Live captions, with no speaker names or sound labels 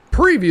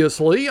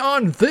Previously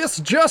on This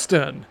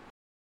Justin.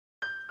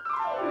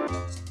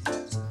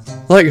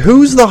 Like,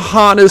 who's the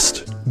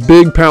hottest,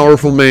 big,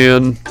 powerful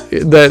man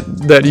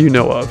that you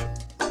know of?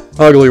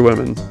 Ugly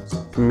women.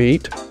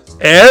 Meat.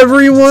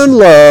 Everyone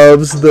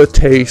loves the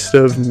taste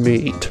of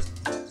meat.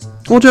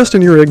 Well,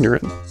 Justin, you're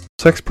ignorant.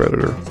 Sex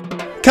predator.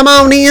 Come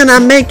on in,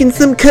 I'm making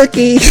some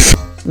cookies.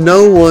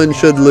 No one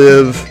should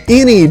live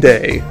any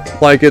day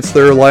like it's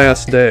their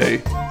last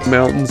day.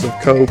 Mountains of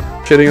coke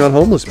shitting on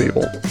homeless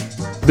people.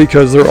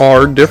 Because there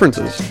are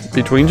differences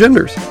between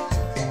genders.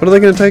 What are they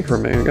going to take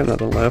from me? I got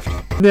nothing left.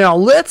 Now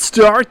let's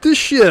start the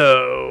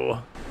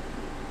show.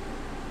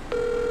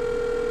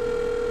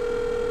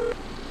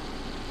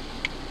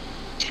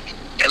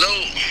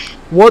 Hello.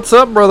 What's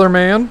up, brother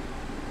man?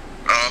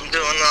 I'm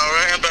doing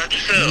alright. How about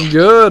yourself?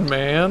 Good,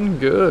 man.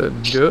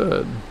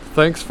 Good.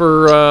 Thanks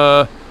for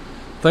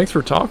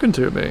talking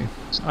to me.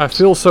 I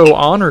feel so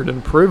honored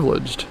and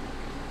privileged.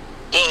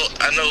 Well,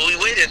 I know we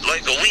waited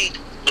like a week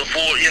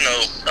before, we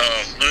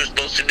were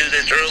supposed to do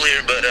this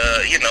earlier, but,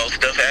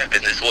 stuff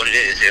happens. It's what it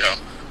is,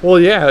 Well,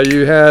 yeah,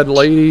 you had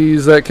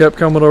ladies that kept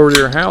coming over to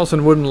your house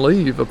and wouldn't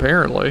leave,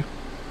 apparently.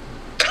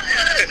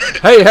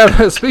 Hey,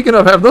 speaking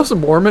of, have those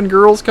Mormon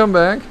girls come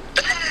back?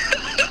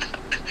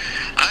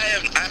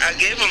 I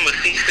gave them a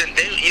cease and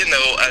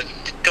I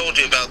told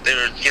you about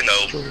their,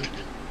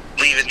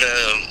 leaving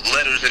the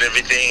letters and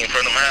everything in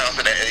front of my house,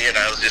 and,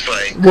 I was just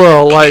like...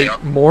 Well,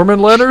 like Mormon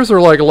letters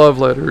or like love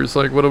letters?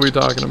 Like, what are we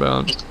talking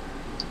about?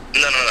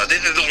 No.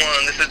 This is the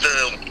one. This is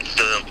the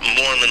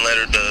Mormon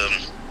letter.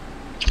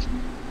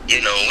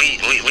 We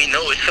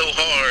know it's so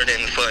hard,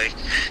 and it's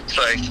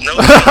like no.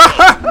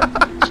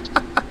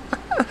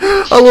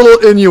 A little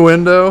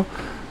innuendo.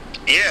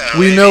 Yeah.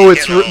 We know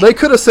it's. They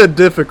could have said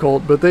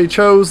difficult, but they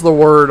chose the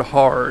word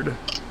hard.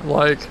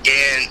 Like.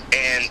 And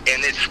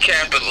it's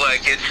capital,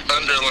 like it's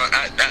underlined.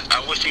 I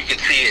wish you could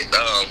see it.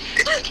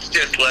 It's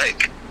just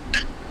like.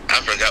 I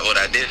forgot what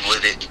I did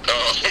with it.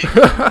 But,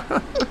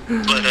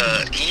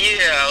 I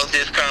was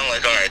just kind of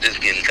like, alright, this is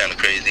getting kind of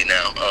crazy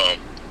now.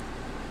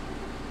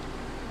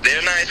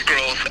 They're nice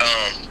girls.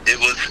 It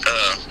was,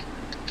 I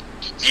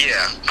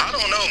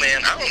don't know,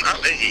 man. I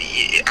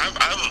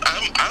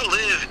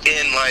live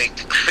in, like,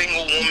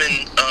 single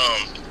woman,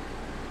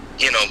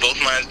 both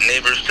my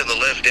neighbors to the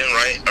left and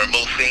right are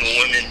both single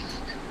women.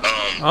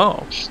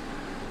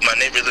 My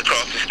neighbors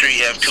across the street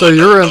have two. So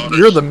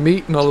you're the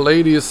meat in a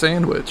lady's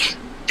sandwich.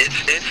 It's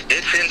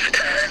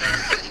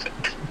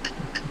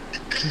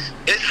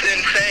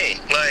insane.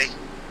 Like,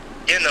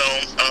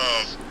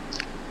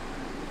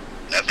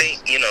 I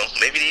think,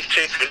 maybe these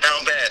chicks are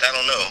down bad. I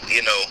don't know.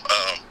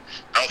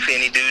 I don't see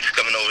any dudes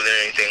coming over there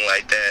or anything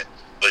like that,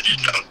 which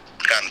I'm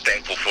kind of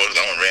thankful for. I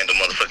don't want random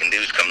motherfucking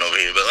dudes coming over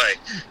here. But, like,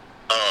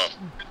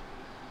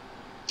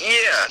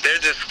 they're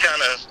just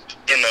kind of,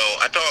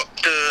 I talked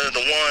to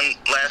the one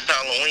last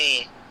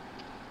Halloween,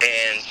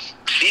 and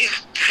she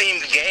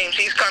seems game.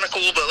 She's kind of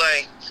cool, but,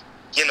 like,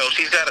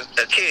 she's got a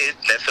kid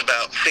that's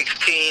about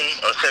 16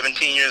 or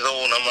 17 years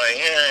old, and I'm like,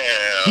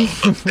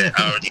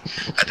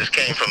 I just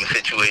came from a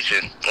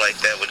situation like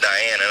that with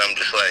Diane, and I'm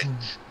just like,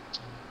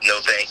 no,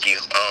 thank you.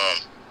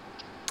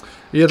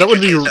 Yeah, that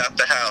would be out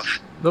the house.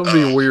 That would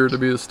be weird to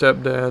be a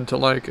stepdad to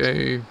like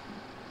a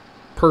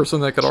person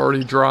that could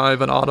already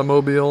drive an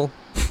automobile.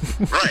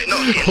 Right?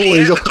 No, he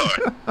has a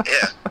car.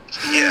 Yeah.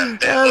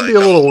 That'd be a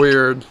little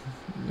weird.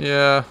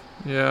 Yeah,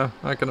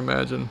 I can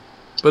imagine.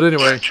 But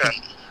anyway.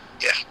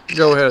 Yeah.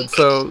 Go ahead.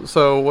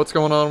 So what's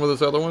going on with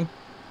this other one?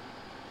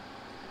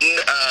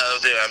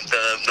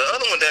 The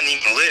other one doesn't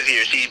even live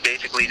here. She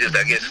basically just,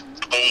 I guess,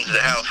 owns the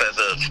house as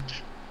a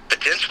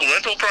potential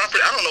rental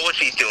property. I don't know what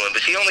she's doing,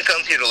 but she only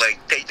comes here to,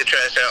 like, take the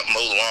trash out and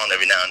mow the lawn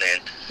every now and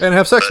then. And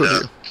have sex with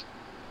you.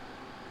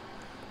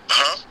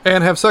 Huh?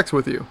 And have sex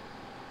with you.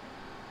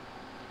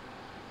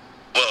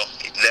 Well,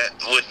 that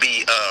would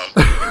be,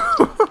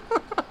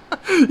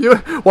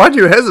 Why'd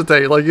you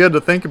hesitate? Like, you had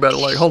to think about it.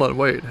 Like, hold on,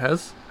 wait,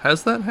 has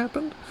that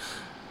happened?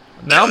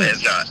 No,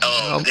 it's not.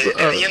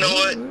 You know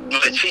what?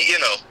 But she,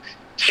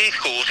 she's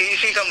cool.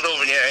 She comes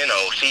over here.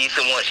 She's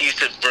the one. She used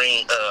to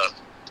bring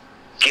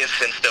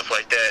gifts and stuff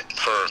like that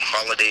for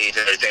holidays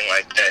and everything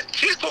like that.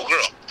 She's a cool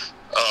girl.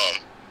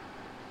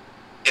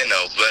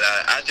 But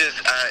I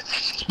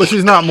But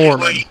she's not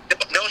Mormon.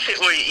 No shit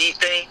where you eat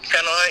thing,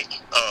 kind of like.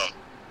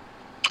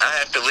 I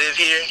have to live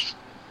here,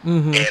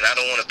 and I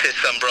don't want to piss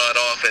some broad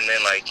off, and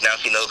then like now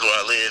she knows where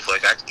I live.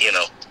 Like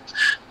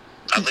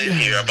I live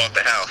here. I bought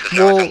the house. It's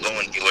not like I'm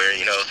going anywhere,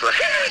 It's like,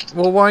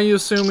 well, why are you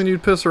assuming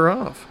you'd piss her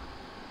off?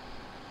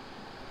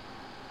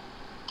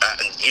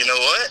 You know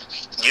what?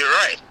 You're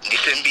right. I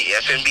shouldn't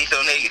be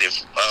so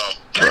negative.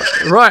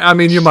 Right. I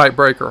mean, you might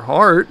break her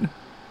heart.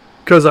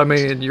 Because, I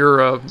mean,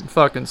 you're a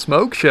fucking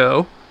smoke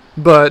show.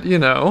 But,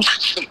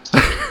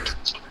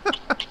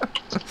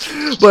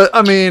 But,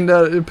 I mean,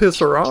 piss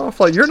her off.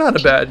 Like, you're not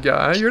a bad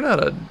guy.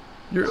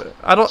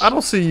 I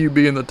don't see you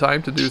being the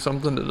type to do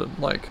something to,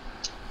 like...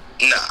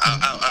 No,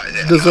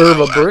 deserve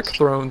a brick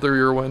thrown through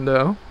your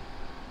window.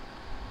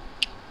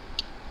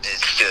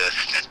 It's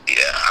just,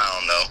 I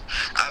don't know.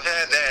 I've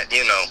had that,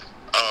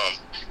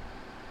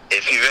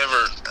 if you've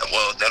ever,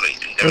 well,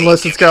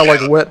 Unless it's got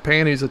like wet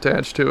panties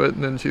attached to it,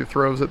 and then she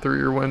throws it through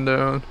your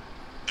window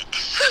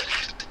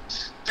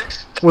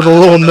with a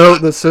little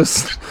note that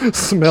says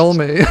 "Smell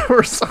me"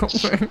 or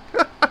something.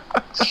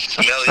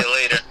 Smell you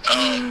later.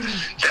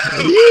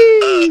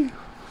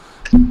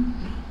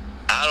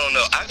 I don't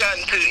know. I got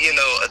into,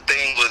 a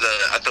thing with,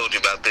 I told you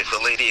about this, a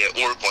lady at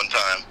work one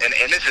time, and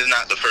this is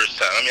not the first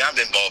time. I mean, I've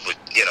been involved with,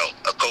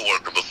 a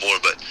coworker before,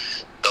 but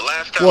the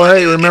last time. Well,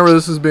 hey, remember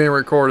this is being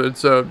recorded,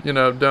 so,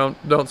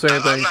 don't say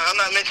anything. I'm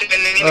not mentioning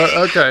any names.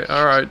 Okay,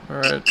 all right.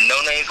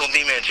 No names will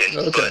be mentioned.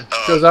 Okay,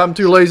 because I'm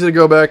too lazy to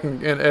go back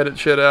and edit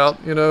shit out,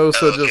 so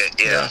okay, just.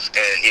 Yeah,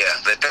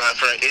 and the time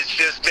frame, it's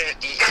just been,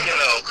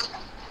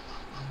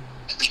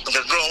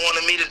 the girl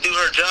wanted me to do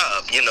her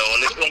job, and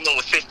this woman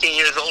was 15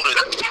 years older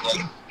than me.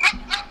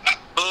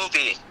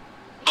 Booby,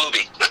 come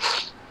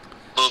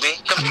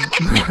here.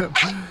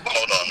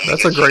 Hold on.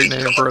 That's a great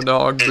name for a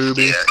dog,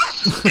 Booby. Yeah,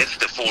 it's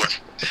the fourth.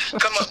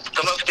 Come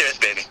upstairs,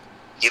 baby.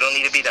 You don't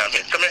need to be down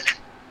here. Come here.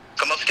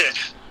 Come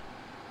upstairs.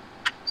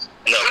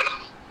 No.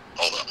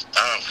 Hold on.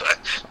 I'm sorry.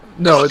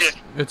 No,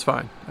 it's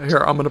fine. Here,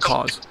 I'm gonna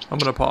pause.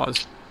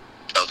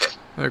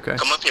 Okay.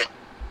 Come up here.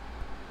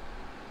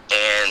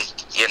 And,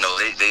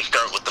 they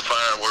start with the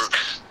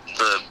fireworks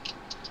the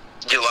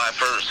July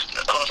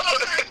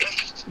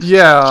 1st.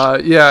 Yeah,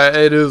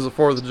 it is the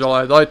 4th of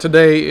July. Like,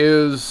 today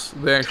is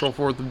the actual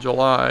 4th of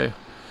July.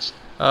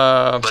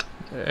 And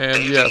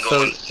you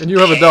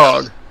have a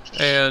dog.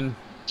 And,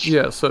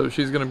 yeah, so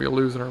she's going to be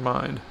losing her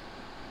mind.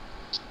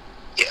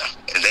 Yeah,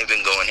 and they've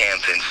been going ham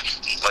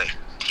since, like,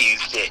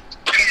 Tuesday.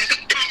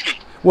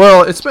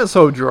 Well, it's been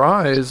so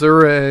dry. Is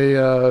there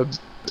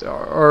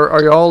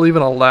are y'all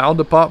even allowed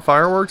to pop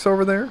fireworks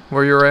over there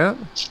where you're at?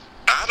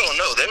 I don't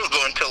know. They were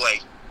going till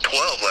like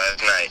 12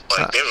 last night.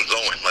 Like, they were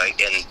going, like,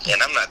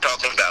 and I'm not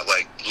talking about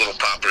like little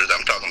poppers.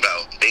 I'm talking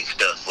about big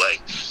stuff.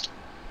 Like,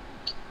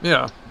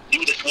 yeah. You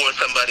would have swore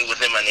somebody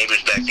was in my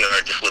neighbor's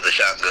backyard just with a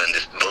shotgun,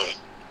 just boom,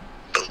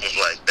 boom.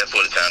 Like, that's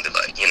what it sounded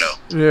like,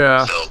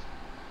 Yeah. So.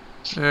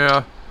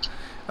 Yeah.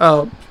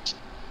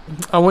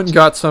 I went and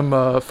got some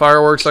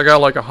fireworks. I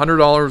got like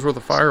 $100 worth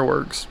of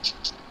fireworks.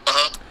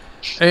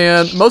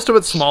 And most of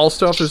it's small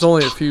stuff. There's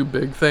only a few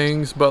big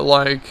things, but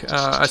like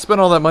I spent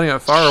all that money on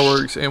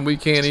fireworks, and we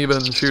can't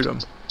even shoot them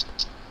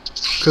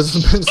because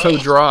it's been so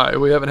dry.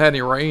 We haven't had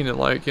any rain in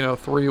like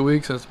 3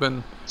 weeks, and it's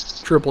been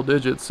triple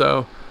digits.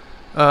 So,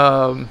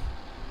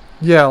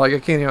 yeah, like I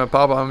can't even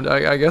pop them.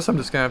 I guess I'm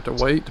just gonna have to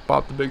wait to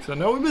pop the big stuff.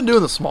 No, we've been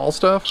doing the small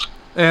stuff,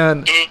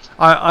 and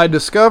I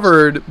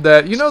discovered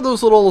that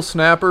those little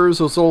snappers,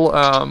 those little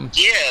yeah,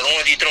 the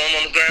ones you throw them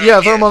on the ground.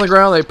 Yeah, throw them on the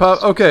ground, they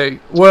pop. Okay,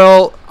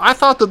 well, I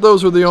thought that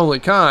those were the only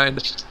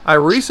kind. I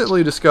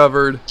recently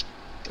discovered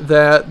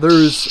that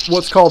there's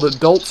what's called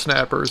adult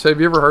snappers. Have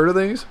you ever heard of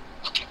these?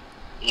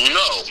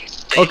 No,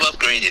 they've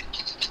upgraded.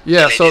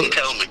 Yeah, they didn't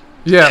tell me.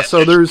 Yeah,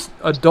 so there's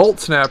adult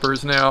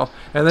snappers now,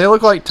 and they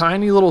look like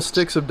tiny little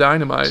sticks of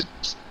dynamite.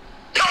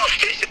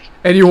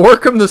 And you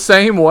work them the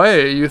same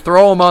way. You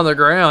throw them on the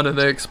ground and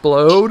they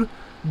explode,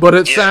 but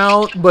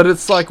but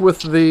it's like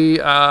with the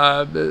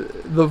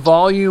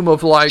volume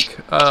of like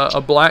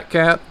a black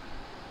cat.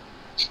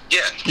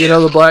 Yeah.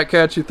 The black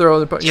cat you throw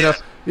in the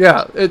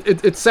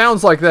it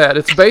sounds like that.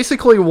 It's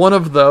basically one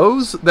of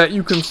those that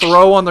you can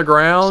throw on the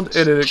ground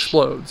and it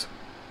explodes.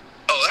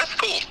 Oh, that's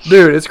cool.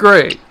 Dude, it's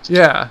great.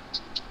 Yeah.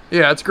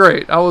 Yeah, it's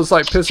great. I was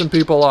like pissing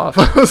people off.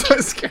 I was so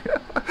scared.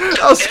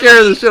 I was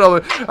scared of the shit out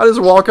of it. I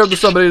just walk up to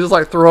somebody and just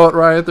like throw it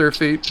right at their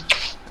feet.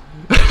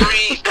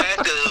 Every pack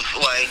of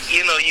like,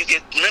 you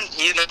get, I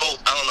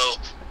don't know.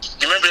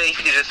 You remember they used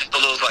to just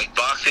fill those like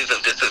boxes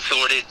of just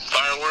assorted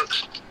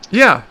fireworks?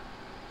 Yeah.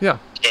 Yeah.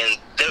 And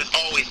there's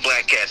always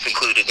black cats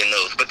included in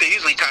those, but they're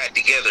usually tied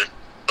together.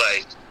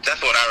 Like,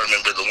 that's what I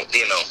remember.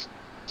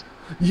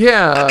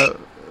 Yeah,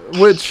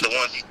 which the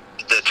ones.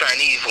 The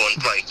Chinese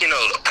ones, like, yeah,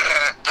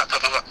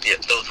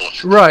 those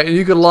ones. Right, and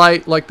you could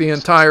light, like, the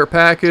entire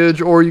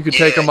package, or you could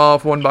take them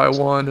off one by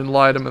one and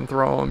light them and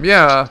throw them.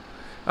 Yeah.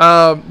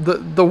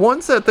 The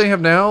ones that they have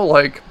now,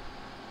 like,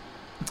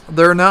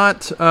 they're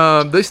not,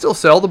 they still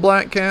sell the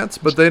black cats,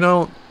 but they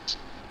don't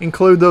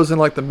include those in,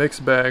 like, the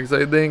mixed bags.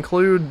 They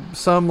include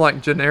some,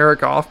 like,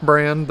 generic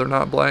off-brand. They're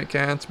not black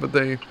cats, but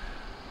they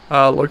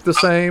look the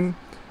same.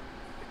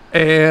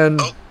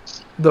 And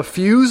the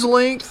fuse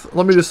length,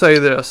 let me just say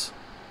this.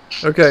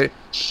 Okay,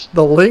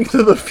 the length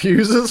of the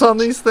fuses on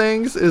these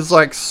things is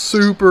like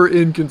super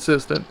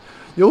inconsistent.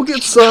 You'll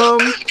get some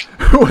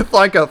with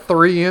like a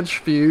 3-inch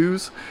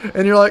fuse,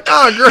 and you're like,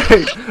 oh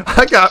great,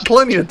 I got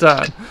plenty of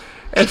time.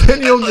 And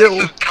then you'll get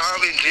like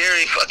Tom and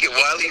Jerry fucking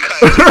Wile E.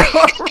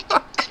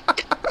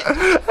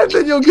 And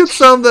then you'll get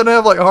some that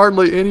have like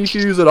hardly any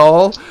fuse at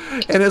all,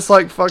 and it's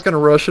like fucking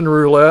Russian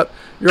roulette.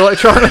 You're like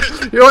trying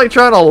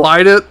to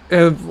light it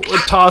and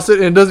toss it,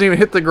 and it doesn't even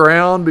hit the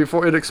ground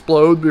before it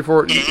explodes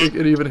before it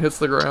even hits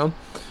the ground.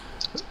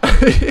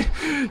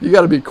 You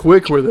got to be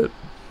quick with it.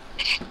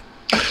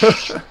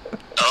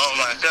 Oh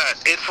my god,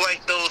 it's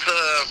like those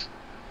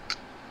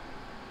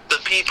the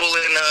people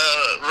in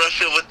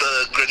Russia with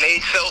the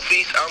grenade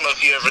selfies. I don't know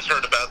if you ever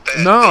heard about that.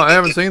 No, I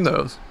haven't seen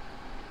those.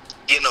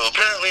 You know,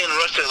 apparently in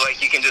Russia,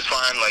 like, you can just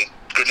find, like,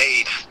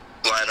 grenades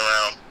flying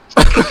around.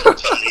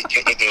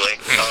 Anyway,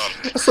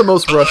 That's the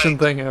most Russian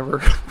thing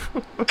ever.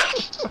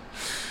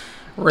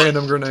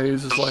 Random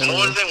grenades just laying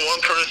more around. than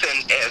one person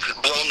has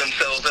blown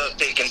themselves up.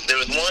 There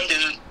was one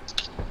dude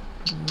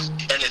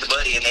and his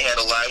buddy, and they had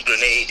a live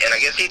grenade, and I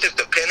guess he took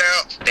the pin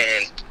out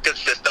and took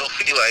the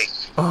selfie, like,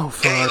 Oh,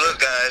 hey, fuck. look,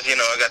 guys, you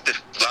know, I got this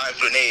live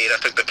grenade. I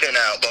took the pin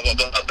out, blah, blah,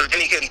 blah. But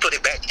then he couldn't put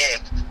it back in.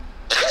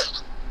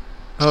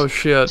 Oh,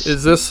 shit.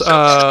 Is this, His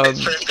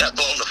friend got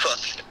blown the fuck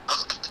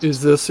up.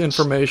 is this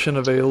information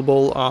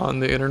available on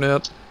the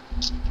internet?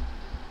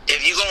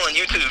 If you go on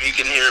YouTube, you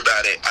can hear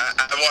about it.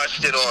 I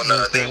watched it on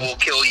Okay. They Will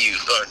Kill You,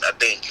 or I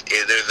think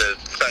there's a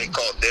site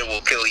called They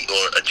Will Kill You,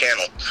 or a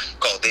channel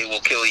called They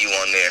Will Kill You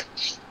on there.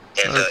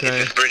 And Okay.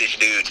 it's this British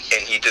dude,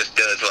 and he just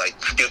does, like,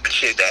 stupid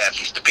shit that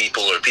happens to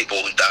people or people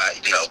who die,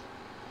 you know.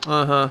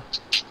 Uh-huh.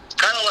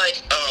 Kind of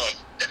like,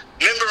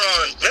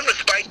 remember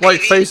Spike TV?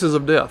 Like Faces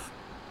of Death.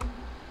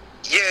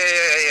 Yeah.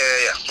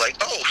 Like,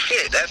 oh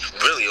shit, that's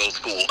really old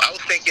school. I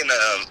was thinking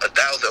a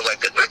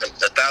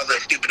thousand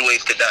stupid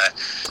ways to die.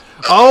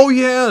 Oh,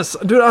 yes.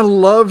 Dude, I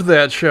loved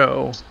that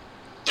show.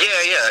 Yeah,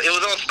 it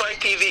was on Spike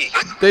TV.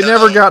 They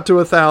never got to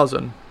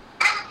 1,000.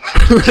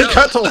 They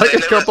got to like they a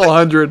never- couple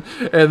hundred,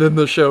 and then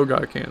the show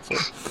got canceled.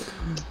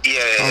 Yeah.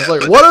 I was like,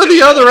 but what are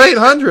the other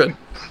 800?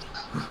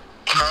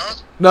 Huh?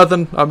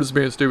 Nothing. I'm just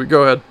being stupid.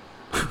 Go ahead.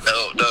 No.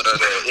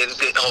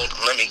 Hold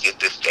on, let me get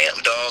this damn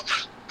dog.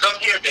 Come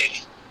here,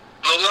 baby.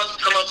 Lola,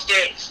 come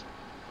upstairs.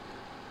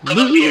 Come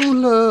up here.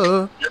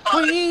 Lula. Your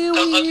father,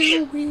 come up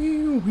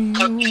here.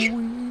 Come here.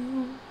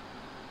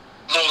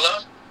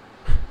 Lola.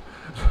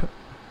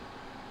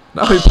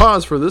 Now we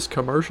pause for this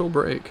commercial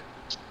break.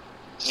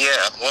 Yeah,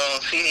 well,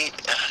 see,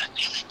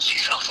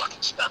 she's so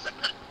fucking stubborn.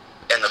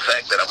 And the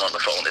fact that I'm on the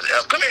phone is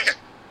help. Come here.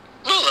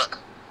 Lola.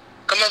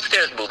 Come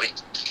upstairs, booby.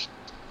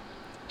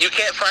 You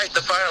can't fight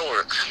the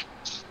fireworks.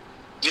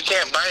 You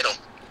can't bite them.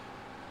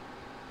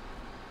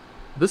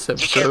 This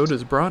episode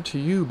is brought to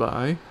you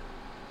by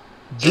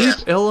Deep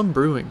Ellum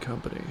Brewing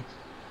Company.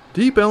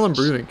 Deep Ellum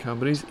Brewing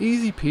Company's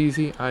Easy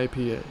Peasy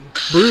IPA,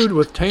 brewed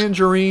with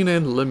tangerine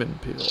and lemon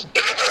peel,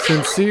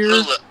 sincere,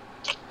 Lola,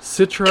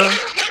 citra,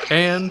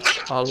 and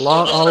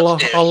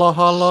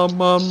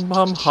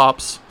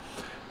hops.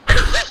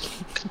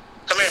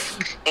 come here.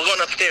 We're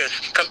going upstairs.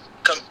 Come.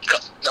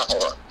 No,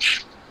 hold on.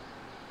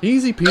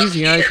 Easy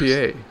Peasy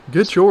IPA.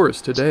 Get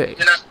yours today.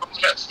 You're not going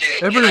upstairs.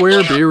 You're not Everywhere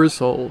going up. beer is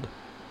sold.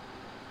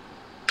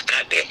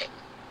 God damn it.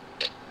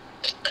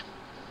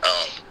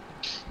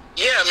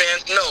 Yeah, man.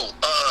 No.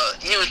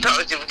 You were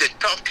talking.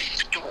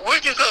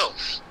 Where'd you go?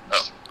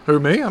 Oh, Who,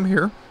 me? I'm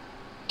here.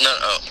 no.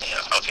 Oh,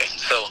 yeah. Okay.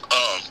 So,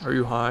 Are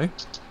you high?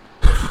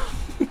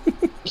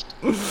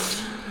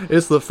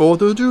 It's the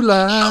 4th of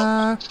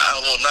July.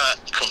 I will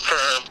not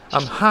confirm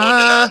I'm or deny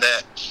high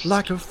that.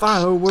 like a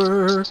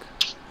firework.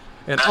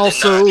 And I did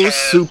also not have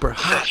super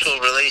hot. sexual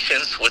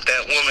relations with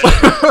that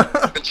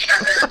woman.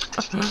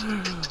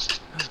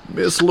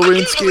 Miss I can't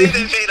believe Lewinsky.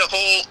 they made a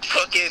whole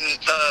fucking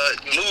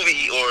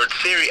movie or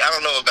series. I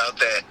don't know about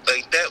that.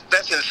 Like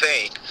that's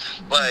insane.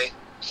 Like,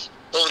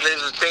 oh,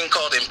 there's a thing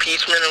called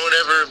impeachment or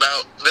whatever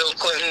about Bill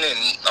Clinton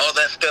and all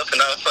that stuff, and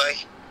I was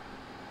like,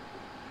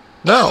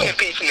 No. I'm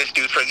impeaching this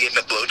dude for getting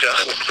a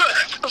blowjob.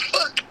 What the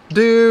fuck?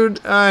 Dude,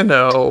 I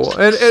know.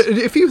 And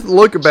if you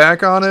look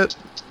back on it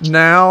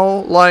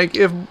now, like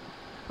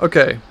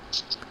okay,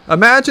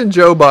 imagine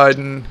Joe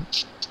Biden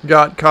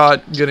got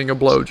caught getting a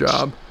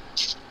blowjob.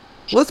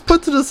 Let's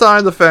put to the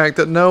side the fact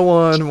that no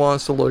one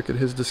wants to look at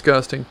his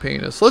disgusting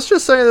penis. Let's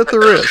just say that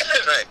there is.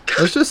 Right.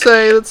 Let's just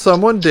say that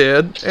someone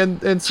did,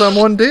 and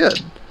someone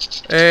did.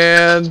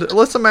 And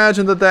let's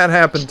imagine that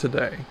happened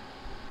today.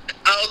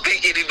 I don't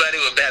think anybody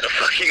would bat a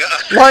fucking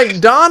eye. Like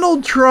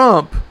Donald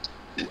Trump.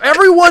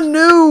 Everyone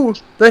knew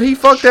that he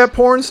fucked that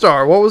porn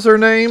star. What was her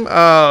name?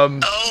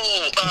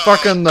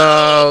 Fucking,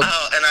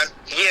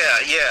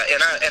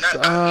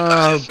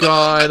 Oh,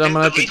 God, I'm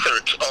gonna have to-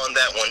 research on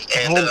that one,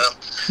 and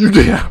You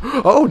did?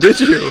 Oh, did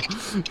you?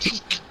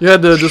 You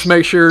had to just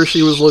make sure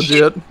she was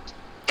legit.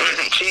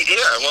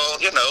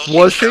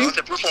 Was she?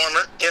 talented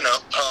performer,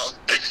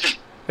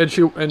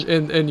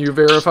 And you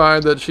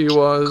verified that she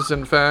was,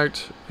 in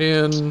fact,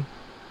 in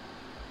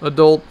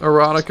adult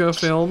erotica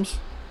films?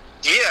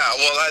 Yeah,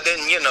 well, I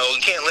didn't, you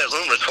can't let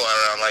rumors fly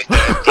around like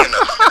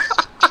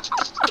that,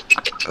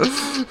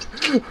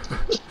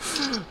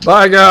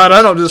 By God,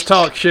 I don't just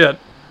talk shit.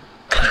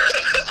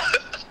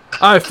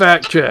 I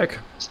fact check.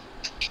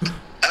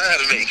 I had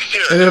to make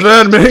sure. And if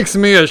that makes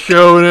me a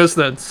chauvinist,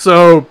 then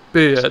so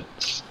be it.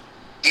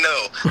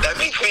 No, that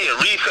makes me a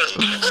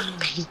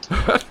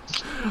researcher.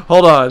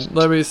 Hold on,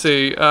 let me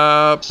see.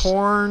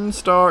 Porn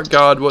star.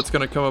 God, what's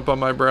gonna come up on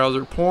my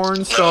browser?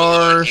 Porn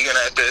star. You're gonna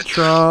have to.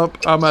 Trump.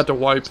 I'm gonna have to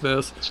wipe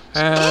this.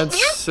 Had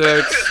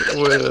sex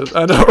with.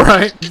 I know,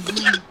 right?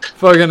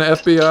 Fucking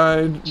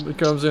FBI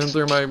comes in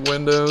through my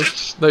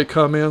windows. They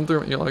come in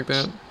through. You like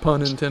that?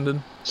 Pun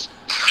intended.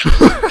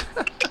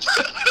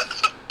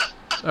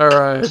 All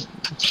right.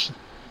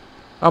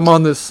 I'm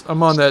on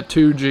that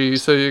 2G,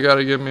 so you got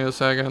to give me a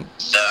second.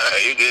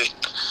 You good?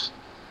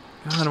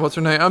 God, what's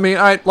her name? I mean,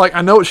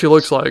 I know what she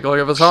looks like. Like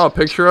if I saw a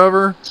picture of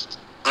her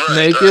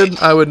naked,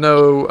 Right. I would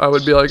know. I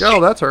would be like, oh,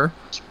 that's her.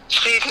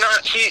 She's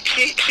not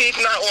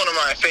one of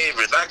my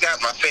favorites. I got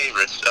my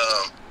favorites.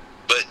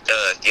 But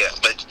I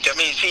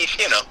mean, she's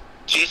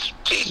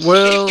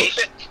Well, she's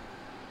decent.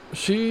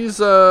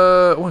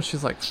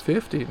 She's like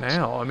 50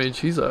 now. I mean,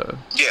 she's a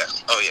Yeah.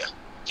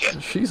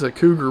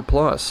 cougar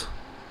plus.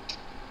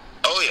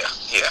 Oh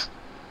yeah.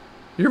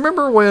 You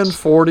remember when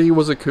 40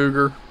 was a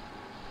cougar?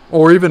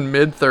 Or even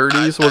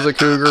mid-30s was a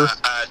cougar?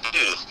 I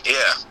do,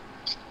 yeah.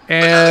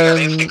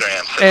 And But now I got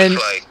Instagram, so and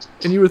it's like,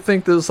 and you would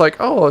think that it's like,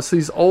 oh, it's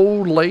these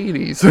old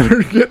ladies that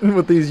are getting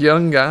with these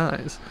young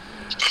guys.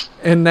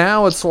 And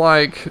now it's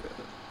like,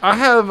 I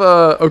have,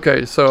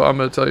 okay, so I'm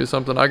going to tell you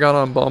something. I got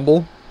on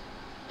Bumble.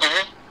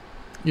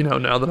 You know,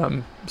 now that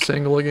I'm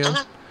single again.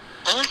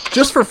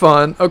 Just for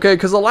fun, okay,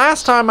 because the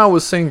last time I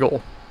was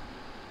single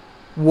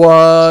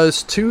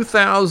was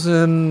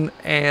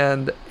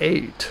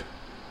 2008.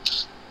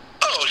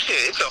 oh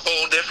shit, it's a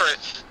whole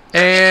different.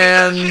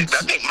 And I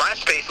think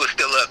MySpace was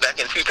still up back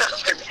in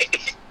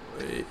 2008.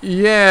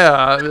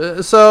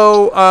 yeah,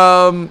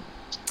 so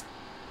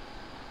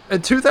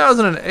in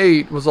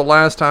 2008 was the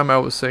last time I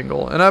was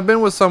single, and I've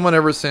been with someone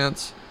ever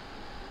since.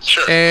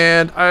 Sure.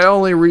 And I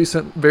only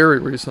very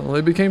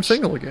recently became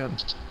single again.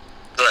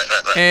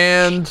 Right.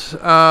 And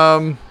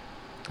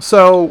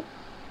so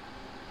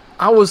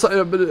I was,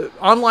 but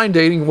online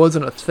dating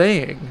wasn't a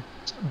thing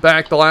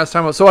back the last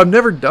time. So I've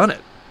never done it.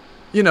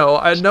 You know,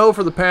 I know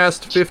for the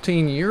past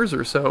 15 years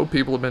or so,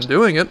 people have been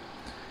doing it,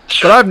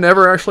 but I've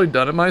never actually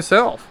done it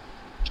myself.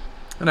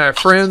 And I have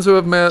friends who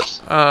have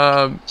met,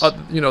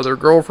 you know, their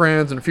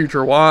girlfriends and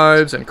future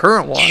wives and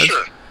current wives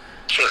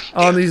Sure.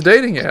 on these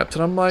dating apps.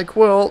 And I'm like,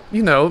 well,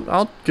 you know,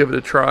 I'll give it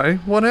a try,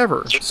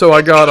 whatever. So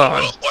I got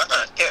on. Well, why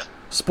not? Yeah.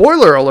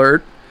 Spoiler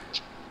alert,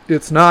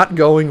 it's not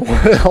going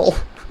well.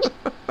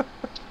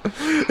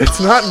 It's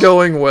not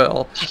going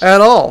well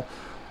at all.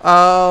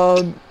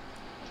 But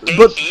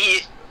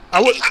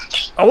I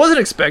wasn't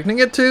expecting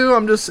it to.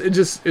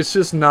 It's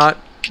just not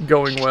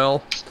going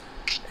well.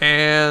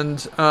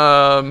 And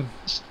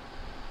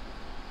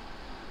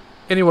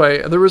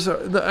anyway, there was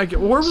where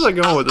was I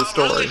going with this I'm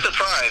story? really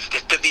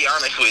surprised, to be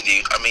honest with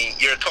you. I mean,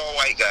 you're a tall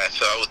white guy,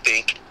 so I would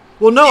think.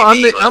 Well, no,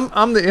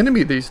 I'm the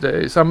enemy these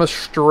days. I'm a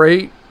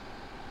straight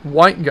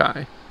white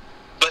guy.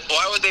 But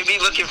why would they be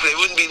looking for? They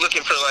wouldn't be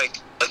looking for like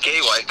a gay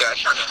white guy.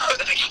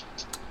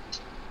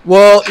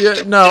 Well,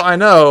 yeah, no, I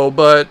know,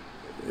 but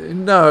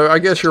no, I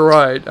guess you're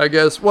right. I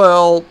guess,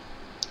 well,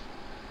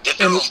 If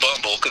they're on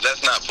Bumble, because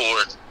that's not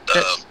for.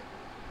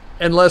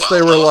 unless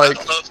they were I like,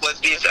 don't know if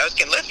lesbians.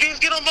 Can lesbians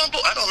get on Bumble?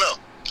 I don't know.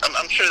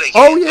 I'm sure they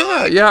oh can.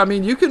 yeah, yeah. I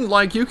mean, you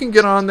can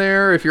get on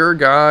there. If you're a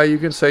guy, you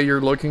can say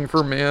you're looking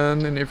for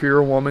men, and if you're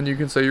a woman, you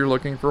can say you're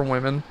looking for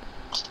women,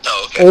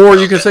 Oh, okay. or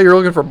you can say you're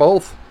looking for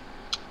both.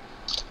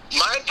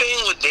 My thing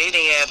with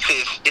dating apps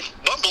is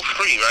Bumble's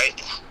free, right? I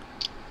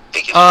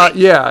think it's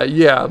free.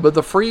 Yeah, but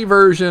the free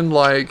version,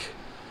 like,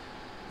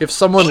 if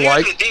someone Well,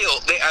 here's like, the deal.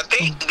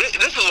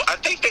 I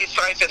think they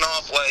siphon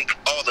off like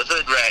all the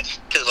hood rats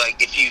to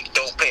like if you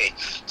don't pay.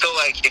 So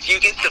like if you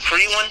get the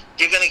free one,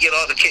 you're gonna get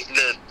all the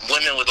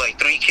women with like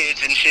 3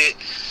 kids and shit.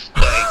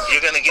 Like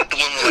you're gonna get the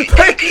women with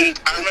like 3 kids.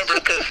 I remember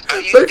because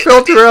they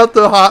filter out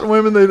the hot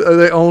women,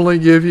 they only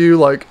give you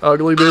like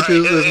ugly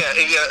bitches. They're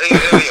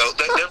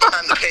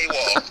behind the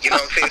paywall. You know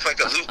what I'm saying? It's like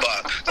a loot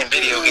box in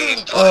video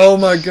games. Oh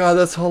my god,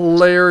 that's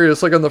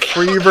hilarious. Like on the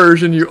free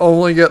version, you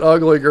only get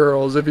ugly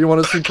girls. If you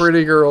want to see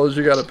pretty girls,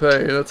 you gotta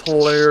pay. That's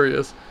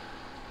hilarious.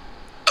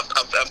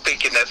 I'm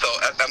thinking that's all.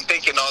 I'm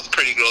thinking all the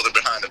pretty girls are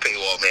behind the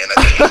paywall, man.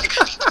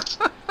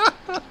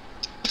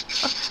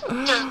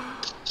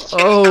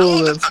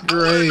 Oh, that's I want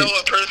great. to know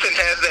a person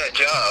has that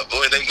job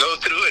where they go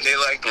through and they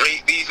like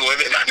rate these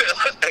women.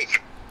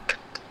 Like,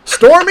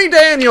 Stormy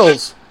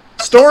Daniels!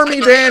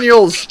 Stormy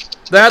Daniels!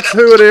 That's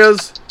who it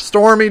is.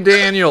 Stormy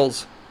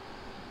Daniels.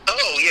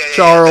 oh yeah,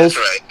 Charles. that's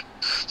right.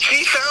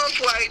 She sounds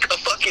like a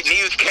fucking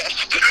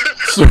newscaster.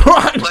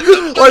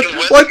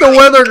 like the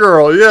weather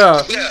girl,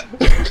 yeah. Yeah.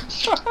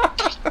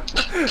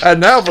 And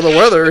now for the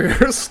weather,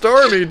 here's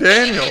Stormy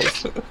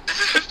Daniels.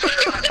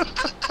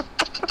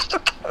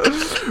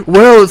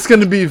 Well, it's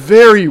going to be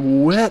very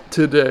wet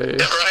today.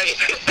 Right.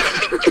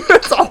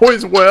 It's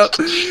always wet.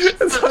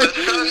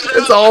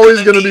 It's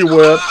always going to be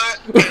wet.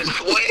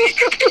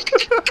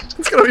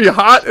 It's going to be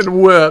hot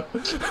and wet.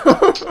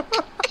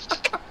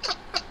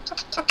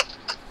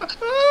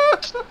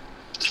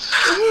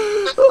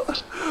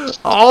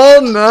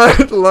 All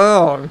night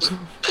long.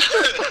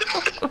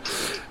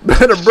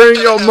 Better bring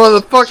your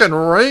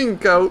motherfucking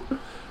raincoat.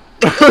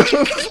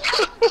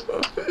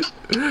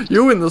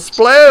 You in the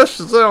splash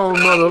zone,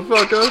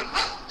 motherfucker.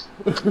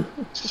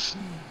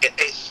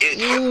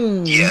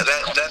 Yeah,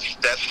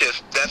 that's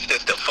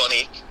just a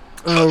funny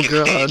Oh fucking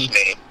god. stage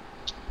name.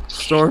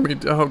 Stormy,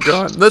 oh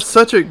god. That's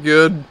such a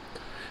good.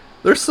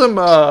 There's some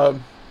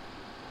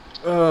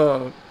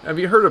Have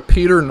you heard of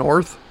Peter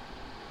North?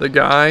 The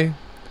guy?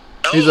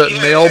 He's Oh, a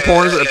nail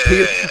porn.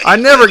 I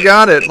never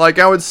got it. Like,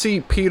 I would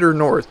see Peter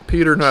North.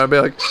 I'd be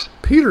like,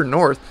 Peter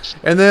North.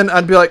 And then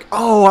I'd be like,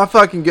 oh, I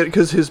fucking get it,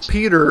 because his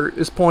Peter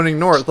is pointing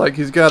north. Like,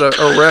 he's got a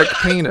erect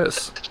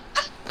penis.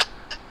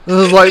 I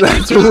was like,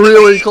 that's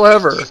really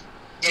clever.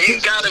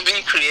 You gotta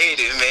be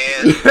creative,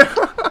 man.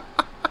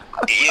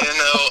 You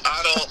know,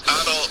 I don't,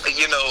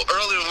 you know,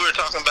 earlier we were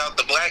talking about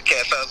the Black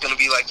Cats. I was gonna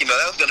be like, you know,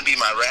 that was gonna be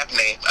my rap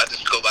name. I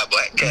just go by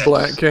Black Cat.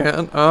 Black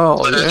Cat? Oh,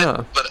 But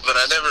yeah. but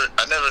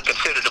I never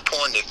considered a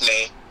porn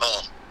nickname.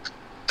 Oh,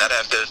 I'd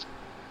have to.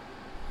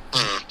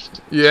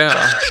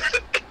 Yeah.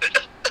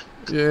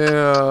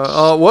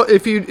 Yeah. What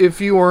if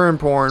you were in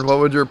porn, what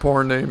would your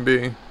porn name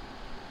be?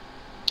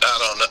 I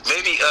don't know.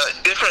 Maybe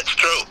Different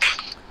Strokes.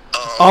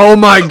 Oh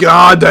my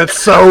god, that's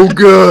so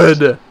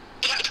good.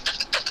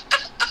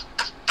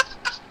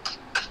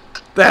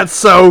 That's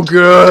so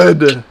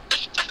good.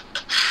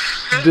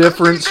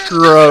 Different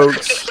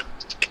Strokes.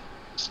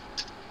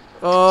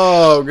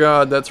 Oh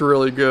god, that's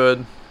really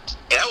good.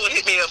 That would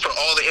hit me up for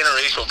all the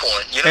interracial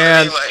porn. You know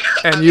And what I mean?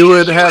 Like, and you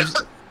would have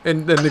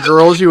and the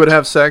girls you would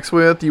have sex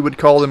with, you would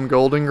call them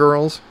Golden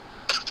Girls.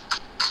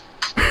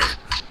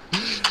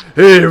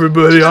 Hey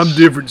everybody, I'm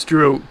Different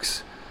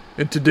Strokes.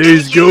 And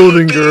today's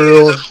Golden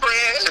Girl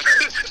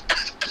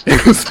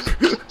is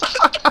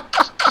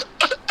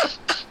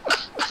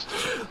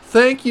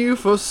thank you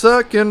for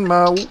sucking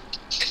my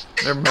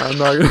never mind, I'm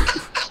not gonna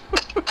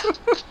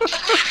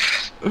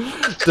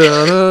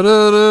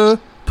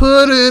Da-da-da-da.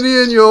 Put it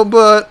in your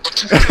butt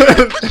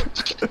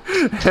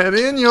and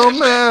in your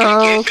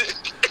mouth.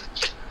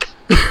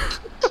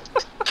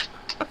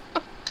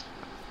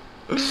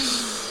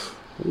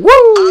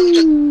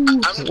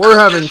 Woo! We're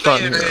having fun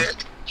saying, here. man,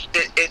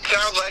 it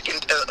sounds like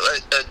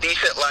a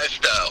decent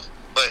lifestyle,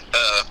 but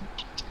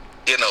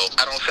you know,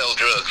 I don't sell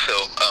drugs,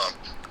 so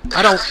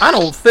I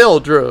don't sell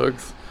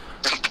drugs.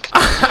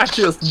 I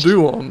just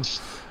do them.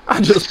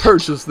 I just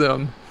purchase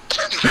them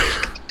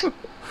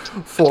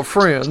for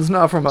friends,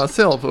 not for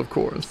myself, of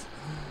course.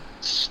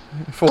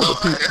 For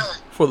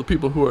the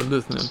people who are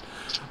listening.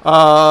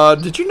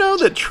 Did you know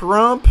that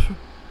Trump?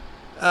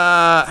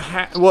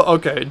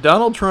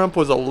 Donald Trump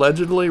was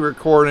allegedly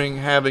recording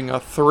having a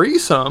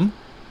threesome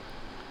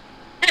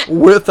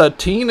with a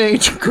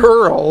teenage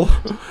girl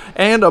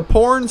and a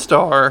porn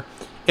star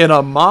in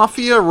a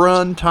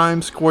mafia-run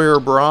Times Square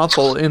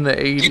brothel in the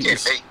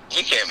 80s.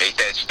 you can't make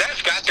that.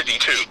 That's got to be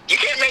true. You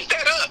can't make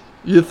that up.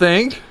 You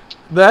think?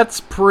 That's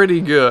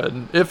pretty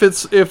good. If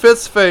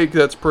it's fake,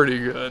 that's pretty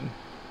good.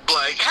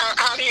 Like,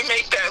 how do you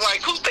make that?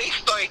 Like, who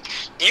thinks, like,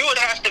 you would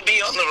have to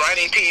be on the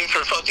writing team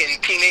for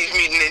fucking Teenage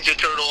Mutant Ninja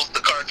Turtles, the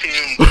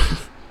cartoon.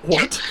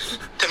 What?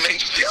 To make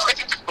shit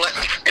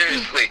like,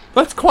 seriously.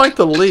 That's quite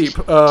the leap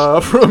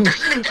from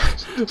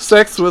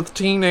sex with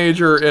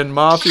teenager and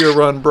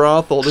mafia-run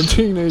brothel to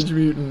Teenage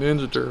Mutant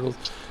Ninja Turtles.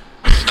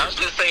 I'm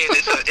just saying,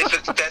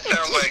 that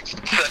sounds like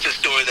such a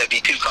story that'd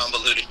be too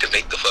convoluted to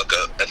make the fuck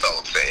up. That's all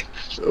I'm saying.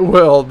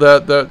 Well,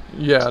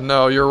 yeah,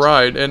 no, you're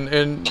right,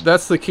 and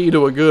that's the key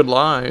to a good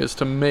lie, is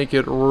to make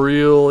it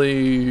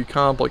really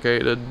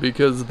complicated,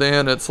 because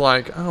then it's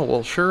like, oh,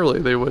 well, surely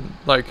they would,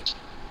 like,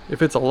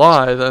 if it's a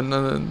lie,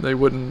 then they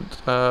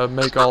wouldn't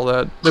make all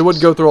that, they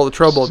wouldn't go through all the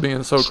trouble of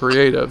being so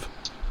creative.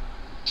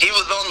 He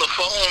was on the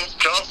phone,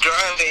 drunk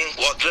driving,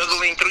 while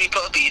juggling 3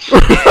 puppies,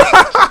 and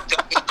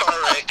got in a car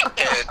wreck,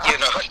 and, you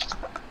know.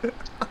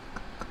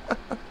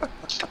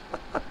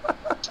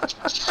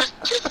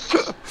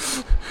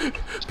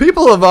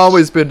 People have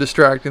always been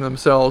distracting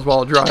themselves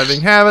while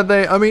driving, haven't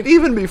they? I mean,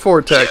 even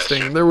before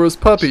texting, there was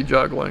puppy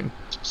juggling.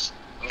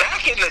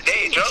 Back in the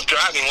day, drunk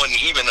driving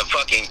wasn't even a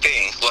fucking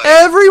thing. Like,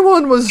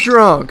 Everyone was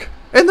drunk,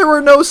 and there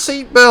were no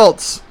seat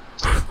belts.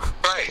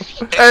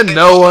 right. And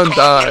no one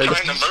died.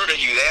 Trying to murder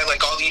you. They had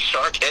like all these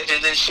sharp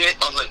edges and shit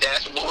on the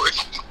dashboard.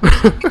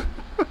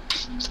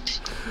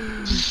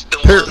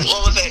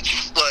 What was that?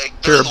 Like,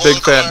 Pair of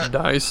big car? fat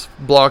dice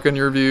blocking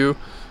your view.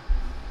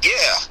 Yeah.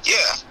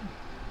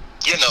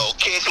 You know,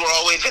 kids were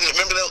always in.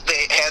 Remember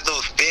they had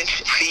those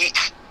bench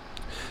seats.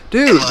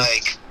 Dude, And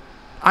like,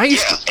 I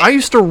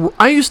used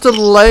to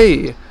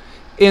lay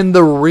in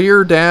the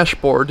rear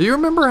dashboard. Do you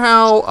remember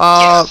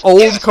how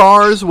old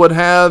cars would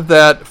have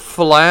that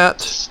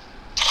flat,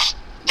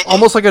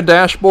 almost like a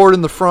dashboard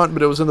in the front,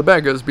 but it was in the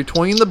back. It was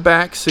between the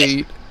back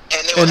seat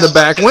and the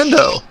back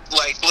window.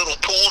 Like little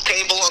pool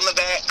table on the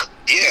back.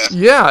 Yeah.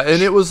 Yeah,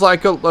 and it was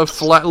like a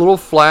little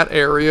flat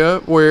area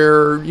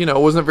where, you know,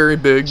 it wasn't very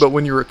big, but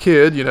when you were a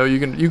kid, you know, you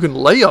can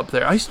lay up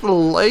there. I used to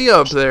lay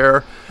up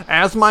there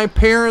as my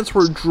parents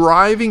were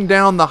driving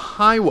down the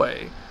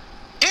highway,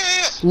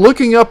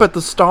 looking up at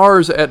the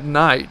stars at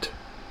night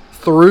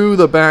through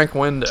the back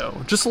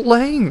window, just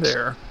laying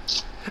there.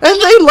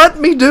 And they let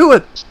me do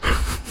it.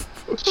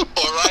 Or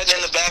riding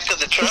in the back of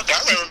the truck. I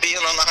remember being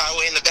on the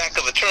highway in the back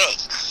of a truck.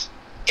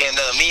 And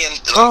me and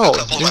a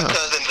couple of my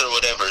cousins or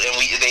whatever, and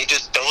they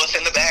just throw us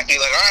in the back.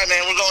 We're like, all right,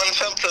 man, we're going to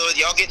something. So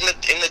y'all get in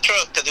the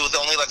truck, because it was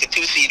only like a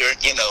 2-seater,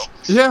 you know.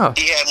 Yeah.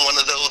 He had one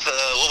of those,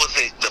 what was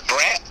it, the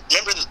Brat?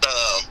 Remember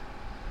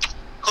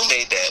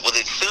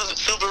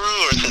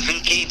Subaru or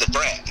Suzuki, the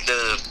Brat.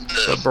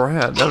 The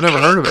Brat. I've never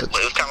heard of it. It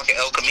was kind of like an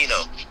El Camino.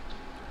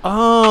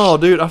 Oh,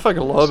 dude, I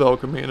fucking love El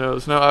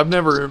Caminos. No, I've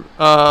never,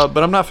 but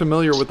I'm not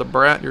familiar with the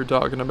Brat you're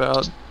talking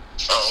about.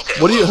 Oh, okay.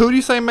 Who do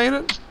you say made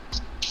it?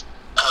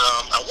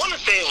 I want to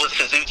say it was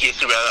Suzuki or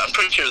Subaru. I'm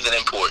pretty sure it was an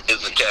import. It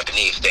was a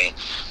Japanese thing.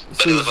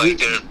 But it was like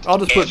their I'll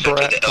just put answer to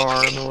Brat the El car.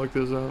 I'm Camino. gonna look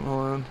this up.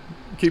 Hold on.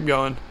 Keep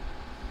going.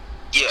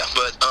 Yeah,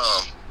 but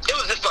it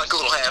was just like a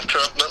little half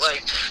truck. But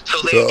like, so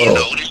they, you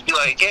know, just be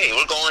like, hey,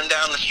 we're going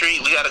down the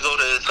street. We got to go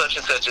to such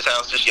and such's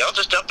house. Just y'all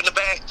just jump in the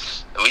back.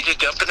 And we just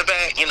jumped in the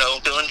back. You know,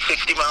 doing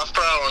 60 miles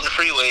per hour on the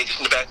freeway, just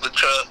in the back of the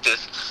truck,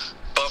 just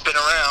bumping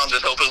around,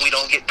 just hoping we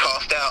don't get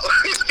tossed out.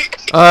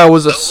 It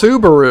was a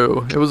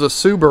Subaru. It was a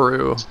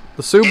Subaru.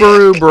 The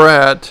Subaru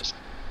Brat,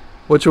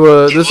 which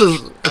was this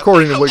is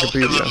according to Most of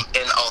Wikipedia. them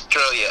in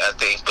Australia, I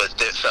think, but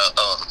they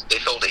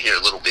sold it here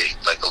a little bit,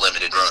 like a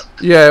limited run.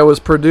 Yeah, it was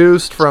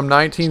produced from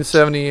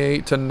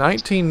 1978 to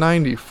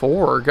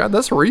 1994. God,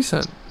 that's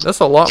recent. That's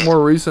a lot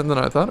more recent than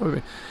I thought it would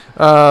be.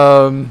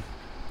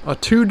 A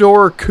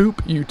two-door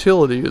coupe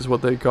utility is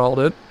what they called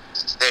it.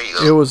 There you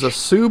go. It was a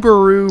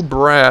Subaru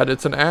Brat.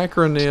 It's an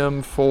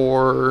acronym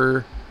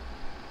for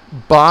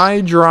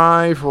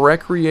Bi-Drive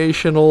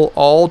Recreational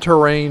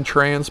All-Terrain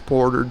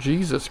Transporter.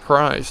 Jesus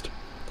Christ.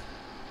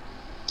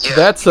 Yeah.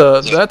 That's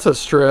a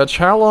stretch.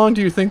 How long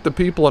do you think the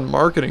people in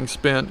marketing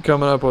spent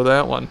coming up with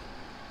that one?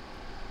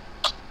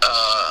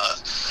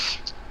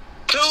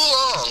 Too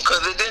long,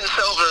 because it didn't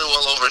sell very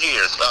well over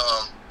here.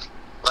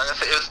 Like I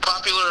said, it was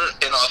popular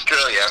in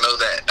Australia. I know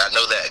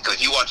that, because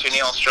if you watch any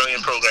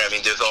Australian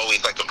programming, there's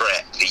always like a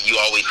Brat. You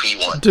always see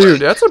one. Dude,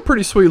 that's a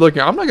pretty sweet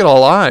looking. I'm not gonna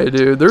lie,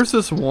 dude. There's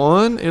this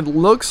one. It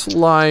looks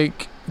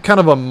like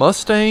kind of a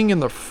Mustang in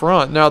the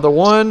front. Now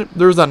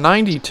there's a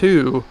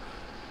 92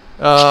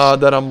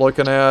 that I'm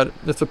looking at.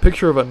 It's a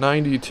picture of a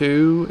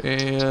 92,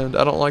 and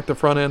I don't like the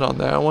front end on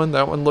that one.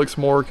 That one looks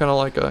more kind of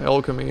like a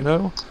El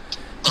Camino.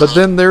 But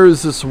then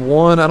there's this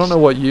one. I don't know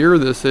what year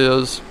this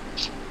is.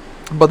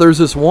 But there's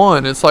this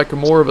one, it's like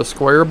more of a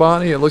square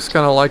body. It looks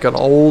kind of like an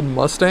old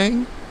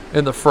Mustang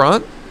in the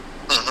front.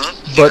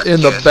 Mm-hmm. But in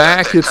the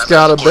back, it's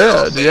got a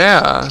bed. Thing.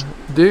 Yeah.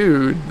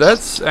 Dude,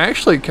 that's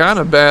actually kind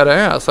of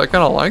badass. I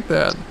kind of like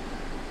that.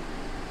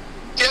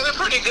 Yeah, they're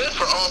pretty good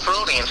for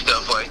off-roading and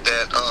stuff like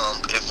that.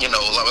 If, you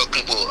know, a lot of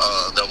people,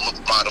 they'll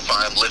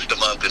modify them, lift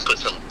them up, and put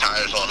some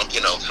tires on them,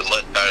 you know, some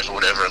mud tires or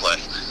whatever. Like,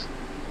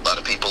 a lot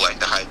of people like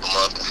to hype them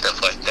up and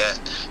stuff like that.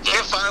 You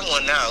can't find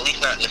one now, at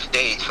least not in the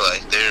States.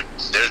 Like, they're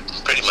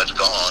pretty much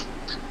gone.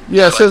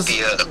 Yeah, it It's says...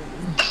 like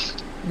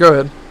Go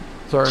ahead.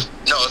 Sorry.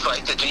 no, it's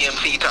like the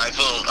GMC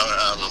Typhoon, or,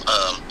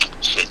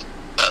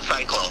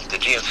 Cyclone. The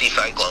GMC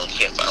Cyclone, you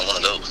can't find one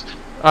of those.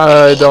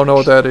 I don't know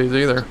what that is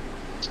either.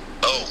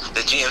 Oh, the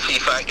GMC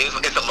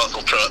Cyclone, it's a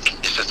muscle truck.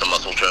 It's just a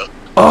muscle truck.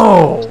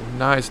 Oh,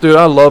 nice. Dude,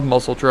 I love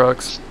muscle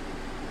trucks.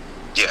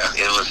 Yeah,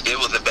 it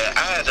was a bad.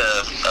 I had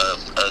a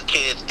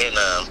kid in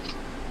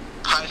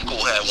high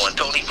school had one.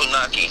 Tony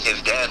Funaki.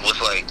 His dad was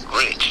like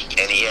rich,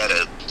 and he had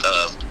a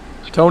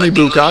Tony a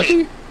dealership.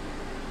 Bukaki?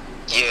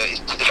 Yeah,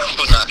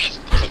 Funaki.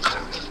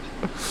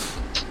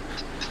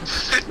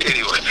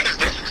 Anyway,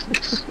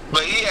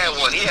 but he had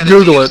one. He had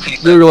Google a it.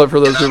 GMC Google it for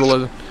those and people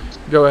listening.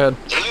 Go ahead.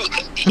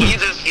 He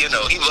just, you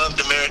know, he loved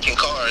American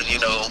cars. You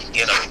know,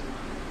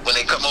 when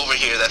they come over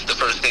here, that's the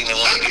first thing they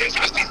want to do.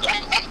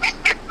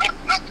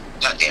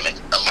 God damn it.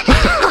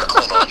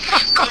 Hold on.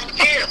 Come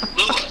here,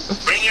 Lula.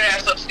 Bring your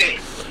ass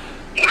upstairs.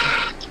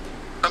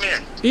 Come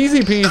here.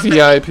 Easy peasy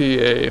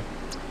IPA.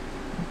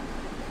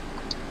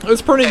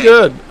 It's pretty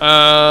good.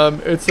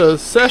 It's a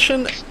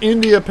Session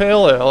India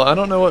Pale Ale. I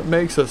don't know what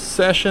makes a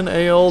Session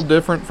Ale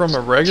different from a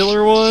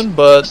regular one,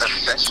 but A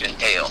Session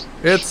Ale.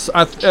 it's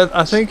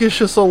I think it's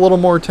just a little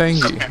more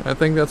tangy. I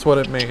think that's what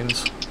it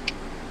means.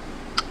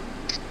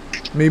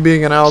 Me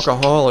being an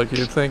alcoholic,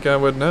 you'd think I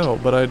would know,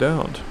 but I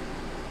don't.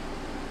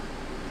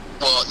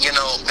 Well, you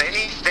know,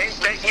 they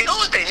you know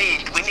what they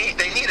need?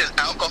 They need an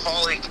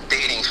alcoholic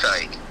dating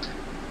site.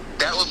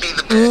 That would be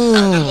the best. I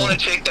just want a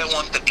chick that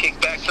wants to kick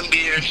back some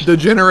beers.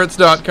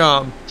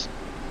 Degenerates.com.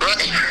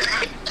 Right?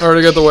 I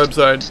already got the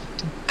website.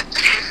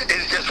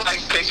 It's just like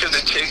pictures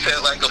of chicks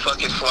at like a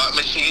fucking slot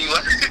machine.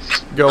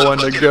 Going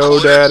to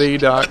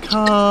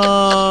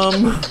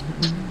GoDaddy.com.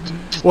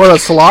 What, a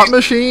slot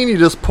machine? You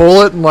just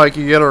pull it and like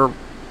you get a...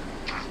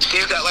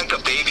 She's got like a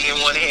baby in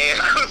one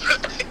hand.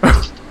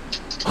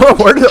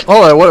 Where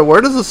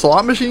does the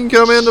slot machine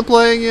come into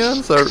play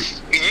again? So,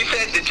 You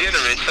said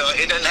degenerate, so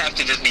it doesn't have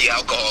to just be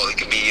alcohol. It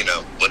could be, you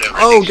know, whatever.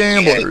 oh, addiction you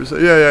had. gamblers.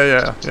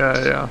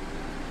 Yeah.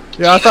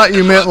 Yeah, I thought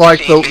you meant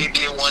like Slot the... machine,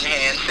 baby in one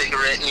hand,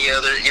 cigarette in the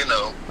other, you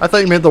know. I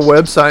thought you meant the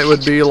website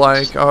would be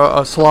like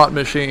a slot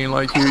machine.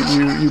 Like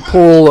you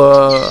pull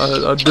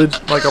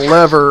like a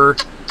lever,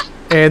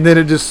 and then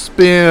it just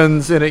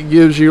spins, and it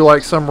gives you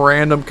like some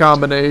random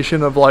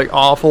combination of like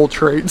awful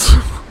traits.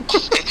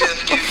 It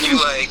just gives you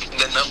like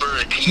the number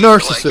of teeth.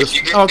 Narcissist, like, if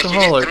you get,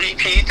 alcoholic. If you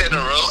get 3 teeth in a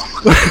row,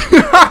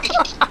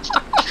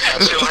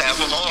 she'll have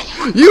them all.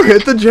 You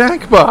hit the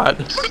jackpot.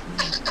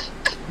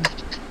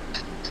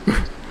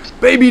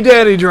 baby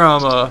daddy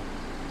drama,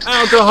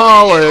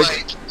 alcoholic,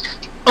 Like,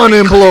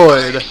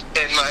 unemployed.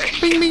 and like,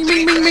 Bing, bing,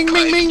 bing, bing, bing,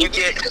 bing, bing. You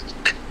get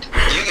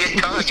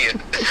Tanya,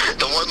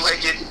 the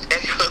one-legged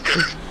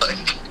ex-hooker. Like,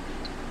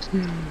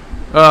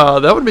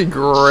 That would be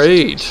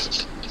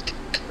great.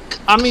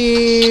 I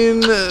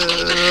mean,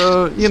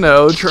 you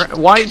know,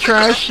 white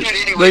trash,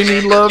 they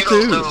need love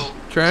too.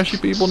 Trashy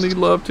people need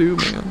love too,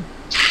 man.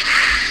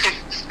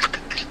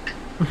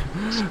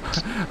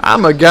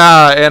 I'm a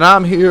guy, and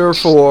I'm here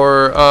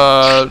for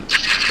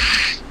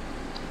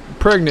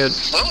pregnant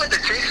what would the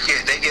chicks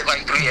get? They get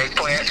like 3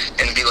 eggplants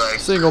and be like,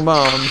 single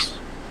moms.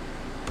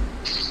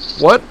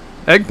 What?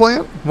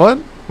 Eggplant? What?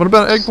 What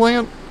about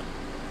eggplant?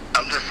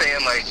 I'm just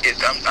saying, like,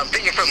 I'm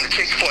thinking from the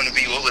chick's point of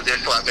view, what would their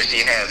slot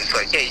machine have? It's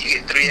like, hey, you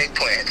get 3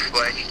 eggplants.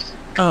 Like,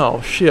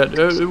 Oh shit!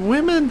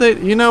 Women,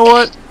 you know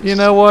what?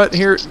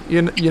 Here,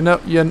 you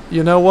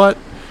know what?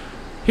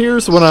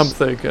 Here's what I'm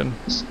thinking.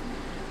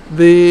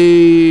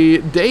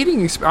 The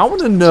dating. I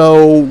want to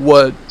know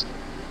what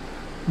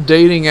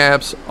dating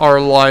apps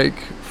are like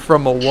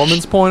from a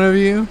woman's point of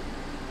view.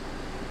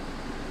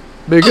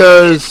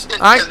 Because to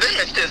them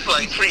it's just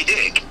like free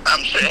dick.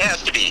 I'm sure it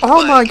has to be.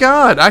 oh but, my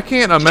god, I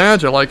can't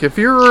imagine. Like if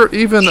you're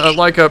even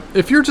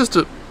if you're just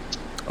a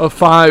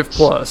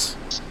 5+,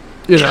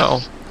 you know.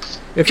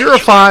 If you're a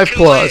 5+,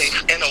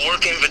 and a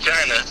working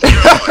vagina, you're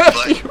on,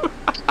 like,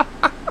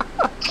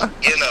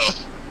 you know,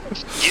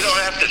 you don't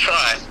have to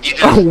try. You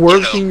just, a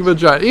working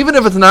vagina, even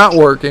if it's not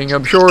working,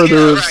 I'm sure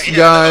there's right, yeah,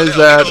 guys no,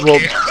 that we will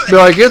don't care. be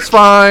like, it's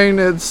fine.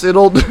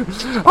 It'll.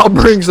 I'll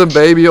bring some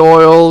baby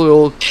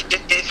oil.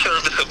 It's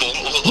serviceable.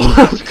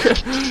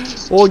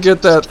 We'll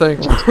get that thing.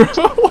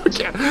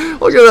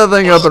 we'll get that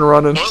thing up and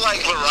running. We're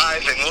like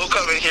Verizon. We'll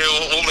come in here.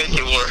 We'll make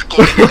it work.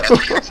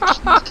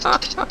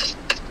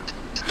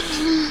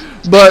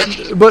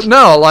 But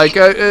no, like,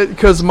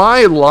 because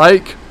my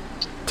like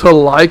to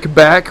like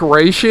back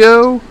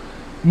ratio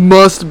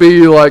must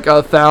be like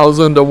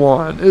 1,000 to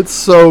 1. It's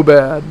so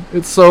bad.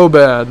 It's so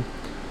bad.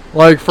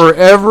 Like for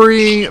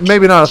every,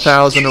 maybe not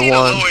 1,000 You to need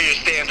 1. to lower your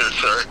standards,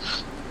 sir.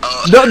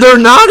 No, they're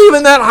not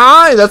even that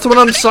high. That's what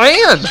I'm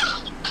saying.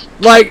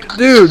 Like,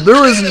 dude,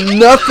 there is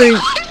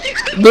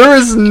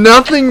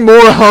nothing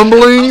more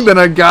humbling than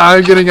a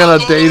guy getting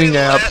on a dating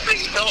app. I'm laughing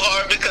so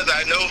hard because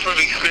I know from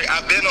experience.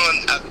 I've been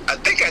on. I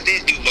think I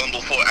did do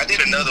Bumble 4. I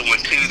did another one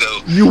too,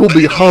 though. You will But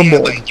be it only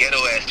had, humbled. like ghetto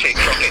ass chicks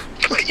on it.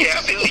 But yeah,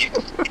 I feel you.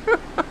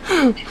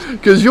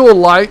 Because you'll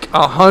like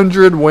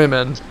 100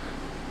 women,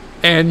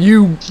 and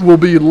you will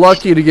be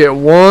lucky to get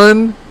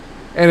one,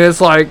 and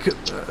it's like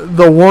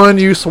the one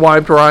you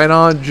swiped right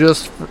on.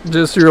 Just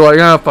you're like,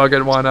 ah, fuck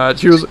it, why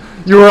not? You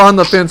were on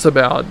the fence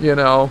about, you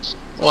know,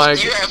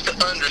 like. You have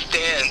to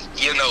understand,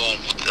 you know,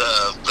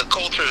 the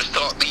culture has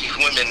taught these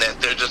women that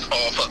they're just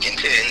all fucking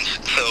 10s.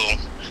 So,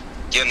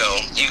 you know,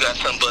 you got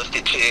some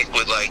busted chick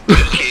with like 2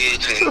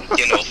 kids and,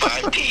 you know,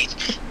 5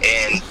 teeth,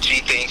 and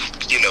she thinks,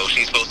 you know,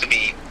 she's supposed to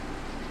be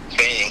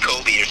banging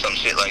Kobe or some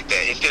shit like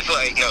that. It's just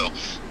like,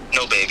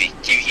 no, baby,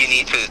 you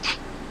need to.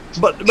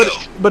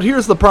 But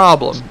here's the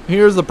problem.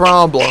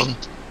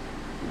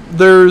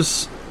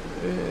 There's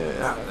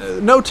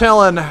no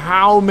telling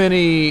how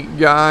many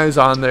guys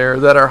on there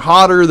that are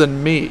hotter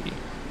than me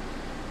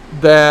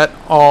that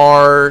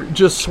are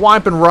just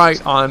swiping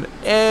right on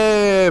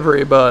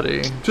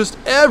everybody. Just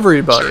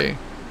everybody.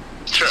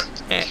 Sure.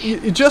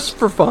 Just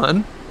for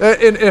fun.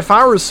 And if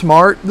I was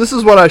smart, this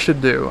is what I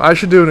should do. I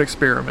should do an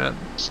experiment.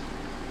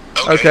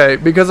 Okay,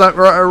 because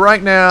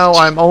right now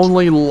I'm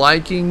only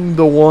liking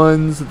the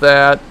ones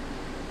that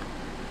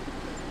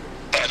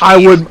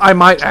I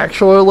might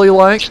actually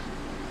like.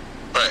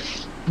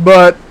 Right.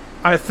 But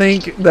I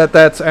think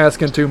that's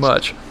asking too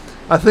much.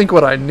 I think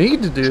what I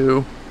need to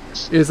do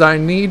is I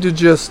need to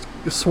just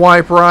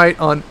swipe right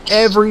on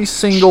every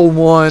single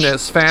one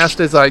as fast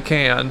as I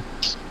can.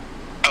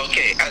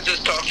 Okay, I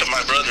just talked to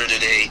my brother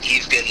today.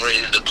 He's getting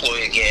ready to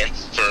deploy again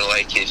for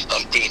like his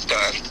umpteenth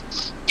time.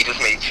 He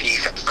just made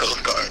cheese at the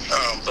Coast Guard.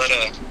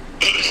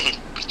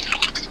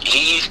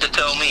 He used to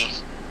tell me,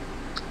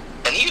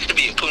 and he used to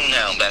be a poon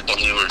hound back when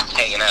we were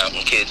hanging out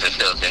and kids and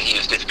stuff, and he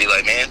used to just be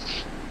like, man,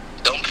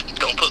 don't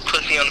put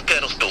pussy on the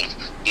pedestal.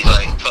 He's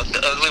like, fuck the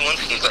ugly ones.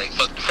 He's like,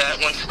 fuck the fat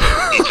ones.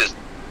 He's just,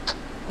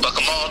 fuck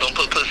them all. Don't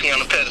put pussy on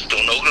the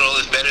pedestal. No girl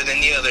is better than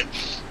the other.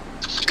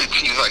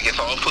 He's like, it's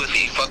all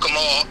pussy. Fuck them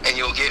all, and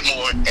you'll get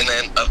more. And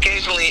then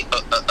occasionally a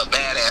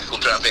badass will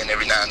drop in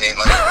every now and then,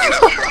 like, you know.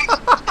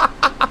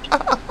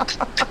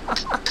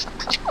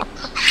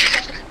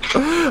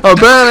 A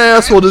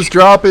badass will just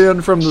drop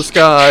in from the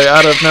sky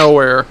out of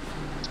nowhere.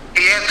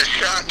 He had the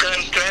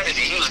shotgun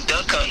strategy. He was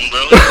duck hunting,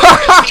 bro.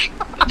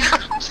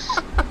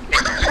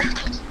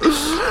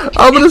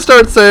 I'm gonna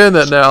start saying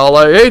that now.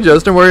 Like, hey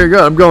Justin, where you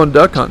going? I'm going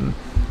duck hunting.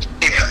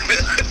 He's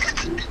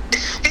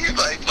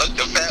like, fuck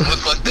the fat one,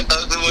 fuck the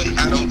ugly one.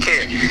 I don't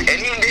care. And he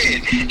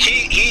did.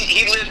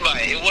 He lived by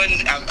it. It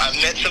wasn't. I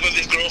met some of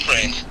his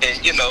girlfriends,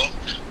 and you know,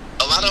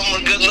 a lot of them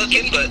were good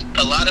looking, but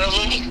a lot of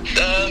them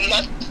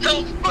not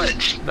so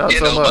much. Not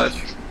so much.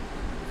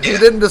 He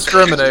didn't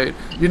discriminate.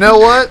 You know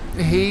what?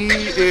 He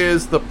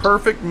is the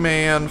perfect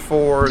man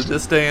for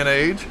this day and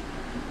age.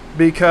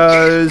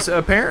 Because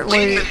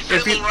apparently,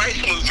 if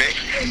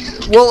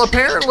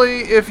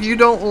you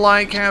don't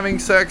like having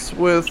sex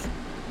with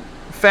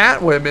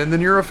fat women,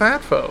 then you're a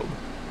fat phobe.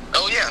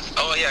 Oh yeah,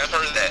 I've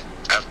heard that.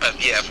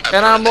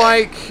 And I'm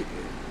like,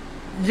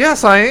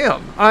 yes, I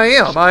am. I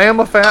am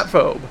a fat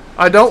phobe.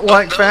 I don't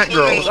like fat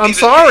girls. I'm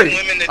sorry.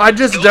 I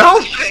just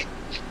don't.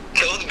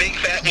 Those big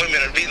fat women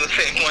will be the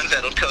same ones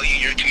that'll tell you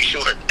you're too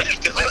short.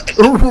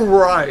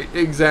 Right,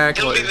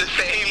 exactly.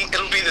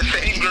 It'll be the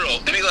same girl.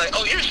 They'll be like,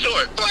 oh, you're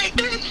short. Like,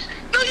 bitch,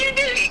 no, you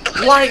didn't.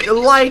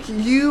 Like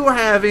you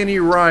have any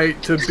right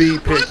to be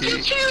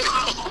picky.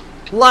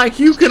 Like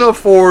you can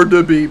afford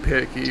to be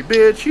picky.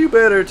 Bitch, you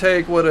better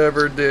take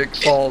whatever dick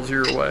falls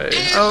your way.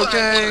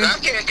 Okay? I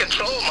can't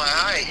control my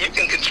height. You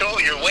can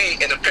control your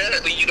weight, and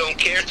apparently you don't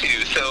care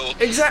to, so...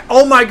 Exactly.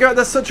 Oh my god,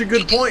 that's such a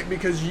good point,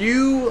 because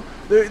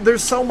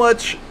there's so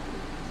much...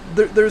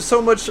 There's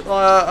so much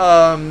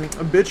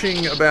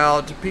bitching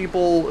about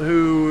people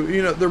who,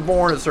 they're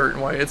born a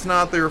certain way. It's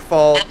not their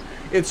fault.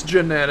 It's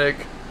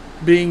genetic.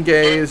 Being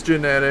gay is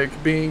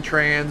genetic. Being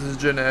trans is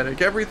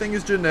genetic. Everything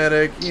is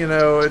genetic.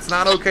 It's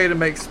not okay to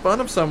make fun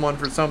of someone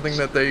for something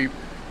that they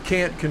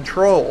can't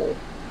control.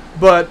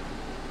 But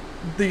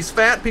these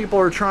fat people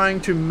are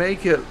trying to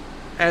make it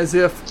as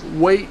if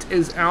weight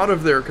is out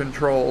of their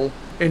control.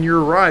 And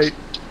you're right.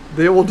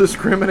 They will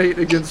discriminate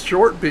against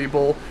short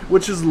people,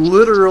 which is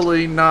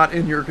literally not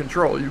in your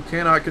control. You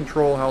cannot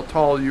control how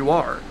tall you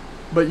are,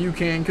 but you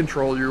can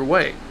control your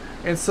weight.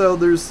 And so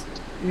there's,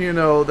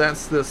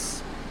 that's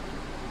this,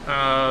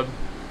 what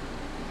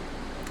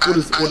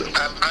is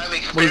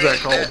that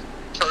called?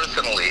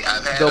 Personally,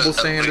 I've had double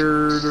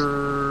standard,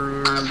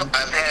 or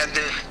I've had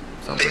this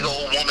something. Big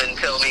old woman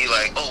tell me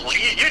like, "Oh, well,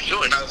 you're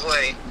short," and I was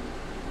like,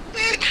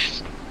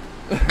 "Bitch."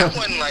 I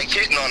wasn't like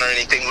hitting on her or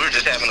anything. We were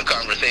just having a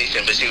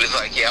conversation. But she was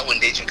like, "Yeah, I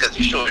wouldn't date you because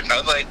you're short." And I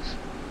was like,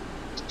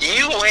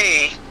 "You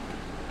weigh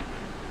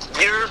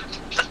your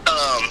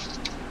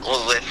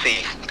well, let's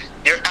see,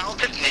 your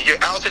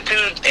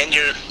altitude and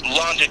your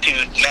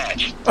longitude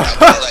match." I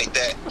say like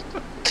that.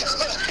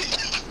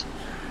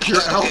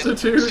 Your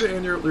altitude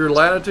and your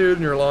latitude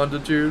and your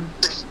longitude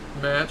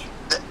match.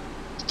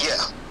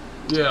 Yeah.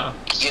 Yeah.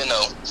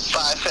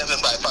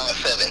 5'7" by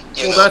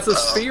 5'7". Well, that's a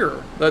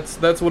sphere.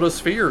 That's what a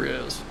sphere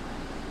is.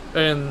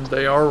 And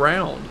they are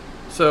round.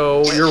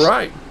 So you're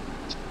right.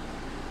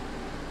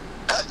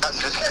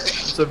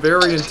 It's a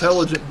very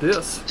intelligent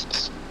disc.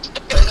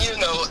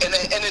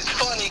 And it's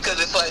funny because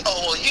it's like,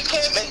 oh, well, you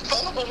can't make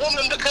fun of a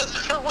woman because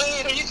of her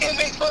weight, or you can't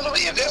make fun of a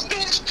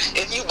bitch.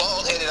 If you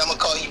bald-headed, I'm going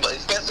to call you, but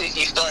especially if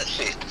you start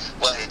shit.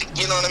 Like,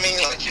 you know what I mean?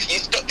 Like,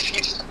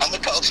 I'm going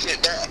to talk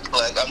shit back.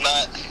 Like, I'm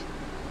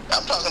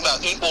talking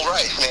about equal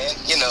rights, man,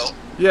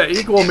 Yeah,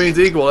 equal means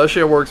equal. That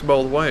shit works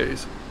both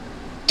ways.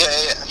 Yeah.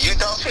 You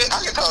talk shit,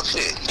 I can talk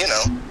shit,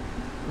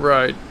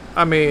 Right.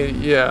 I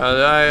mean,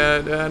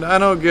 yeah, I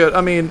don't get...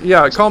 I mean,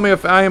 yeah, call me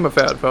I am a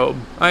fat phobe.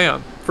 I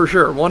am, for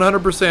sure,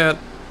 100%.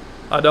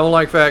 I don't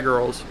like fat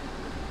girls.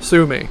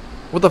 Sue me.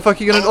 What the fuck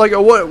are you gonna... Like,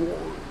 what...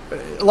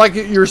 Like,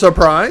 you're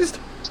surprised?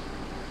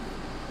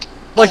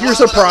 Like, you're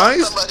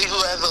surprised? Somebody who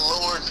has a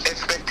lower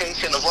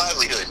expectation of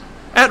livelihood.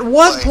 At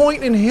what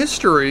point in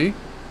history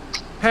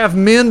have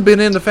men been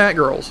into fat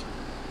girls?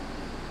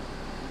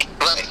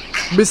 Right.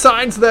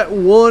 Besides that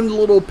one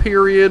little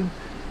period,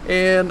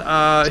 and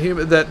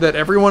that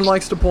everyone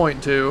likes to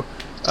point to,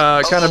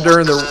 kind of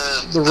during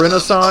the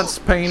Renaissance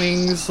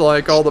paintings,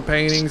 like all the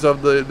paintings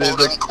of the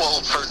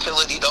quote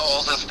fertility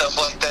dolls and stuff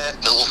like that,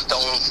 little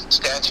stone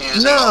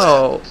statues.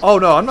 No, oh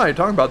no, I'm not even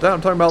talking about that. I'm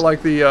talking about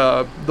like the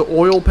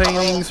oil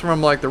paintings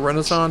from like the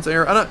Renaissance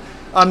era.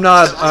 I'm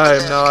not. Yeah. I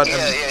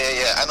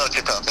know what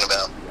you're talking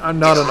about. I'm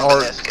not an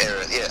art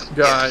era,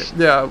 guy.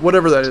 Yeah,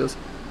 whatever that is.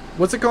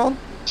 What's it called?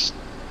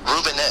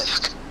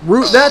 Rubenesque.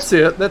 That's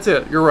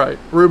it. You're right.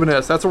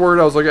 Rubenesque. That's a word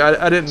I was looking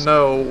at. I didn't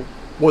know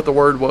what the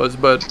word was,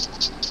 but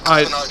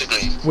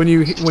when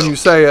you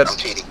say it, I'm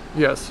cheating.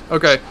 Yes.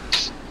 Okay.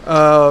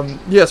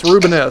 Yes,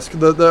 Rubenesque.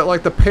 The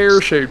like the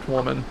pear-shaped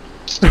woman.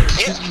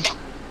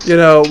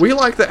 Yeah. We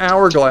like the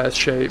hourglass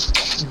shape,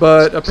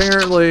 but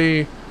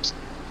apparently.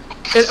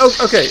 And,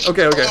 okay. Oh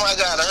my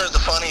god! I heard the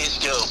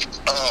funniest joke.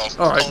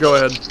 All right, go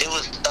ahead. It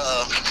was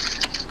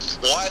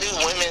why do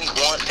women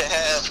want to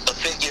have a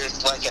figure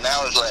like an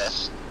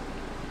hourglass?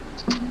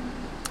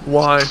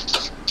 Why?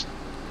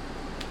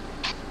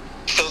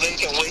 So they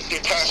can waste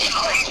your time.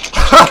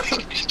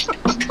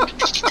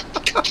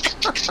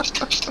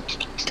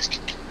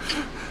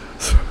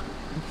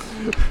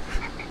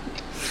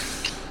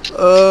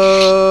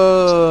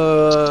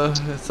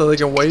 So they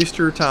can waste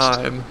your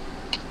time.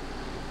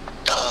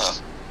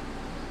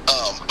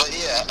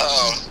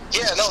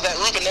 That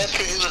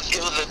Rubenesque,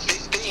 it was a big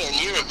thing in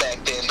Europe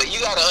back then. But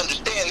you gotta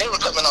understand, they were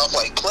coming off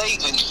like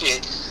plagues and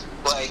shit.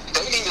 Like,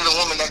 they needed a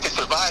woman that could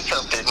survive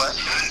something, man.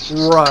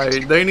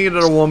 Right. They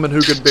needed a woman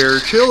who could bear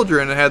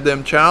children and had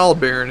them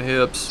childbearing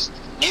hips.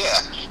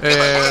 Yeah. And like,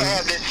 we're gonna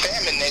have this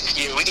famine next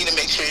year. We need to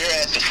make sure your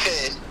ass is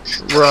fed.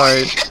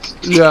 Right.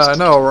 Yeah, I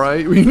know,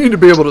 right? We need to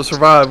be able to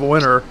survive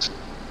winter.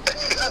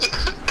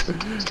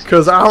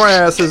 Because our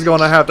ass is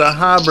going to have to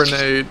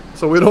hibernate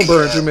so we don't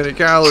burn too many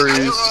calories.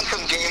 They're on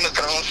some Game of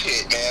Thrones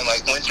shit, man.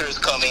 Like, winter is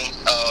coming.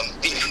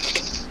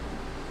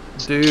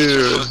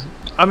 Dude.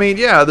 I mean,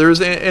 yeah,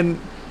 there's... And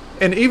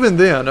even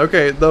then,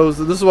 okay, this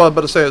is what I was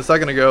about to say a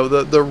second ago.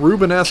 The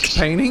Rubenesque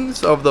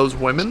paintings of those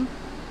women.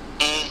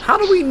 How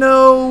do we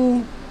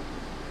know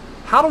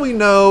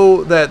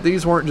that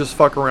these weren't just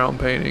fuck around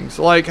paintings?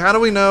 Like, how do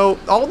we know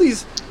all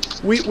these...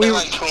 We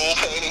like troll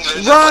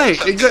paintings. Right,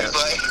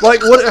 exactly.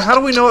 Like, what? How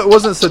do we know it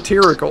wasn't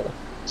satirical? He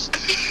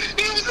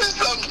was just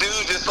some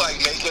dude just like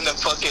taking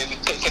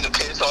the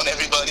piss on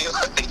everybody.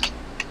 Like,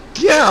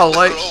 yeah,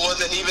 like... The girl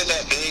wasn't even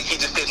that big. He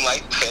just didn't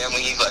like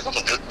family. He's like, I'm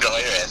gonna draw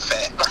your ass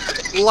fat.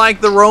 Like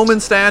the Roman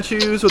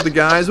statues with the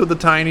guys with the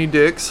tiny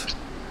dicks.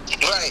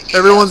 Right.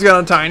 Everyone's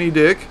got a tiny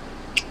dick.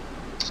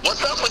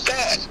 What's up with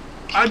that?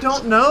 I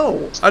don't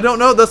know.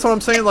 That's what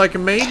I'm saying. Like,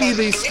 maybe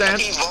these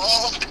statues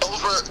evolved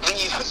over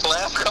these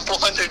last couple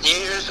hundred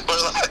years, or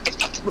like...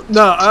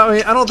 No, I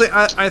mean, I don't think...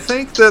 I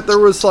think that there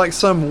was, like,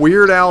 some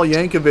Weird Al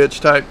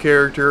Yankovic type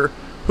character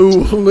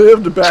who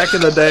lived back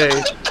in the day,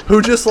 who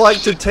just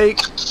liked to take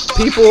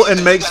people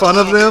and make fun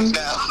of them.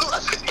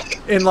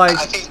 And, like...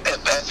 I hate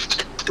that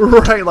bastard.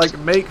 Right, like,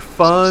 make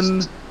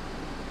fun...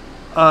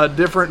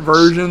 different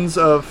versions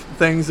of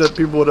things that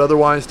people would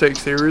otherwise take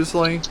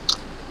seriously.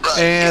 Right,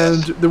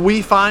 and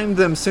we find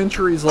them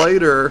centuries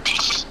later,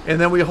 and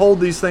then we hold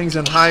these things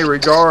in high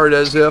regard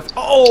as if,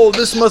 oh,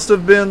 this must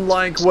have been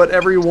like what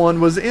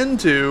everyone was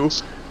into,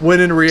 when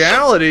in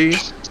reality,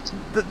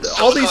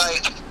 all these...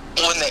 Like,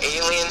 when the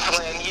aliens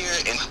land here,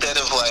 instead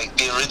of like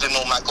the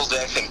original Michael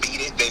Jackson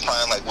Beat It, they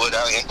find like Weird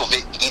Al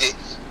Yankovic Beat It,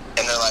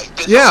 and they're like,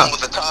 this one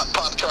with the top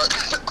pop chart.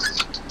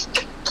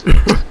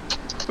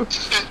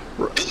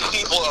 These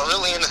people are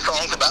really into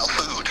songs about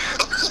food.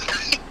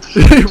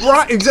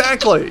 Right,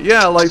 exactly.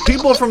 Yeah, like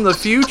people from the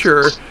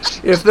future,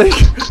 if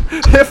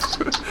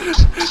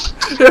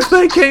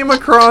they came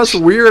across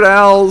Weird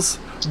Al's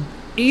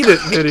Eat It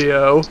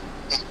video,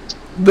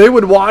 they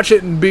would watch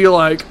it and be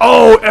like,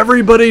 oh,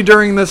 everybody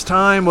during this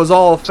time was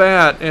all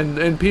fat,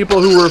 and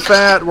people who were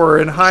fat were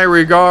in high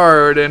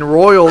regard and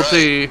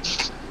royalty,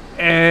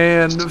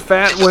 and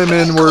fat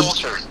women were...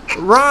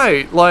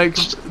 Right, like,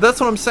 that's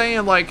what I'm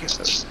saying, like,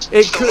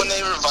 it could... when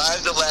they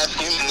revive the last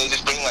human, they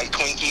just bring, like,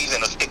 Twinkies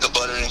and a stick of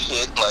butter and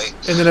shit, like...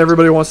 And then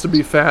everybody wants to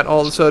be fat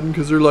all of a sudden,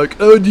 because they're like,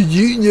 oh, did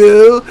you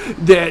know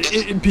that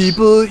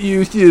people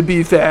used to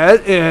be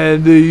fat,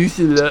 and they used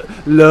to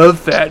love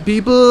fat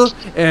people?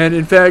 And,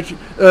 in fact,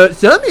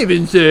 some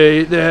even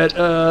say that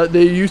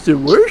they used to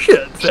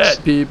worship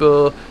fat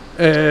people,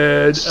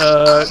 and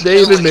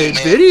they even made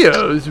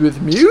videos with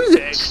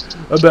music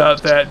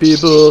about fat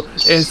people,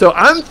 and so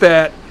I'm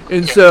fat.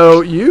 And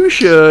so you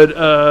should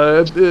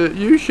love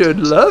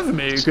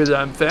me because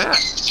I'm fat.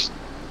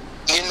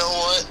 You know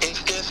what?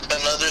 It's just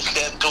another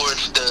step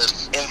towards the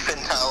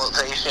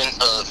infantilization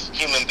of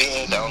human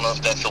beings. I don't know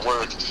if that's the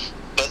word,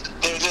 but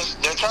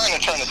they're trying to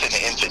turn us into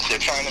infants. They're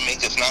trying to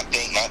make us not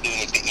think, not do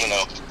anything. You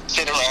know,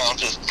 sit around,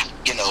 just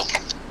be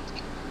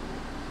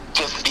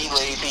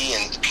lazy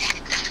and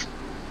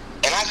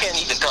I can't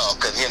even talk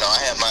because I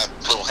have my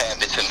little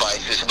habits and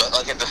vices. But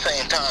like at the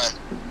same time.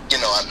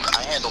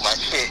 I handle my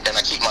shit and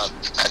I keep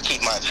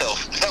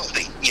myself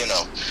healthy.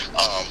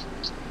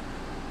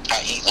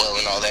 I eat well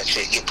and all that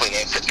shit. Get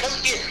plenty of... Come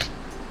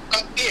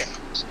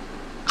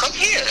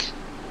here.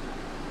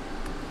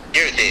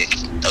 You're a dick.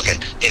 Okay.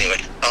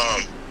 Anyway,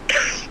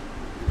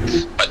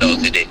 my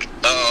dog's a dick.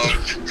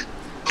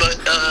 But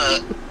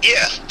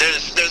yeah,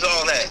 there's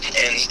all that,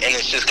 and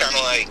it's just kind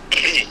of like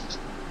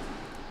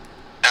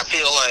I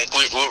feel like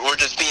we're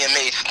just being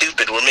made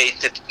stupid. We're made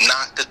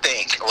not to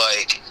think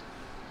like.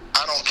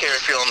 I don't care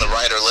if you're on the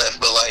right or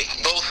left, but, like,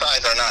 both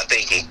sides are not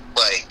thinking.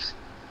 Like,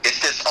 it's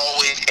just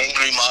always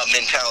angry mob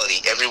mentality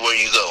everywhere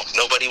you go.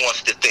 Nobody wants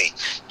to think.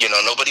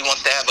 Nobody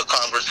wants to have a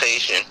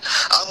conversation.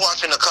 I was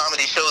watching a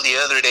comedy show the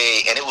other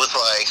day, and it was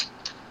like,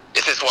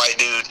 it's this white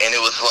dude, and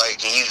it was like,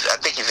 I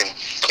think he's in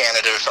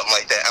Canada or something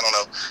like that. I don't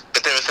know.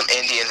 But there were some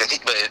Indians, and he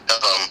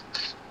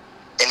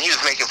was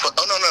making fun.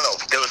 Oh, no.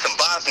 There were some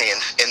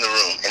Bosnians in the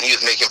room, and he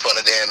was making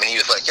fun of them, and he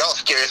was like, y'all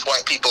scariest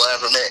white people I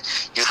ever met.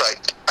 He was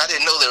like, I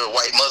didn't know they were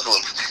white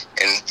Muslims.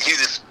 And he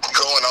was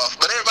going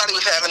off. But everybody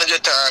was having a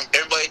good time.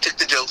 Everybody took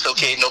the jokes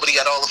okay. Nobody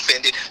got all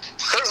offended.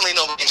 Certainly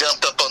nobody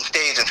jumped up on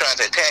stage and tried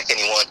to attack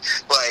anyone.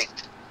 Like,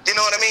 you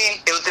know what I mean?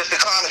 It was just a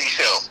comedy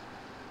show.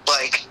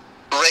 Like,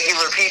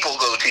 regular people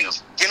go to.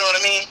 You know what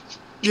I mean?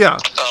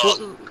 Yeah.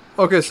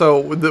 Okay,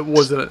 so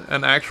was it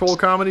an actual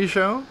comedy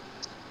show?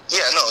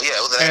 Yeah, it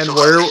was an actual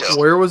comedy show.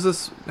 And where was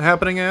this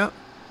happening at?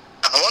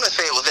 I want to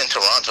say it was in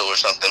Toronto or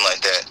something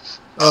like that.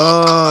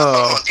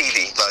 Oh. On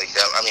TV,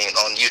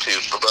 on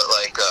YouTube, but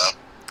like,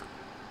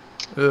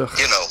 ugh.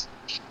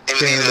 it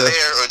was either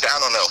there or I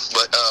don't know,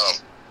 but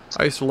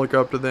I used to look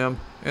up to them.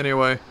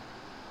 Anyway,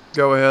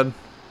 go ahead.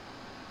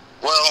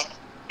 Well,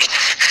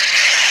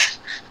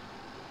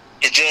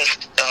 it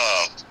just,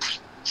 I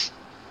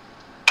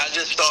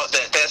just thought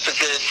that's a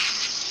good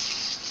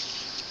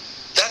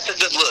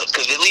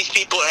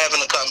people are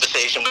having a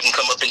conversation, we can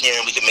come up in here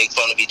and we can make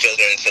fun of each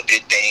other, and it's a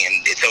good thing,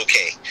 and it's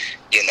okay.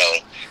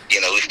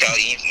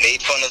 He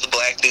made fun of the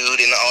black dude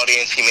in the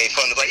audience. He made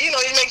fun of, he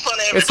made fun of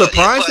everybody. It's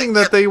surprising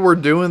that they were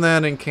doing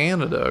that in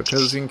Canada,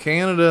 because in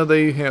Canada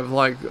they have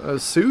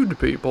sued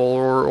people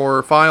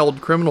or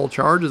filed criminal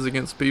charges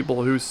against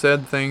people who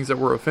said things that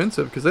were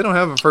offensive, because they don't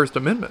have a First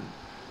Amendment.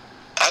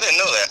 I didn't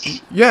know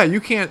that. Yeah, you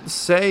can't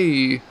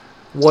say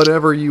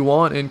whatever you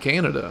want in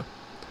Canada.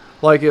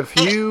 Like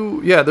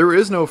there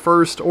is no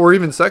First or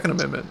even Second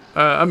Amendment.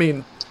 I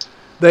mean,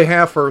 they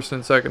have First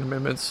and Second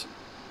Amendments,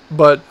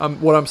 but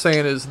what I'm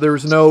saying is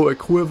there's no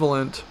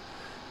equivalent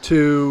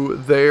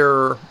to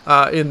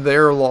in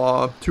their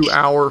law to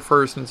our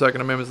First and Second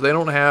Amendments. They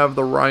don't have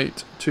the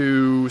right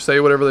to say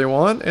whatever they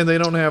want, and they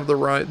don't have the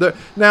right.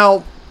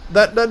 Now,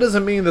 that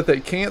doesn't mean that they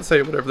can't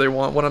say whatever they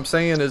want. What I'm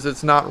saying is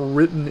it's not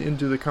written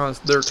into their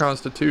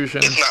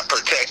constitution. It's not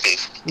protected.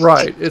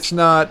 Right. It's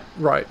not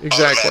right.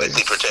 Exactly.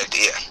 Automatically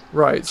protected. Yeah.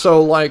 Right.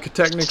 So,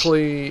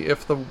 technically,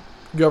 if the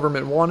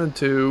government wanted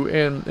to,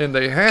 and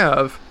they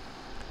have,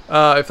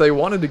 if they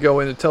wanted to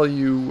go in and tell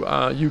you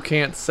you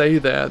can't say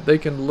that, they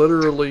can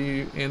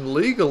literally and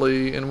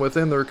legally and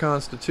within their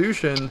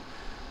constitution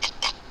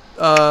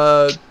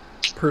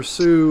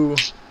pursue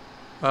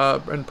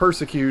and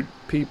persecute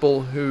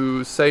people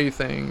who say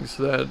things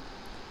that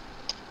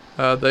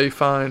they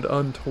find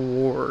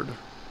untoward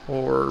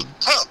or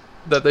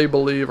that they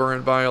believe are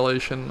in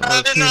violation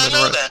of human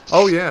rights.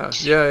 Oh yeah.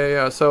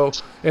 So,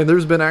 and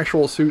there's been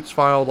actual suits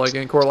filed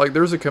in court.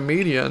 There's a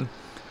comedian.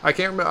 I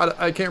can't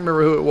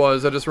remember who it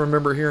was. I just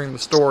remember hearing the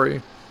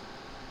story.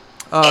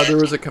 There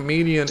was a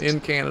comedian in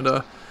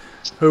Canada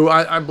who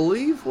I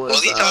believe was.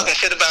 Was he talking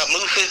shit about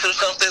mooses or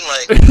something?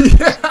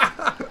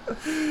 Yeah.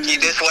 He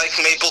dislikes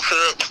maple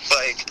syrup.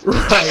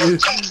 Right.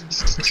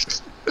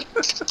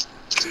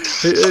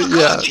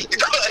 Yeah.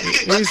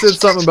 He said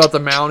something about the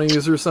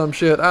Mounties or some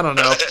shit. I don't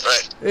know.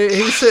 Right.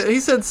 He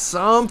said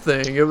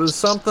something. It was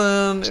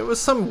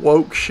some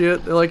woke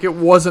shit. It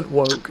wasn't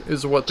woke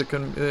is what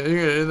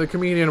the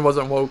comedian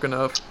wasn't woke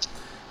enough.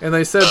 And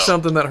they said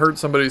something that hurt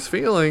somebody's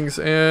feelings,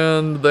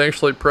 and they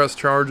actually pressed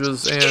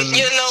charges, and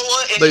you know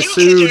what? If they you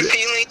sued. Get your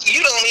feelings,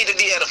 you don't need to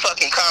be at a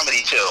fucking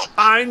comedy show.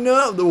 I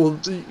know. Well,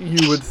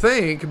 you would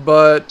think,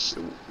 but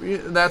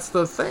that's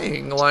the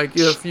thing.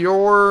 If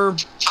you're...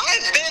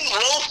 I've been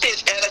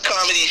roasted at a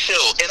comedy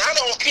show, and I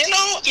don't,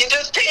 you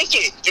just take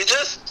it. You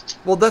just...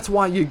 Well, that's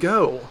why you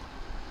go.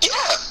 Yeah.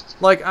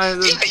 Yeah,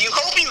 you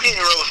hope you get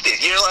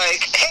roasted. You're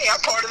like, hey, I'm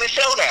part of the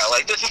show now.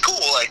 This is cool.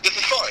 This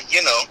is fun,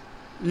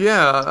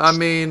 Yeah, I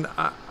mean,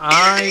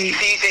 She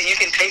sees that you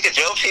can take a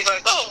joke. She's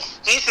like, oh,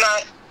 he's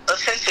not a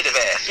sensitive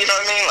ass. You know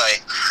what I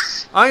mean?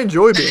 I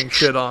enjoy being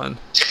shit on.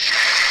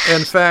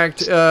 In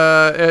fact,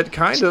 it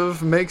kind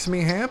of makes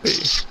me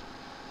happy.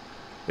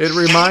 It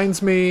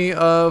reminds me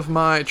of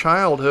my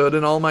childhood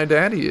and all my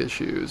daddy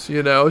issues.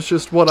 It's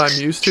just what I'm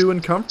used to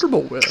and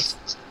comfortable with.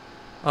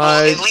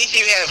 Well, at least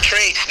you have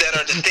traits that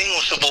are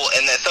distinguishable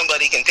and that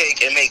somebody can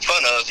take and make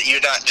fun of.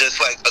 You're not just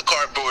a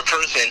cardboard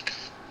person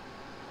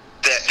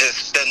that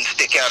just doesn't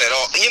stick out at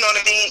all. You know what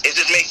I mean? It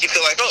just makes you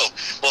feel like, oh,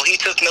 well, he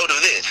took note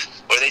of this,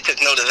 or they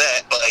took note of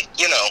that.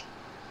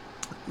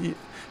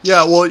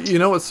 Yeah, well,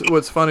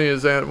 what's funny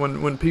is that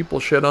when people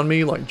shit on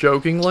me,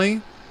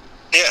 jokingly,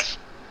 yeah,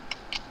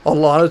 a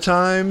lot of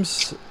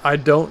times I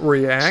don't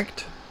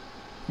react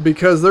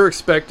because they're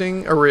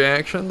expecting a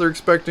reaction. They're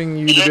expecting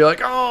you to be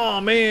like, oh,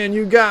 man,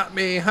 you got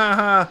me,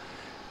 haha.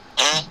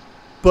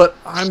 But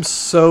I'm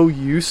so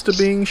used to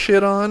being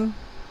shit on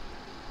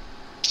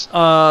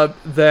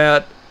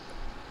that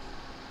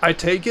I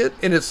take it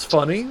and it's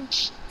funny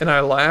and I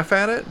laugh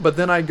at it, but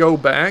then I go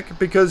back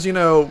because it's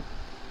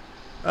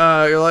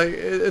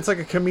like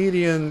a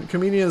comedian.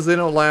 Comedians, they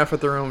don't laugh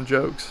at their own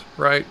jokes,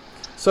 right?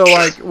 So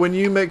when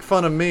you make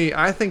fun of me,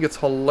 I think it's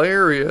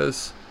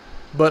hilarious,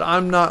 but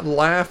I'm not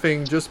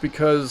laughing just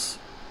because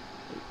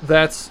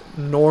that's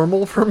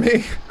normal for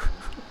me.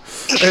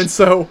 And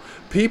so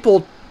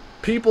people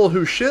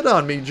who shit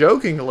on me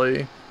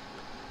jokingly,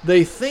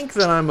 they think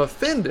that I'm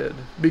offended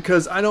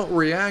because I don't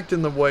react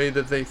in the way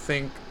that they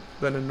think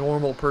that a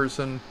normal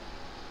person,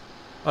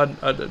 a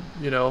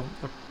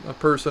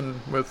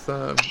person with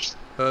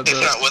it's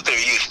not what they're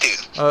used to.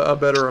 A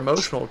better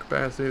emotional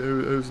capacity,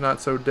 who's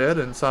not so dead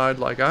inside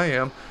like I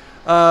am,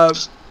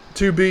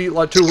 to be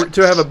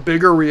to have a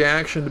bigger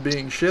reaction to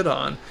being shit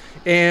on.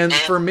 And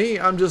for me,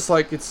 I'm just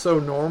it's so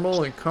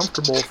normal and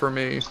comfortable for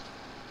me.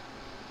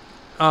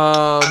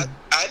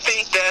 I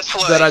think that's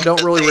why that I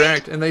don't really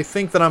react, and they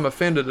think that I'm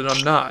offended, and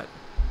I'm not.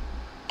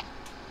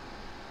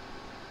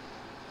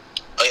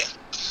 Oh yeah.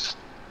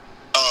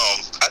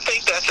 I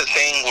think that's the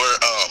thing where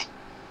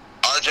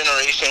our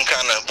generation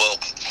kind of, well,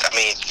 I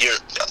mean, you're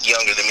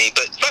younger than me,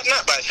 but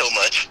not by so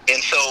much.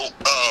 And so,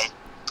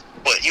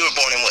 you were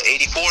born in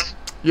 84?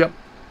 Yep.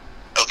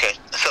 Okay,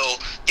 so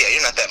yeah,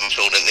 you're not that much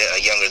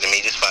younger than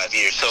me, just 5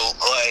 years. So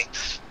I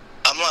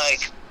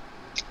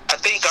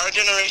think our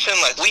generation,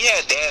 we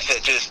had dads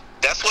that just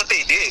That's what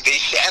they did. They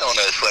shat on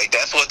us. Like,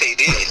 that's what they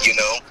did, you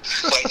know?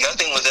 Like,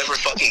 nothing was ever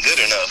fucking good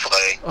enough.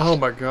 Like, Oh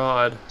my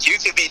god. you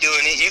could be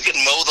doing it. You could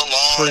mow the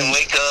lawn and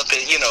wake up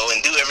and, you know,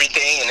 and do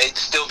everything, and they'd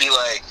still be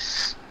like,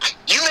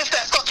 you missed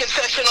that fucking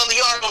section on the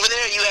yard over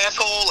there, you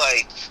asshole.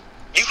 Like,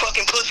 you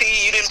fucking pussy,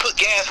 you didn't put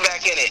gas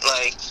back in it.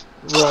 Like,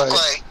 Right.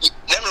 like,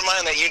 never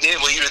mind that you did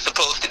what you were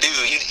supposed to do.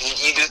 You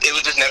just, it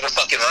was just never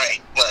fucking right.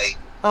 Like,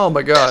 Oh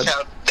my god. that's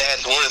how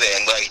dads were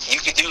then. Like, you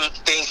could do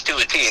things to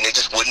a T, and it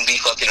just wouldn't be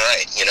fucking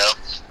right, you know?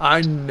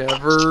 I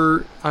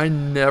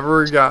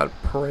never got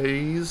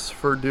praise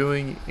for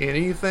doing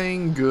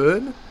anything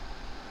good,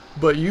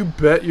 but you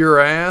bet your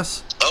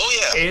ass,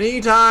 Oh, yeah.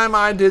 anytime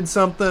I did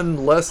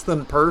something less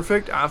than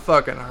perfect, I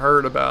fucking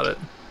heard about it.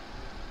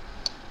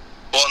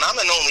 Well, and I'm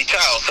an only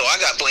child, so I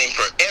got blamed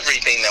for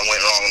everything that went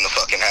wrong in the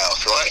fucking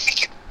house.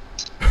 Like,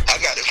 I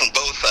got it from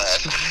both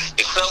sides.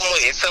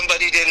 If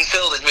somebody didn't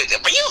fill it, but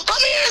you come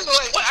here, it's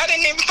like, what? I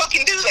didn't even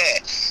fucking do that.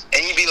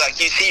 And you'd be like,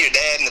 you see your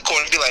dad in the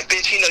corner, be like,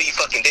 bitch, you know you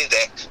fucking did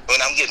that.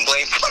 When I'm getting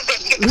blamed for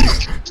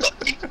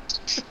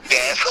it.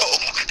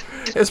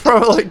 Asshole. It's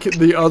probably like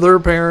the other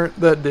parent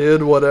that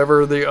did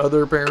whatever the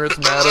other parent's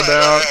mad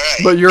about, Right.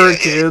 but you're a Yeah,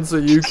 kid, so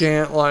you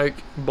can't like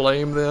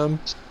blame them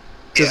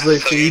because they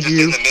so feed you're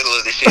you. just in the middle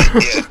of the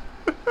shit, yeah.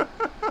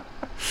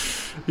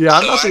 Yeah,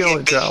 I'm So not the I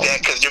only get bitched child.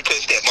 at 'cause you're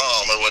pissed at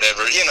mom or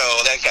whatever, you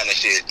know, that kind of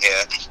shit,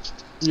 yeah.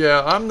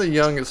 Yeah, I'm the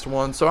youngest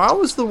one, so I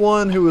was the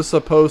one who was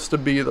supposed to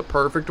be the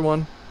perfect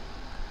one.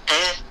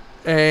 Mhm.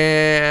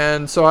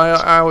 And so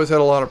I always had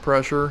a lot of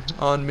pressure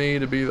on me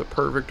to be the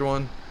perfect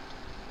one.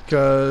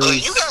 Because, Well,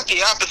 you got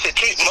the opposite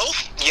treat.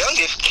 Most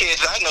youngest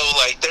kids I know,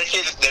 like, their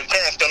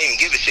parents don't even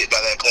give a shit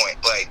by that point.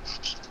 Like,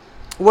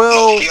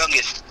 well, most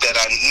youngest that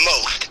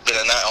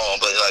but not all,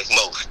 but like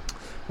most.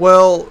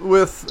 well,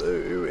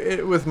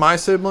 with my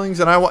siblings,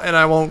 and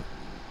I won't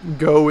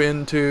go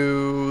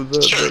into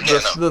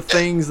the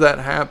things that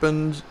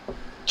happened.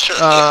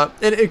 Sure.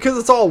 And because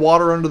it's all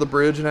water under the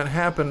bridge, and it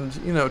happened,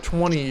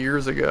 20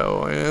 years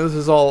ago. And this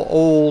is all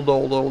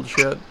old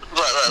shit.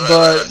 Right.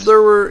 But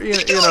there were,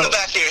 Still in the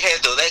back of your head,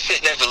 though, that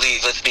shit never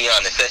leaves. Let's be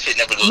honest, that shit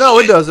never goes No,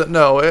 away. it doesn't.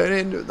 No,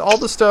 and all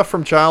the stuff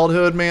from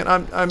childhood, man.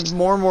 I'm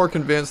more and more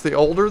convinced. The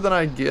older that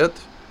I get,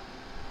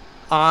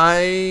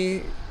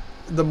 the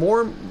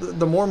more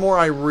and more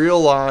I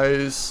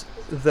realize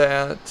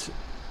that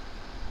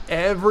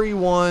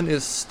everyone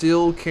is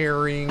still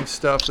carrying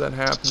stuff that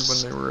happened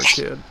when they were a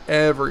kid.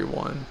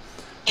 Everyone,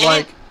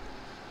 like,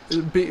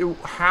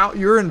 how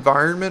your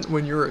environment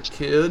when you're a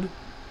kid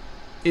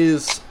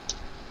is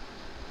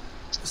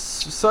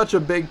such a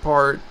big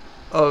part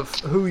of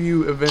who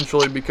you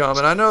eventually become.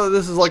 And I know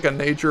this is like a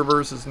nature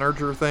versus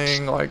nurture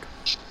thing. Like,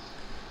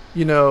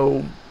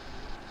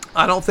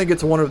 I don't think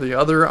it's one or the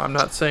other. I'm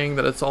not saying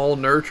that it's all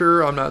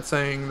nurture. I'm not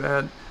saying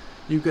that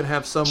you could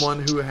have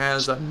someone who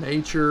has a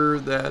nature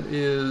that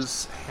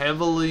is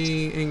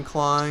heavily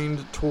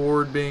inclined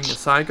toward being a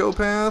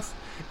psychopath,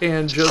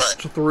 and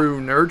just through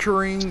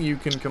nurturing you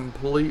can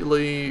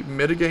completely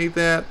mitigate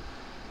that,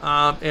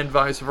 and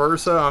vice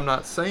versa. I'm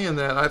not saying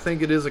that. I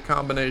think it is a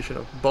combination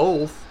of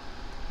both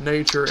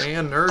nature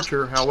and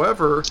nurture.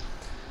 However,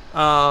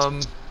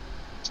 I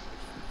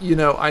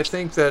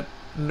think that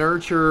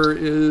nurture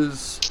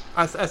is...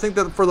 I think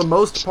that for the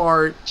most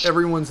part,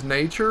 everyone's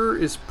nature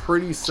is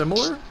pretty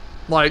similar.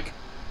 Like,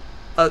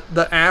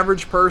 the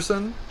average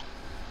person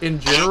in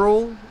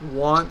general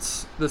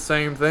wants the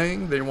same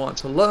thing. They want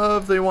to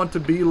love. They want to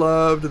be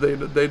loved.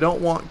 They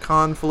don't want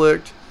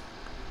conflict.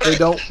 They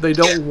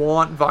don't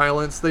want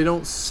violence. They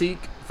don't seek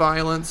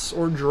violence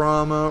or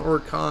drama or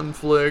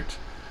conflict.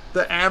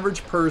 The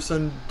average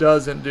person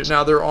doesn't do.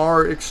 Now, there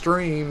are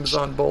extremes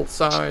on both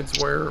sides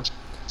where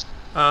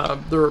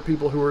there are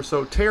people who are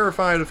so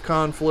terrified of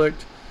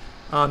conflict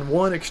on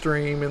one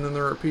extreme, and then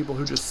there are people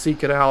who just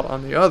seek it out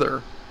on the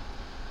other.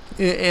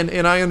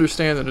 And I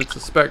understand that it's a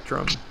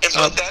spectrum.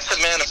 But that's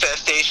a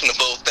manifestation of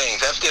both things.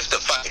 That's just a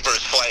fight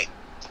versus flight.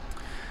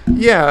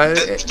 Yeah.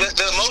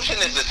 The emotion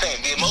is the same.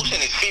 The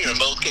emotion is fear in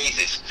both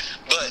cases.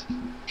 But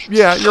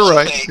yeah, you're some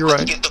right. say, You're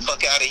let's right. get the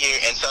fuck out of here,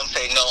 and some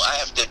say, no, I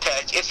have to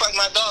attach. It's like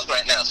my dog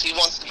right now. She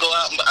wants to go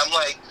out, and I'm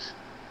like,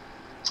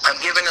 I'm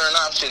giving her an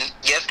option.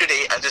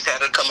 Yesterday, I just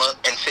had her come up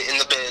and sit in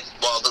the bed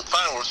while the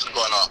fireworks were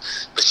going off.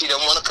 But she don't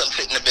want to come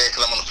sit in the bed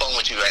because I'm on the phone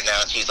with you right now.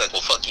 And she's like,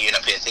 well, fuck you, you're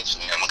not paying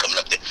attention to me. I'm coming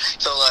up there.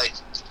 So, like,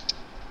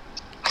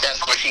 that's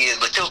where she is.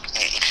 But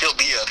she'll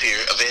be up here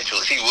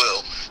eventually. She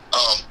will.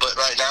 But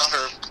right now,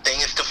 her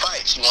thing is to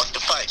fight. She wants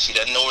to fight. She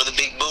doesn't know where the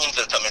big booms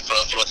are coming from.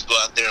 She wants to go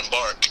out there and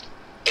bark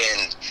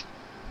and,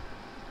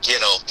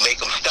 make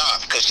them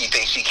stop because she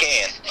thinks she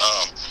can.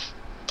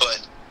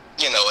 But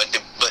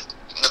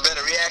the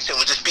better reaction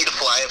would just be to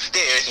fly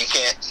upstairs. You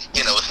can't,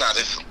 it's not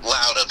as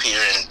loud up here,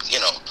 and,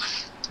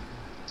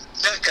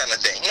 that kind of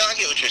thing. No, I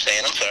get what you're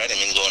saying. I'm sorry, I didn't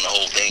mean to go on the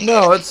whole thing.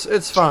 No,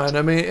 it's fine.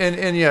 I mean,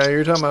 and yeah,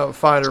 you're talking about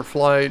fight or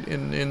flight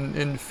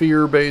in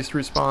fear-based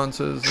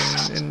responses,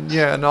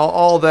 and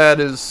all that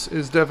is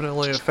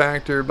definitely a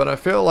factor. But I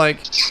feel like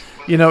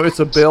it's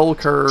a bell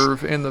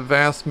curve, and the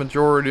vast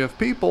majority of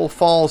people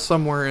fall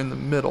somewhere in the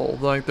middle.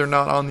 Like, they're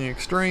not on the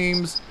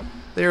extremes,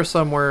 they're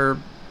somewhere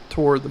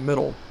toward the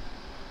middle.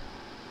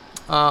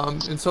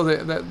 And so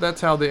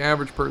that's how the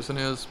average person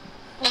is.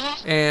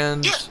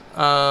 And,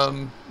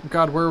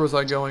 God, where was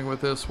I going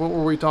with this? What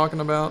were we talking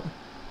about?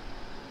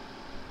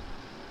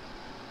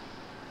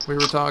 We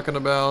were talking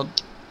about...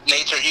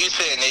 Nature. You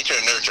said nature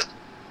and nurture.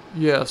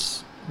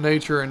 Yes,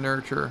 nature and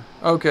nurture.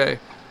 Okay,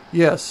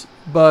 yes,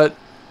 but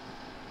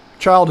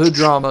childhood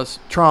trauma,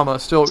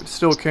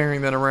 still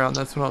carrying that around.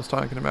 That's what I was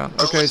talking about.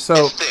 Okay,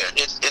 so... It's there.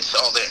 It's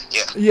all there,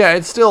 yeah. Yeah,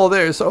 it's still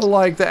there. So,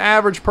 like, the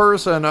average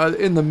person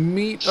in the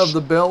meat of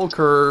the bell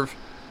curve,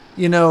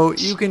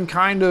 you can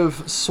kind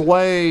of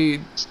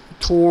sway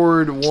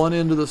toward one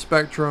end of the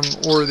spectrum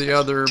or the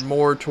other,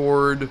 more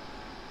toward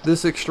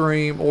this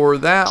extreme or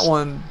that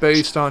one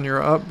based on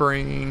your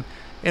upbringing.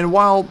 And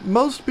while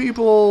most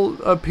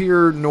people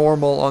appear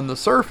normal on the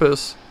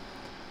surface,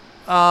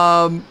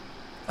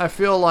 I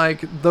feel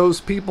like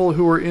those people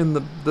who are in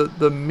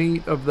the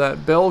meat of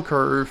that bell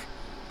curve,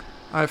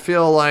 I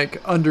feel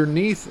like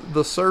underneath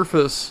the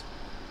surface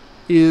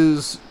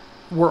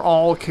we're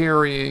all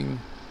carrying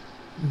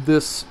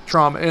this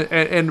trauma.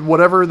 And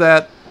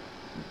whatever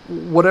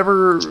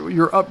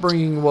your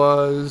upbringing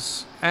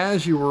was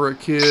as you were a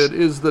kid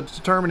is the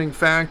determining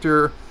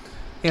factor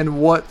in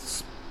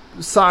what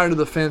side of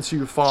the fence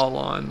you fall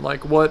on.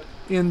 Like, what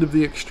end of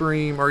the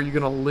extreme are you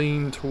going to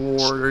lean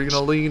toward? Are you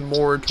going to lean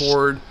more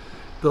toward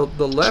the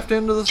left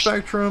end of the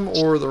spectrum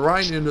or the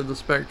right end of the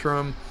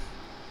spectrum?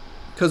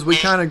 Because we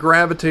kind of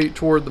gravitate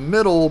toward the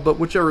middle, but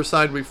whichever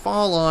side we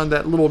fall on,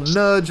 that little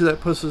nudge that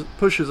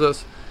pushes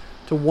us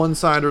to one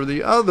side or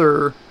the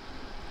other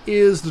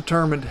is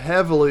determined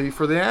heavily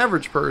for the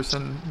average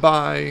person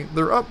by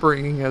their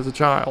upbringing as a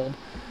child.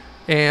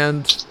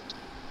 And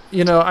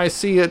I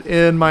see it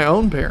in my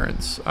own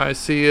parents. I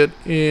see it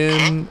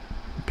in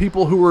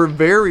people who are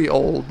very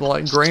old,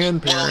 like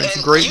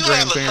grandparents,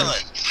 great-grandparents. You have a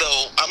son, so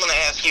I'm going to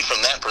ask you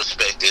from that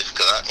perspective,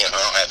 because I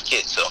don't have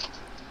kids, so...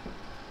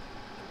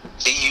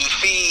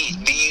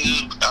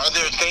 are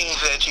there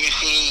things that you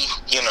see,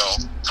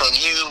 from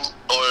you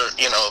or,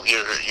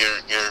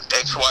 your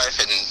ex-wife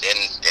and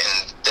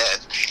that,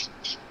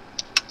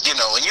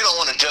 and you don't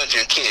want to judge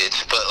your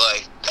kids, but,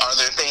 like, are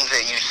there things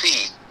that you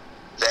see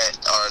that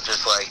are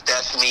just like,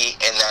 that's me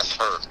and that's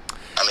her?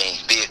 I mean,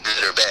 be it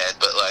good or bad,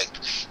 but, like,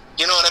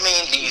 you know what I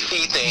mean? Do you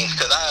see things?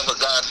 Because I have a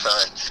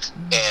godson,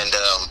 and,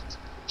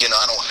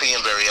 I don't see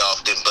him very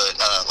often, but,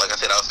 like I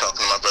said, I was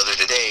talking to my brother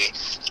today,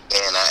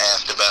 and I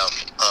asked about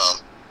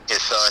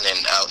his son,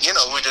 and,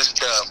 we're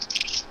just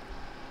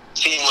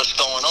seeing what's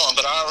going on,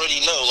 but I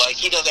already know, like,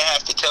 he doesn't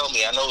have to tell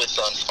me. I know his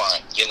son's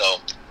fine,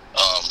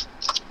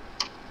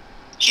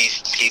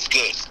 he's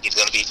good. He's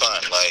going to be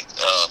fine. Like,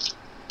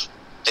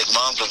 his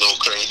mom's a little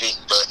crazy,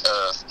 but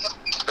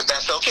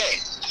that's okay.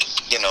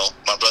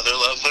 My brother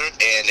loves her,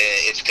 and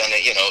it's going to,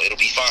 it'll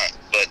be fine.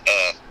 But,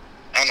 I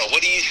don't know,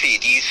 what do you see?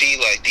 Do you see,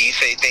 like, do you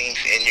say things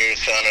in your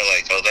son are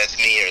like, oh, that's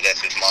me, or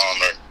that's his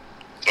mom,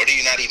 or do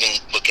you not even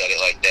look at it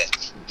like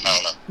that? I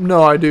don't know.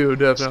 No, I do,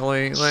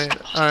 definitely. Like,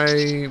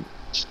 I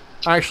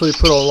actually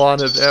put a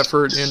lot of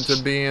effort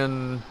into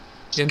being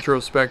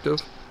introspective.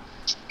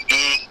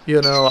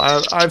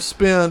 I've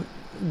spent,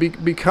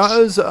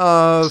 because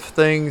of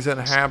things that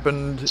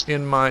happened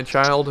in my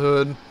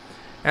childhood,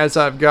 as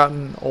I've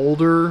gotten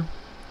older,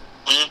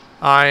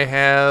 I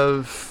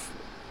have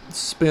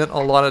spent a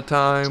lot of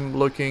time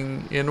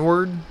looking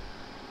inward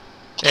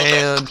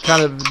and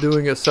kind of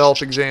doing a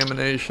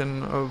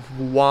self-examination of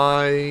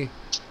why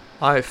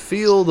I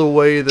feel the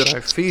way that I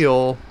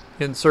feel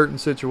in certain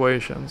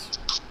situations.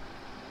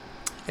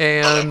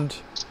 And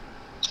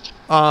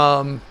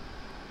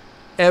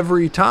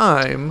every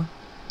time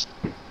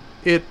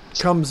it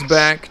comes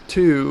back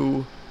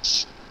to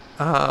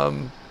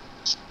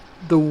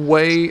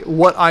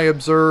what I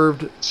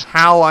observed,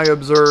 how I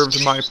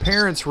observed my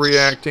parents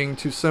reacting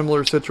to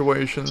similar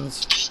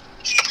situations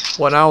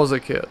when I was a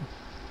kid.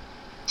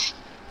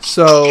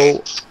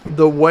 So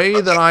the way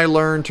that I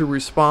learned to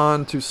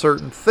respond to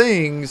certain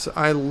things,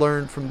 I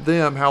learned from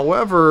them.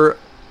 However,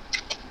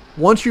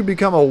 once you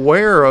become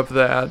aware of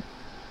that,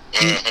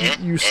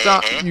 you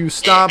stop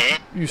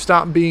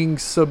being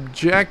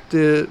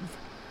subjective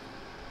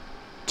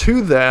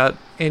to that,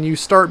 and you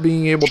start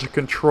being able to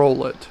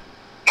control it.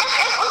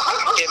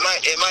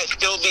 It might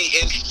still be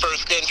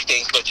first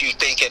instinct, but you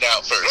think it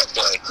out first.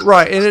 Like.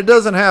 Right, and it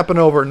doesn't happen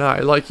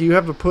overnight. Like, I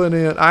had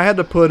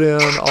to put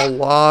in a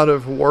lot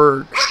of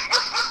work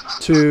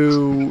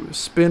to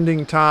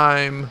spending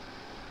time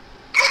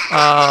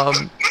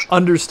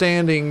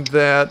understanding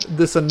that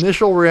this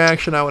initial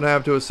reaction I would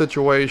have to a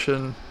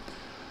situation,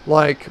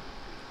 like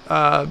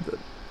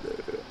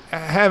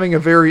having a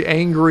very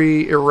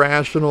angry,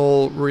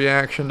 irrational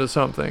reaction to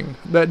something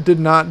that did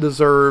not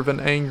deserve an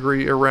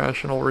angry,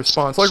 irrational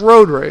response, like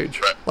road rage.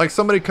 Right. Like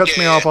somebody cuts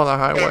me off on the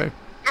highway.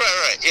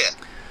 Right, yeah.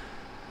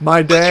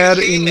 My dad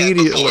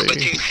immediately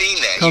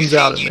comes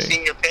out at me. You've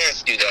seen your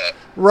parents do that.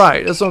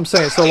 Right, that's what I'm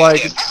saying. So,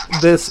 like,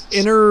 this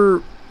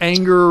inner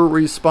anger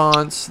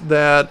response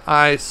that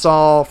I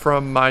saw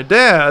from my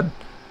dad.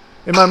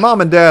 And my mom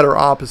and dad are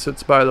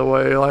opposites, by the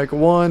way. Like,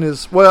 one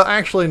is, well,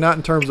 actually not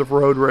in terms of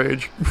road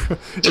rage.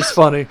 It's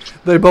funny.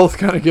 They both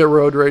kind of get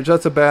road rage.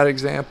 That's a bad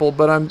example.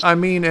 But I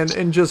mean,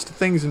 and just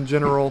things in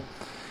general.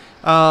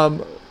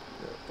 One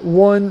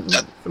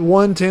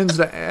tends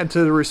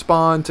to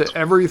respond to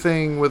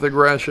everything with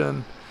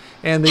aggression,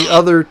 and the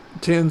other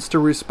tends to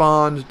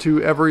respond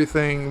to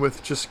everything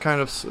with just kind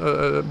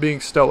of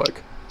being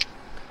stoic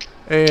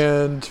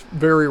and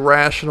very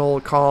rational,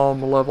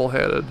 calm,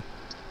 level-headed.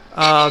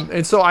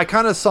 And so I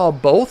kind of saw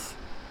both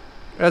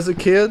as a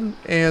kid,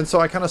 and so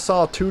I kind of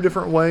saw two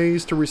different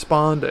ways to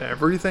respond to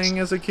everything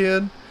as a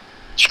kid.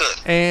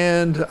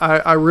 And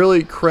I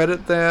really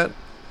credit that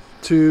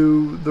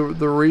to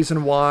the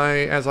reason why,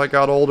 as I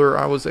got older,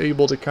 I was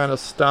able to kind of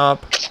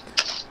stop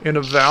and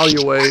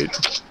evaluate.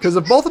 Because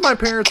if both of my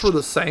parents were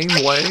the same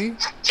way,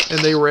 and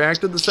they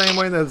reacted the same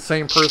way, they had the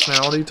same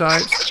personality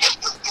types,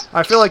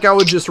 I feel like I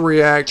would just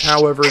react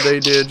however they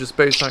did, just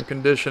based on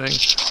conditioning.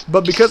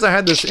 But because I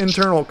had this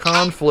internal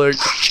conflict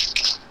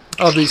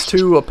of these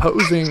two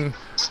opposing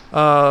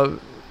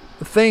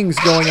things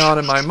going on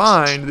in my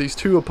mind, these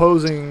two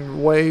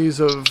opposing ways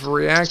of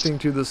reacting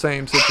to the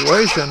same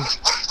situation,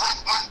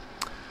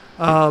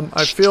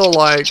 I feel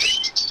like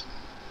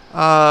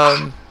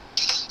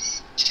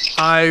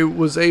I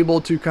was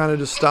able to kind of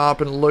just stop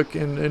and look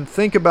and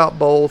think about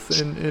both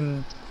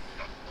and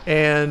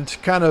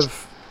kind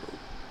of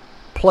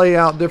play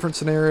out different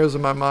scenarios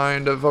in my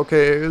mind of,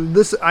 okay,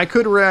 this, I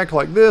could react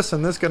like this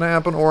and this can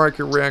happen, or I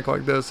could react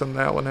like this and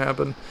that would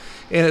happen.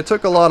 And it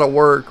took a lot of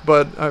work,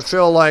 but I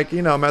feel like,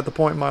 you know, I'm at the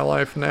point in my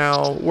life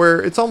now where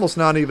it's almost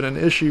not even an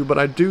issue, but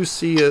I do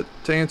see it,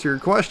 to answer your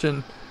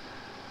question,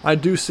 I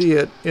do see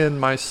it in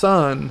my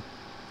son.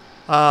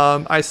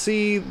 I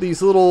see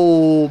these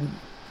tiny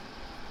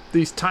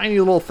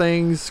little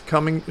things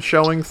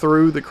showing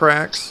through the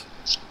cracks.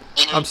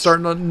 I'm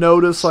starting to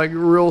notice like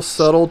real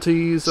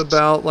subtleties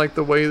about like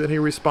the way that he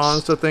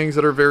responds to things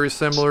that are very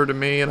similar to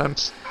me,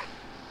 and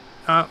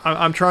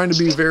I'm trying to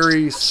be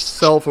very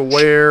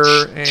self-aware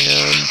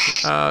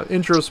and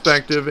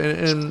introspective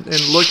and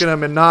look at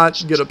him and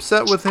not get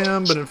upset with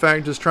him, but in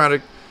fact just try to,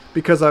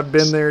 because I've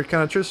been there,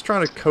 kind of just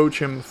trying to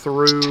coach him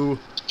through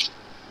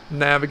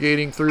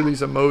navigating through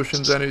these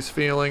emotions that he's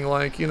feeling.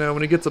 Like, you know,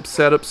 when he gets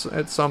upset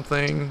at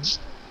something,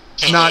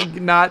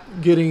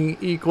 not getting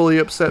equally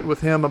upset with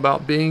him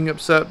about being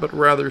upset, but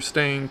rather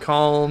staying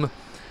calm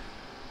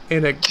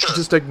and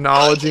just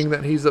acknowledging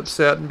that he's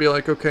upset and be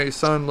like, okay,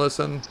 son,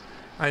 listen,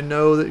 I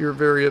know that you're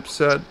very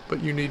upset,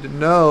 but you need to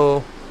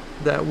know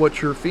that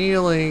what you're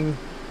feeling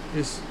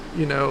is,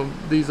 you know,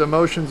 these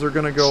emotions are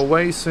going to go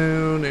away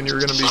soon and you're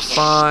going to be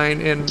fine,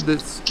 and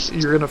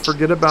you're going to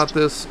forget about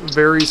this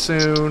very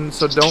soon,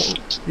 so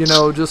don't, you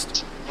know,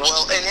 just...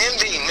 Well, and him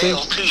being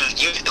male too,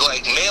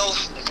 like,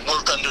 males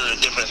work under a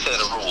different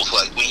set of rules.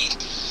 Like, we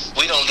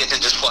don't get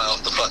to just fly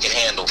off the fucking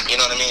handle, you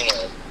know what I mean?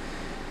 Like,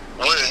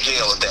 we're in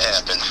jail if that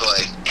happens.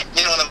 Like,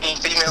 you know what I mean?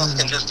 Females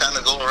can just kind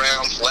of go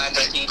around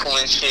slapping people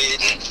and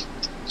shit and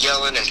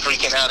yelling and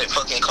freaking out at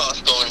fucking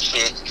Costco and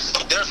shit.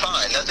 They're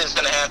fine. Nothing's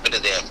gonna happen to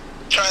them.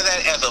 Try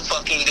that as a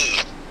fucking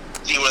dude.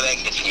 See where that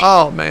gets you.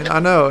 Oh, man, I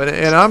know.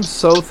 And I'm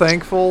so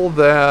thankful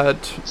that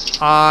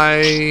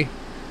a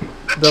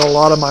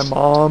lot of my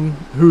mom,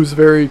 who's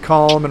very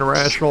calm and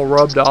rational,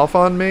 rubbed off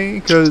on me.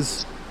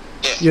 Because,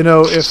 you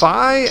know, if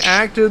I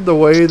acted the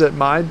way that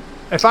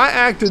if I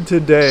acted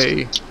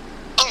today...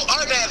 Oh,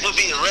 our dad would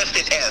be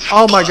arrested as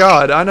Oh, my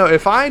God, I know.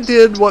 If I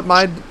did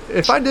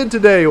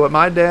today what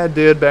my dad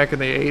did back in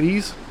the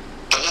 80s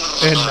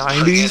and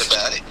 90s... Forget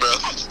about it, bro.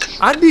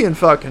 I'd be in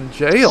fucking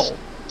jail.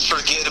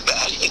 Forget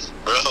about it,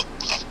 bro.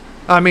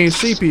 I mean,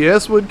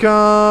 CPS would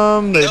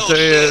come,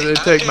 they'd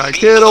take my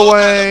kid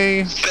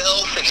away.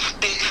 Bells and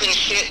sticks and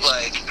shit,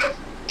 like,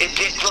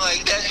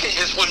 like, that shit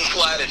just wouldn't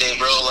fly today,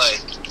 bro,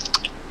 like,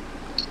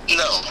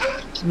 no.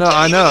 No,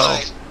 I know.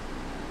 Like,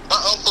 my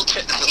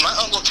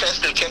Uncle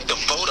Chester kept a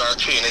boat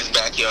archery in his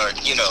backyard,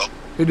 you know.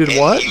 He did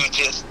what? He would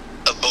just,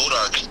 a boat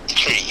archery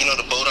tree, you know,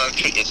 the boat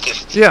archery, it's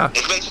just, yeah.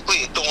 It's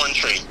basically a thorn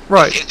tree.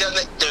 Right. It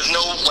doesn't, there's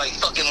no, like,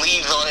 fucking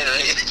leaves on it or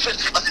anything.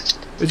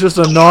 It's just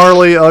a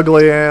gnarly,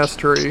 ugly-ass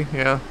tree,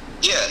 yeah.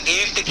 Yeah, he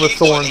used to with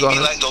keep one. thorns He'd on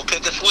be it. like, go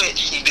pick a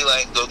switch. He'd be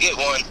like, go get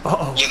one.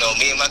 Uh-oh. You know,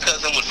 me and my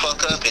cousin would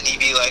fuck up, and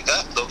he'd be like,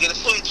 go get a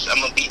switch.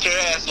 I'm gonna beat your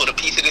ass with a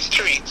piece of this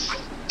tree.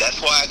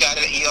 That's why I got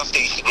it. He also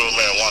used to grow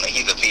marijuana.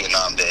 He's a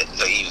Vietnam vet,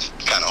 so he was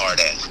kind of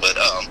hard ass. But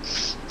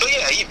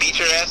yeah, you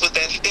beat your ass with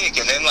that stick,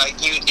 and then like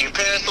your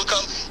parents would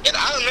come. And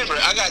I remember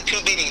I got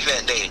 2 beatings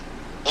that day.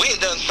 We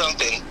had done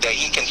something that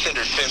he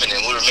considered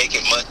feminine. We were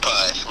making mud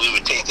pies. We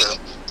would take the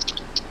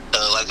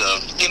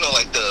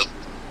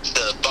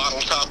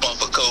bottle top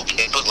off a Coke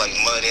and put like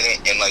mud in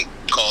it and like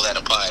call that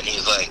a pie. And he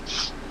was like,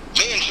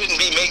 men shouldn't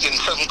be making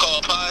something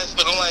called pies.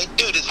 But I'm like,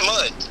 dude, it's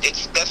mud.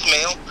 That's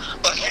male.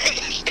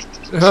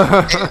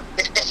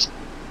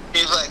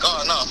 He's like,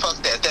 oh no,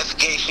 fuck that. That's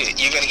gay shit.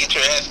 You're gonna get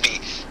your ass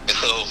beat. And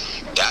so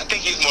I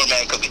think he's more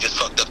mad because he just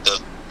fucked up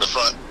the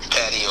front.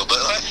 patio. But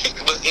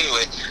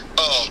anyway,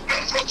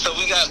 so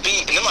we got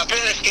beat, and then my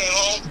parents came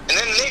home, and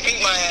then they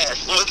beat my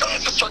ass with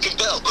the fucking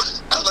belt.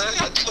 I was like, I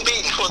got two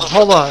beatings for the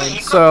Hold on.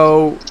 thing.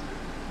 So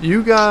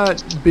you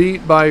got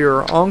beat by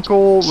your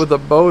uncle with a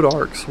boat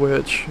arc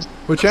switch,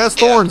 which has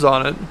thorns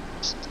on it,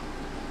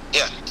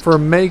 Yeah. for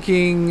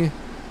making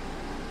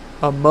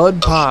a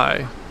mud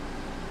pie.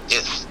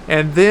 Yes.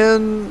 And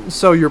then,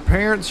 so your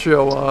parents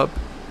show up,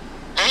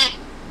 Mhm.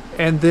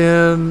 and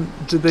then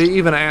did they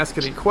even ask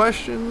any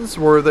questions?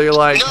 Were they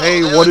like, No,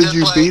 hey, they what were did just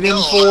you like, beat him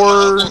no,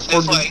 for? my uncle's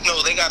Or just like,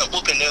 no, they got a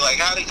whooping. They're like,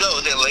 how'd it go?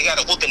 They're like, they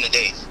got a whooping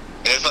today.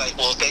 And it's like,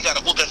 well, if they got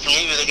a whooping from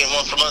you, they get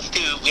one from us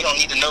too. We don't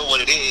need to know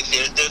what it is.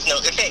 There's no,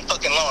 it ain't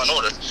fucking Law and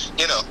Order,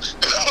 you know.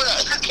 We're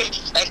not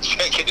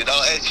checking it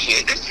all that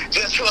shit.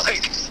 Just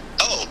like,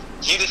 oh,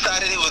 you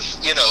decided it was,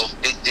 you know,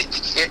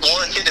 it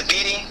warranted a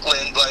beating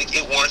when, like,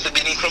 it warrants a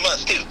beating from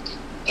us too.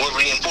 We're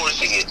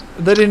reinforcing it.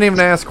 they didn't even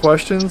ask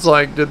questions?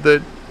 Like, did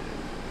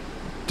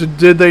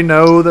did they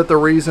know that the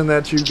reason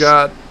that you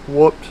got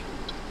whooped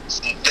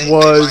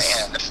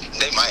was...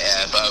 They might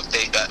have.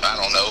 I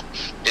don't know.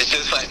 It's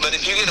just like, but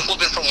if you get a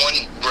whooping from one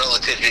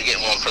relative, you're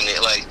getting one from the,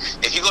 like,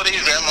 if you go to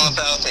your grandma's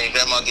house and your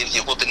grandma gives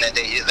you a whooping that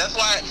day, that's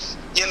why,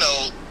 you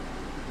know,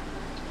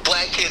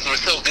 black kids were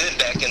so good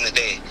back in the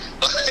day.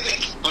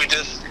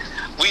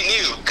 We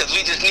knew, because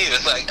we just knew.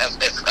 It's like,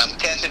 if I'm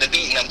catching a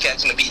beating, I'm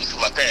catching a beating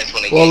from my parents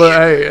when they Well, get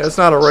here. hey, it's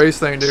not a race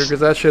thing, dude,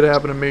 because that shit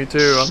happened to me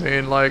too. I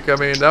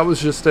mean, that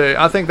was just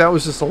I think that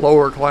was just a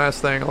lower class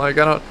thing. Like,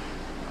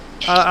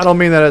 I don't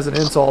mean that as an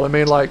insult. I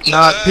mean, like,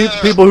 not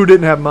people who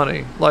didn't have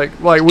money. Like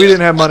we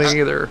didn't have money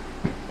either.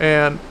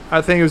 And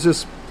I think it was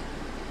just,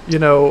 you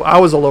know, I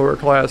was a lower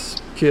class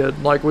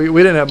kid. Like, we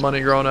didn't have money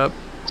growing up.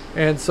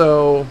 And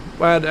so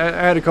I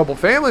had a couple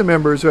family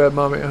members who had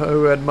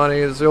money.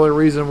 Is the only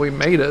reason we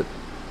made it.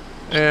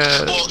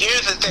 And, Well,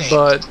 here's the thing.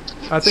 but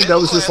I think that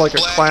was just like a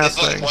class black is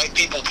thing. like white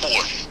people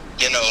poor.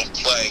 You know,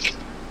 like,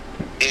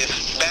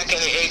 if back in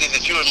the 80s,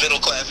 if you were middle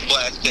class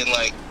black, then,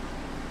 like,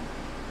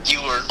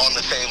 you were on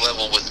the same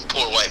level with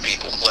poor white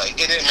people. Like,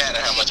 it didn't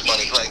matter how much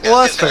money. Like, Well,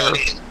 that's just how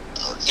fair. it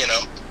is, you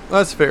know?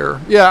 That's fair.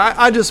 Yeah,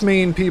 I just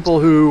mean people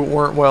who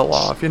weren't well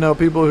off. You know,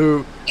 people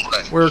who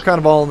Right. were kind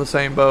of all in the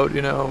same boat.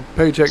 You know,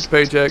 paycheck to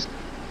paycheck.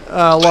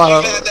 A But lot you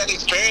of had that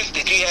experience?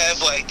 Did you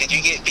have, like, did you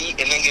get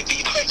beat and then get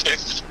beat by your...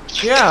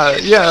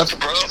 Yeah.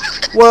 Bro.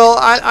 Well,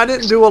 I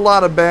didn't do a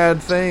lot of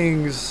bad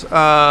things.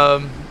 I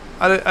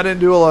didn't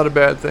do a lot of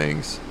bad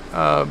things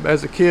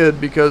as a kid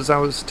because I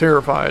was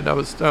terrified. I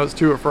was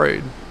too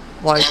afraid.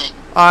 Like,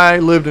 I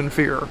lived in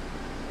fear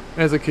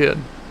as a kid.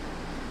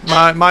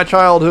 My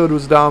childhood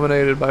was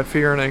dominated by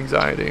fear and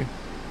anxiety.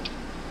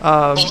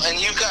 Well, and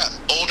you got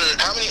older.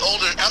 How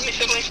many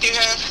siblings do you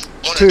have?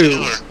 One or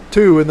two?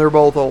 Two, and they're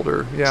both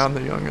older. Yeah, I'm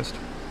the youngest.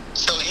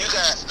 So you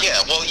got,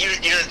 well, you're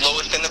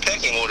lowest in the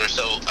pecking order.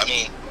 So, I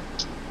mean,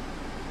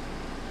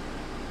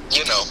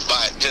 you know,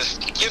 by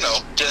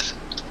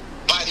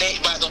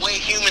the way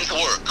humans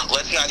work,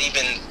 let's not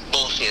even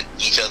bullshit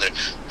each other.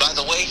 By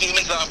the way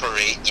humans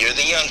operate, you're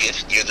the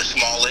youngest, you're the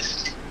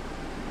smallest,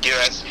 you're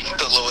at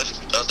the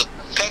lowest of the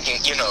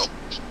pecking, you know.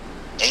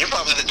 And you're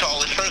probably the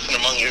tallest person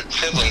among your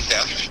siblings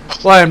now.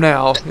 Well, I am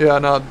now. Yeah,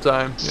 not at the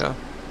time. Yeah.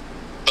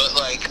 But,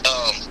 like,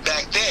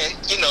 back then,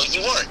 you know,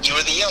 you weren't. You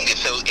were the youngest,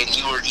 so, and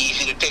you were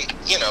easy to take,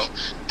 you know.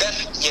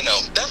 That's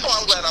why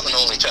I'm glad I'm an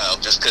only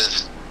child, just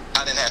because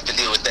I didn't have to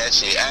deal with that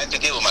shit. I had to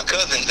deal with my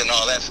cousins and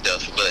all that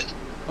stuff, but...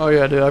 Oh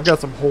yeah, dude. I've got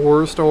some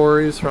horror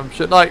stories from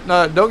shit. Like,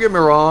 no, don't get me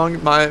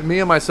wrong. Me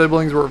and my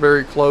siblings were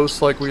very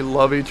close. Like, we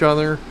love each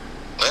other.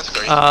 That's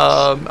great.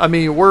 I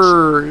mean,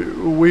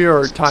 we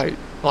are tight.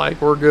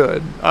 Like, we're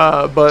good.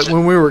 But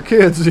when we were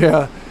kids,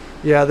 yeah,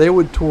 they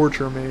would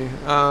torture me.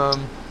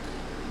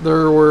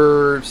 There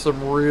were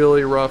some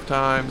really rough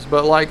times,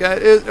 but like,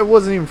 it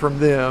wasn't even from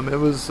them. It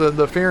was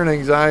the fear and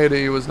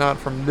anxiety was not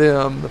from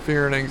them. The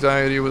fear and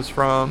anxiety was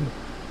from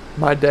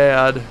my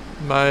dad.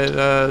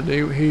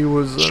 He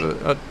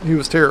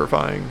was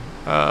terrifying.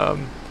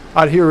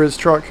 I'd hear his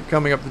truck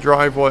coming up the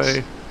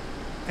driveway,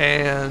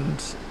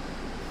 and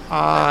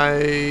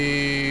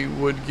I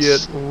would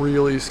get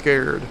really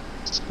scared.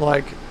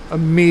 Like,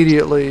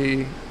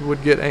 immediately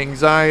would get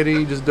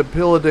anxiety, just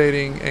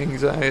debilitating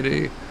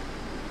anxiety.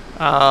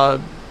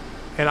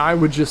 And I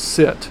would just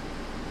sit.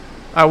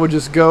 I would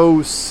just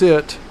go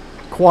sit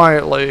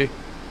quietly,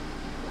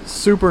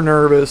 super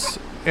nervous,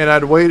 and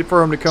I'd wait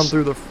for him to come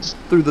through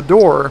the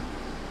door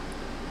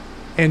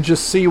and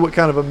just see what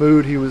kind of a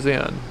mood he was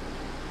in.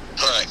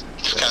 Right.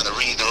 Just kind of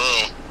read the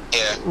room.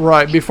 Yeah.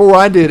 Right, before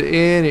I did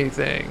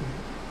anything.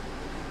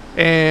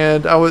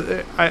 And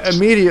I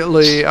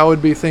immediately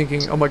would be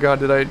thinking, oh my God,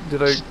 did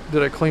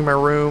I clean my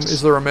room?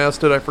 Is there a mess?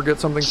 Did I forget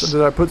something?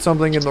 Did I put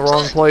something in the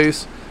wrong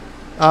place?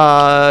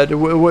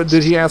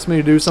 Did he ask me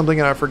to do something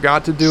and I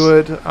forgot to do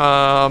it?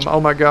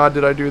 Oh my God,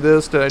 did I do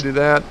this? Did I do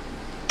that?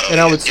 And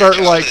I would start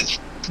like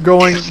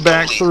going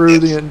back through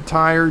the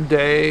entire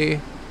day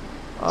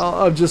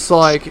of just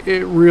like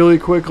it really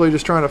quickly,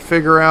 just trying to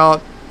figure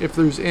out if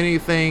there's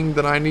anything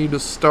that I need to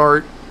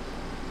start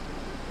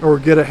or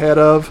get ahead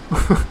of.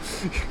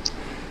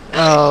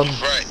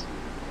 Right.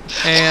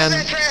 And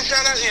Well, that trash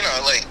out, you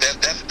know, like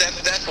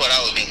that's what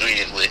I would be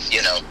greeted with,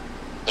 you know.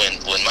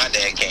 When my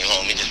dad came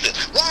home, he just said,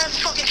 "Why is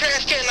the fucking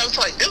trash can?" I was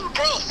like, "Dude,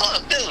 bro,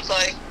 fuck, dude."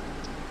 Like,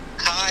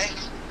 "Hi,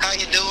 how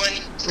you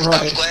doing?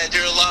 Right. I'm glad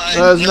you're alive."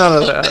 there was none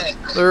of that.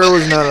 There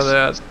was none of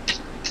that.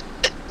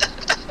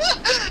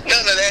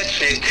 None of that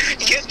shit.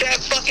 Get that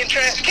fucking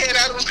trash can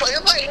out of the place.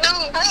 I'm like,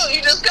 dude, bro,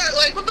 you just got,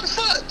 like, what the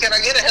fuck? Can I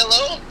get a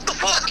hello? What the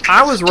fuck?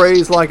 I was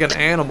raised like an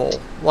animal.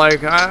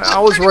 Like I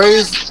was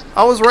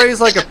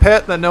raised like a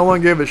pet that no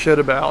one gave a shit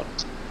about.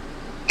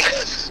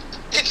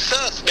 It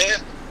sucks,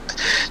 man.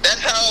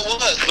 That's how it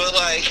was.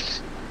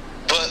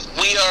 But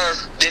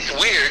it's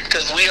weird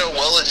because we are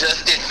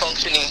well-adjusted,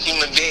 functioning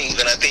human beings,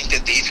 and I think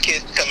that these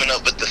kids coming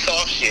up with the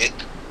soft shit,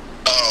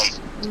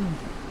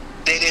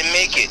 they didn't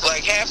make it.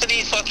 Like, half of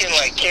these fucking,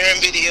 like, Karen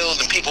videos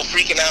and people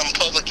freaking out in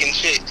public and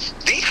shit,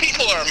 these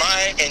people are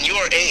my and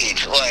your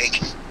age.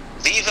 Like,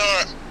 these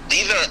are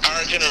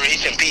our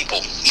generation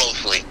people,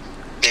 mostly.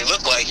 They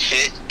look like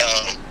shit,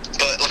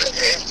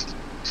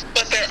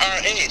 but they're our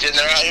age, and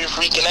they're out here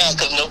freaking out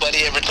because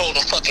nobody ever told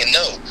them fucking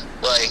no.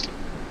 Like,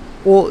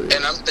 Well,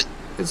 and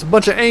it's a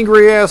bunch of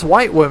angry ass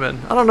white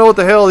women. I don't know what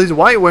the hell these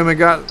white women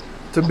got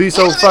to be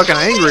so fucking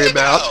angry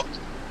about.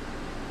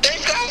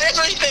 They've got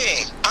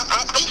everything.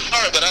 I'm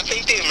sorry, but I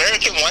think the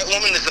American white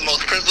woman is the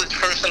most privileged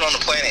person on the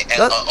planet.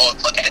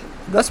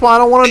 That's why I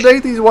don't want to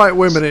date these white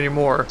women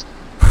anymore.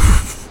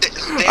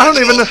 I don't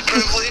even know.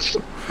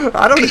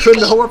 I don't even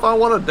know if I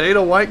want to date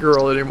a white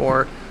girl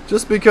anymore,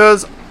 just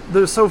because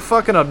they're so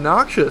fucking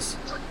obnoxious.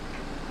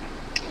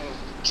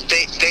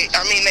 They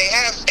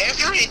have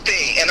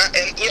everything, and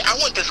I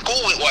went to school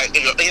with white.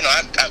 You know,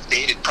 I've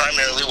dated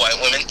primarily white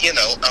women. You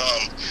know,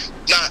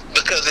 not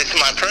because it's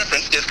my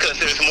preference, just because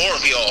there's more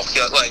of y'all.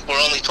 Like, we're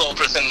only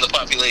 12% of the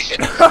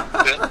population.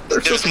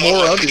 There's just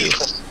more of you.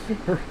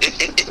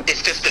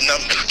 It's just a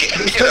numbers game.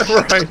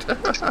 Right.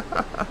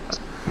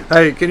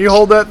 Hey, can you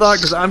hold that thought?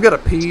 Because I'm gonna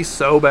pee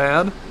so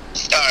bad.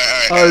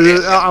 All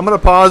right. I'm gonna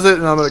pause it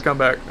and I'm gonna come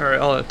back. All right,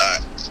 hold on.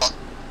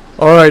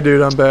 All right,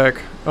 dude, I'm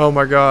back. Oh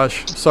my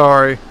gosh,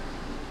 sorry.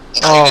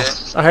 Oh,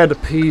 I had to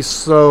pee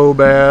so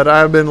bad.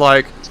 I've been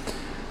like,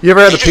 you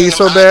ever had to pee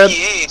so bad?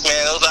 IPAs,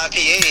 man, those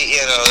IPAs,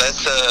 you know,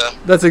 that's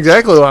That's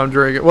exactly what I'm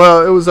drinking.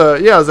 Well, it was a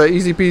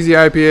Easy Peasy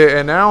IPA,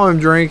 and now I'm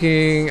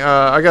drinking.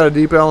 I got a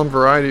Deep Ellum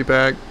variety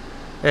pack,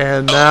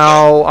 and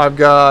now I've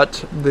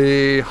got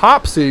the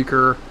Hop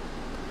Seeker,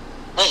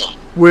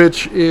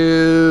 which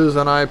is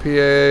an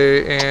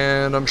IPA,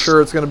 and I'm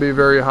sure it's going to be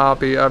very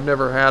hoppy. I've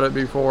never had it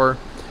before.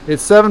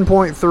 It's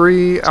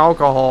 7.3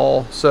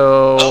 alcohol,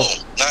 so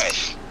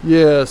nice.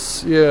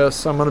 Yes,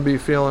 I'm going to be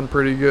feeling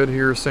pretty good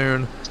here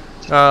soon.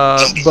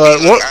 But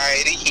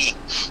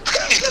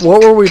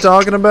what were we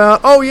talking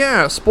about? Oh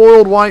yeah,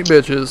 spoiled white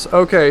bitches.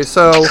 Okay,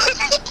 so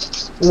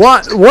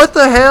what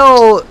the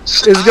hell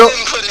is going? I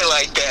didn't put it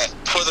like that,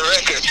 for the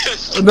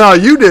record. No,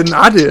 you didn't.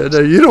 I did.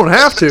 You don't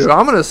have to.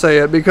 I'm going to say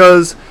it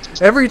because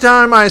every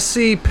time I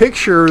see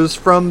pictures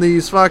from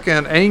these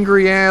fucking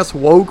angry ass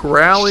woke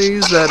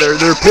rallies that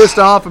they're pissed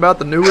off about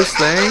the newest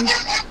thing,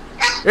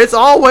 it's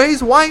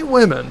always white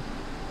women.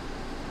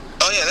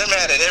 Oh yeah, they're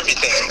mad at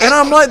everything. And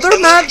I'm like, they're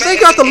mad. They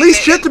got the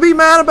least shit to be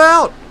mad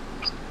about.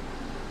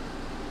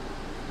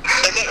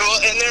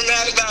 And they're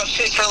mad about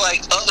shit for,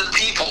 like, other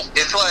people.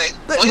 It's like,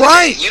 wait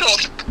right? A minute,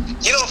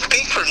 you don't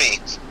speak for me.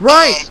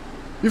 Right.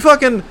 You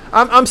fucking.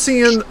 I'm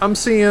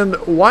seeing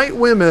white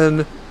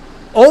women.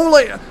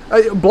 Only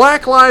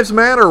Black Lives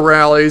Matter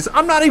rallies.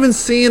 I'm not even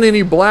seeing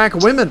any black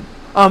women.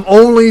 I'm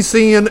only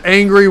seeing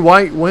angry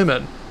white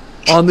women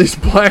on these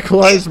Black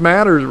Lives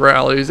Matter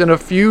rallies, and a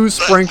few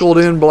sprinkled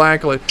in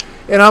black.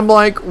 And I'm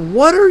like,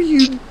 what are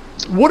you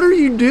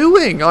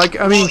doing? Like,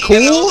 I mean, cool.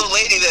 You know, the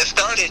lady that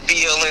started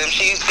BLM,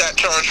 she got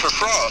charged for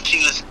fraud. She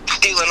was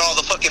stealing all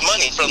the fucking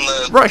money from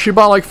the. Right. She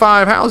bought like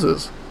 5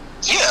 houses.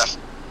 Yeah.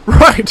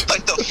 Right.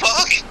 Like, the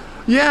fuck.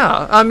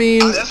 Yeah, I mean...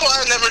 That's why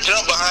I never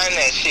jump behind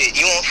that shit.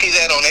 You won't see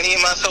that on any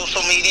of my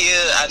social media.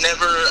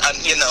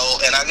 You know,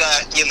 and I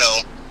got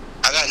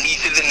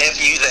nieces and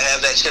nephews that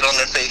have that shit on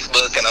their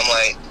Facebook, and I'm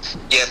like,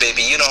 yeah,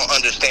 baby, you don't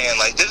understand.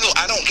 Like,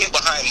 I don't get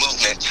behind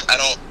movements. I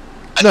don't.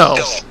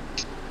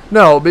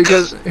 No,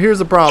 because here's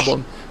the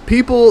problem.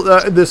 People,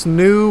 this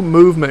new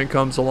movement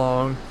comes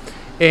along,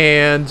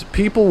 and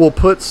people will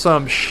put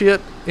some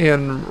shit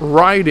in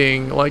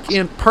writing, like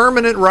in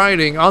permanent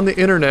writing on the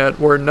internet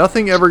where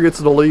nothing ever gets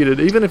deleted.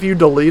 Even if you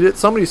delete it,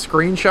 somebody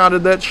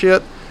screenshotted that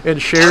shit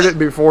and shared it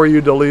before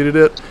you deleted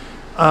it.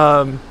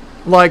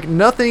 Like,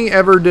 nothing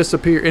ever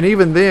disappeared, and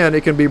even then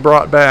it can be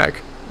brought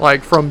back,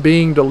 like, from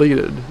being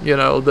deleted. You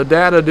know, the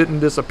data didn't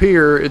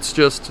disappear, it's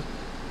just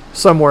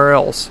somewhere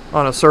else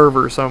on a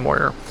server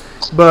somewhere.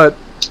 But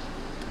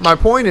my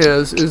point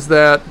is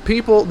that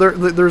people,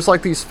 there's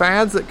like these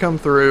fads that come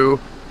through.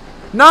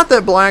 Not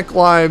that Black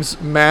Lives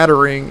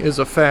Mattering is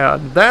a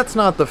fad. That's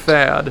not the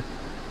fad.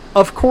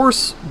 Of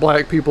course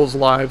black people's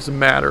lives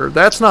matter.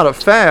 That's not a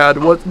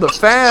fad. What the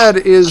fad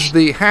is,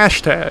 the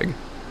hashtag.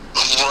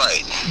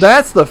 Right.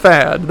 That's the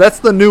fad. That's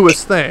the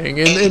newest thing.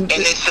 And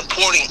it's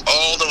supporting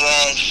all the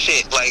wrong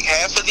shit. Like,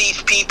 half of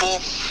these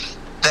people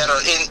that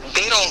are in,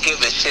 they don't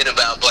give a shit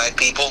about black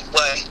people.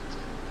 Like,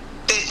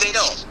 they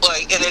don't.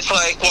 Like, and it's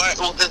like, why?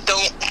 Well,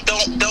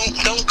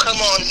 don't come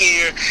on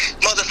here,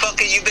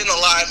 motherfucker. You've been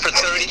alive for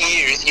 30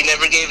 years. You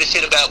never gave a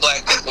shit about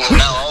black people. And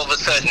now all of a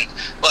sudden,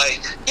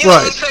 like, you know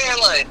what I'm saying?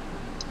 Like,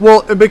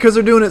 well, because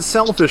they're doing it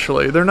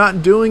selfishly. They're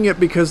not doing it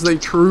because they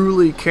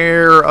truly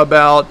care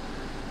about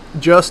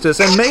justice.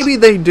 And maybe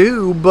they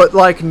do, but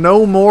like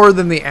no more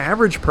than the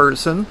average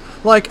person.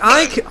 Like,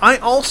 I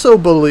also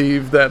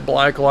believe that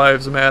Black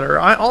Lives Matter.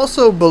 I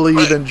also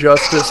believe in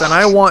justice, and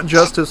I want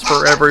justice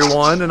for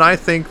everyone, and I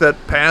think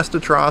that past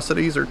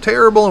atrocities are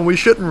terrible and we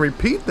shouldn't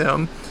repeat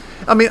them.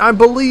 I mean, I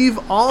believe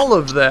all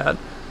of that,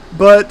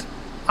 but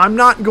I'm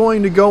not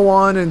going to go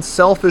on and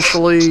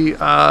selfishly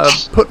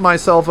put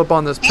myself up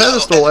on this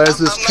pedestal as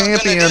this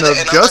champion of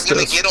justice. I'm not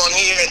going to get on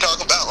here and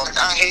talk about, like,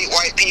 I hate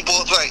white people.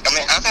 It's like, I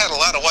mean, I've had a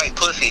lot of white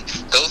pussy.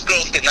 Those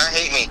girls did not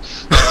hate me.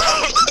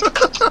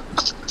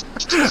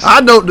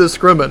 I don't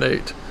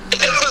discriminate.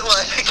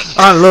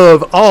 I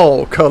love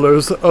all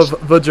colors of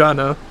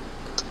vagina.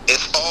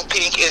 It's all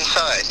pink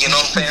inside. You know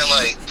what I'm saying?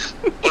 Like,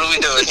 what are we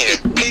doing here?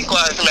 Pink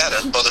lives matter,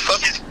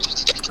 motherfucker.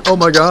 Oh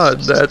my God,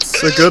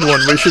 that's a good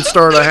one. We should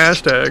start a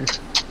hashtag.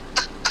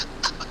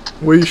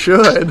 We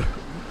should.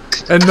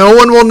 And no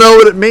one will know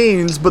what it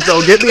means, but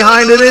they'll get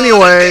behind it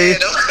anyway.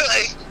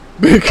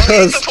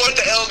 Because support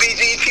the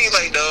LBGT,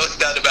 like, no, it's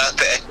not about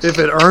that. If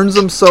it earns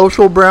them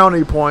social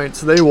brownie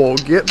points, they will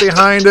get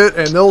behind it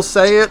and they'll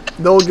say it.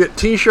 They'll get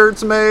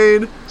T-shirts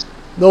made.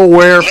 They'll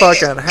wear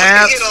fucking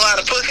hats. You get a lot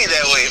of pussy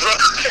that way, bro.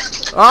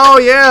 Oh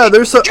yeah,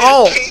 there's a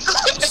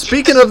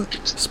speaking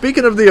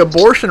of the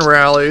abortion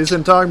rallies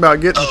and talking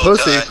about getting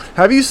pussy. God.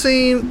 Have you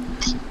seen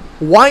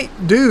white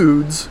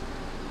dudes?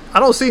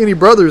 I don't see any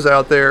brothers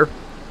out there,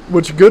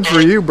 which good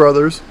for you,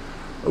 brothers.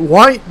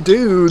 White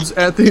dudes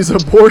at these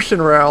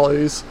abortion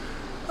rallies,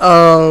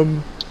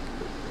 holding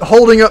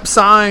up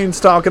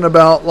signs talking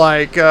about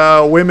like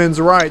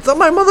women's rights. I'm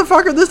like,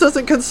 motherfucker, this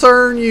doesn't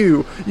concern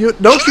you.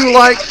 Don't you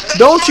like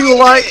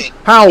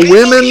how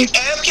women keep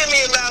asking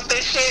me about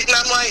this shit, and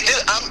I'm like,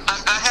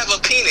 I have a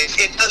penis.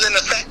 It doesn't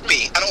affect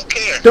me. I don't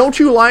care. Don't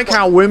you like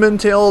how women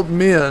tell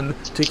men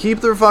to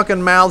keep their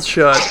fucking mouths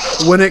shut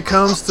when it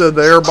comes to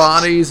their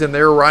bodies and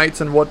their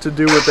rights and what to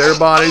do with their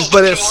bodies?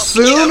 But as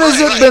soon as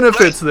it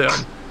benefits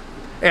them,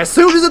 as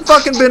soon as it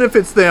fucking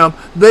benefits them,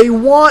 they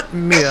want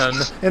men.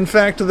 In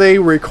fact, they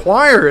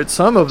require it,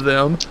 some of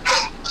them,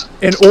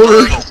 in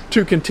order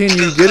to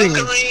continue getting.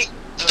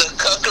 The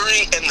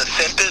cuckery and the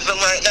simpism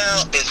right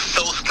now is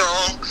so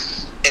strong,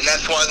 and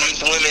that's why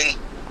these women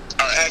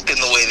are acting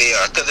the way they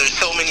are, because there's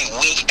so many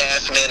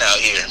weak-ass men out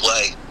here.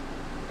 Like,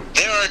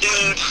 there are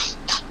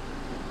dudes,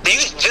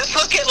 just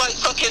look at, like,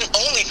 fucking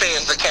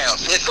OnlyFans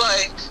accounts. It's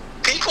like,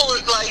 people are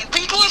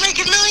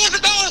making millions of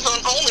dollars on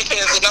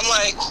OnlyFans, and I'm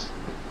like,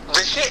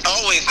 the shit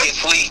always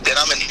gets leaked, and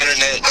I'm an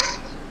internet,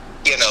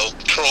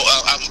 troll.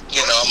 I'm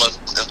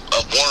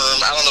a worm.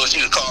 I don't know what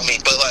you would call me,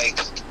 but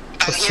like,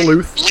 a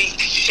sleuth.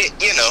 Leaked shit,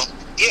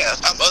 Yeah,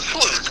 I'm a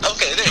sleuth.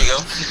 Okay, there you go.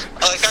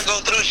 Like, I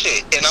go through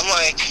shit, and I'm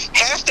like,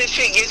 half this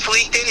shit gets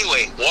leaked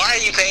anyway. Why are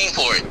you paying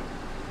for it?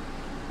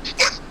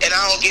 And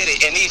I don't get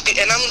it. And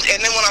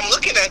then when I'm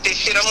looking at this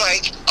shit, I'm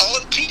like,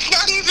 she's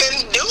not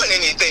even doing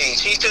anything.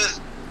 It's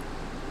just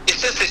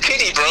a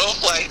kitty, bro.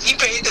 Like, you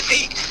paid to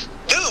see.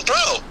 Dude, bro,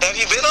 have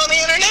you been on the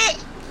internet?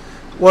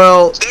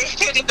 Well, there's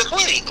kitty to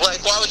plenty.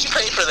 Like, why would you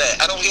pay for that?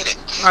 I don't get it.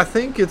 I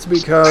think it's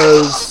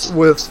because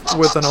with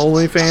an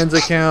OnlyFans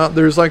account,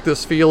 there's like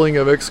this feeling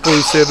of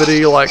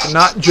exclusivity. Like,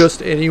 not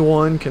just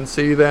anyone can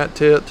see that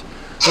tit.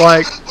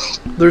 Like,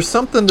 there's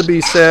something to be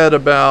said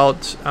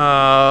about, we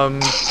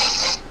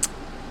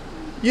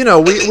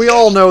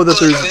all know that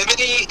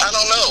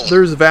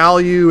there's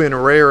value in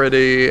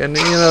rarity, and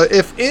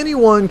if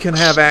anyone can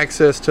have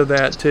access to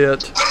that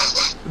tit,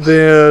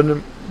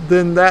 then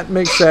that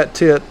makes that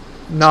tit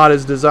not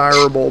as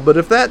desirable. But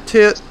if that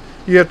tit,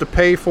 you have to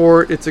pay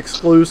for it, it's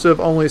exclusive,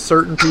 only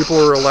certain people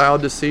are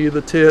allowed to see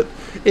the tit,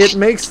 it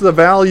makes the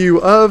value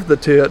of the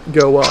tit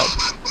go up.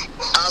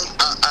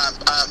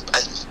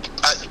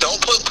 I don't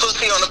put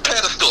pussy on a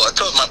pedestal. I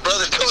told my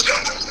brother.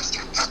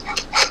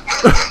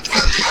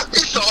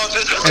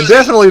 And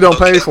definitely don't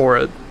pay for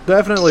it.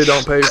 Definitely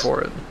don't pay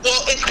for it.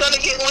 Well, it's gonna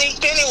get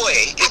leaked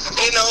anyway.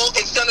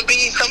 It's gonna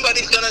be,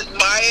 somebody's gonna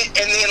buy it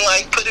and then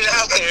like put it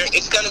out there.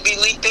 It's gonna be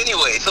leaked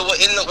anyway. So what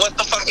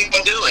the fuck are you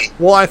doing?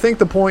 Well, I think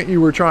the point you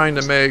were trying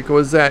to make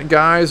was that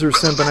guys are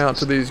simping out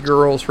to these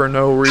girls for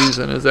no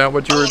reason. Is that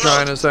what you were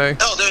trying to say?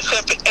 No, they're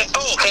simping. And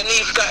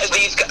these guys.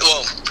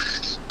 Well,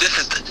 this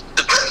is the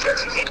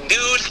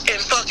dudes in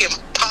fucking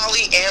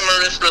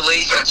polyamorous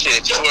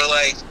relationships where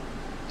like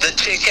the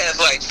chick has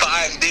like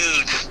 5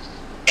 dudes.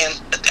 And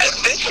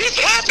this shit's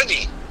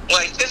happening.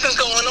 Like, this is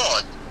going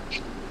on.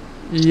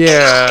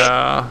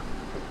 Yeah.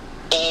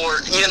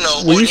 Or,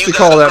 we used to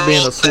call that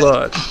being a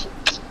slut.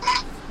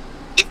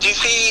 Did you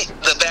see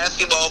the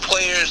basketball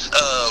players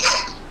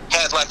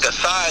had like a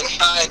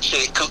side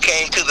chick who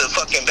came to the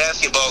fucking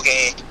basketball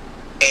game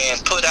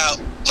and put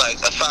out like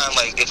a sign,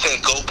 like it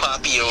said "Go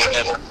Poppy" or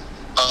whatever.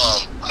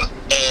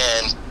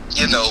 And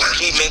you know,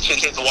 he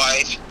mentioned his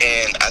wife,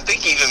 and I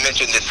think he even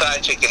mentioned the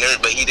side chick and her,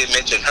 but he didn't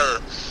mention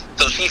her.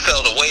 So she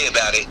felt away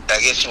about it.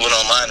 I guess she went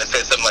online and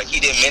said something like, he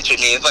didn't mention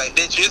me. It's like,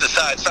 bitch, you're the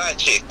side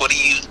chick. What do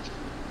you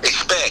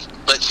expect?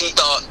 But she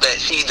thought that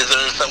she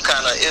deserved some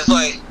kind of, it's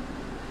like...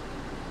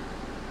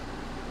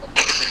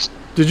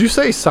 Did you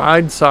say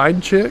side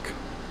chick?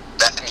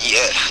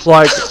 Yes.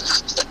 Like,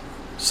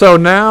 so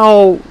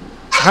now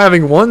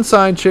having one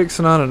side chick's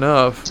not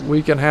enough.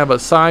 We can have a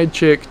side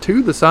chick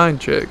to the side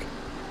chick.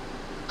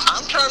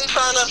 I'm trying to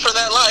sign up for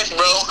that life,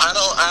 bro. I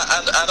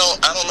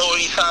don't know where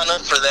you sign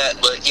up for that,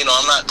 but you know,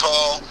 I'm not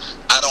tall.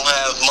 I don't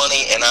have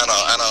money, and I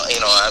don't, you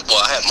know, I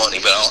have money,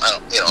 but I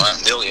don't, you know, I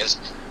have millions,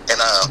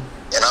 and I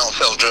don't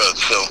sell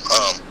drugs, so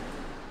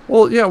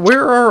Well, yeah,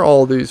 where are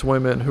all these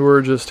women who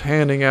are just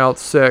handing out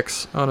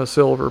sex on a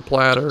silver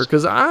platter?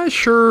 Because I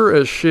sure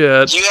as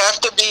shit. You have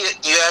to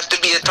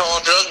be a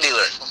tall drug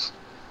dealer.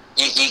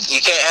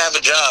 You can't have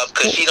a job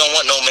because she don't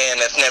want no man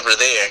that's never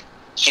there.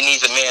 She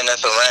needs a man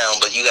that's around,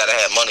 but you gotta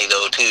have money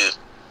though too.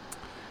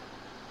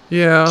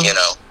 Yeah. You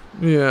know.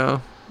 Yeah.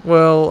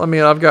 Well, I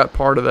mean, I've got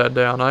part of that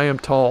down. I am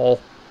tall.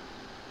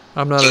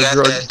 I'm not You a got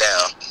drug. that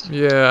down.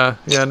 Yeah.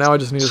 Yeah. Now I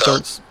just need to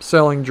start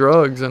selling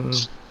drugs,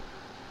 and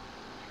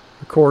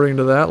according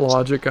to that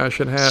logic, I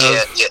should have.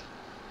 Yeah.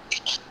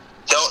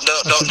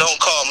 Don't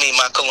call me.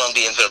 My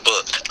Colombians are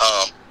booked.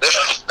 I'm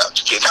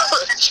just kidding.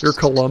 You're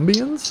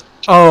Colombians?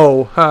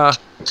 Oh, ha.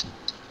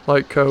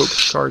 Like Coke,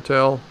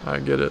 cartel. I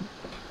get it.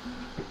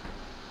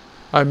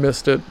 I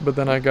missed it, but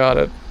then I got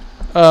it.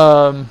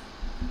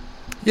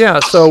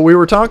 Yeah, so we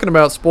were talking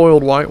about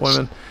spoiled white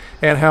women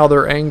and how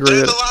they're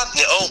angry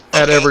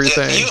at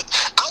everything.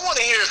 I want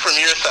to hear it from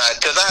your side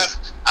because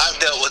I've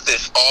dealt with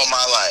this all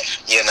my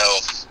life. You know.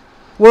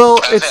 Well,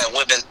 I've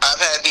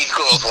had these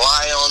girls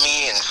lie on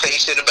me and say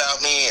shit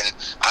about me, and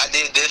I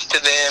did this to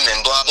them,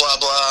 and blah blah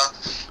blah.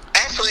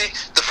 Actually,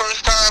 the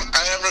first time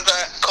I ever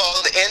got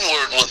called the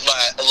N-word was by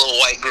a little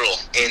white girl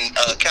in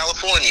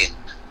California,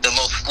 the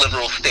most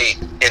liberal state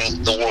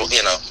in the world,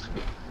 you know.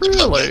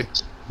 Really?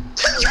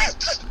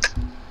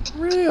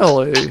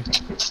 Really?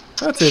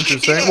 That's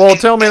interesting. Well,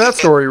 tell me that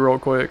story real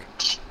quick.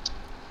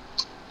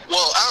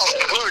 Well, I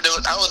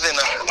was in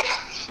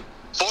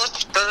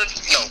third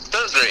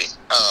grade.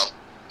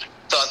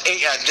 So I was 8.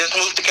 I just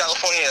moved to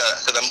California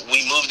because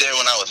we moved there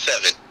when I was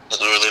 7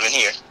 because we were living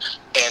here.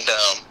 And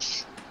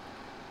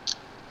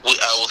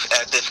I was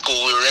at this school.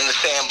 We were in the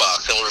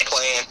sandbox and we were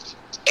playing.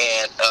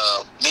 And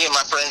me and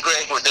my friend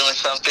Greg were doing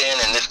something.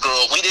 And this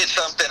girl, we did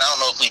something. I don't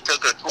know if we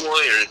took her toy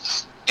or,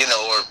 you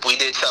know, or we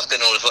did something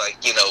that was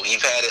like, you know,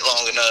 you've had it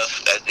long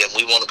enough that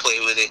we want to play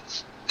with it.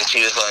 And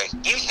she was like,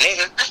 you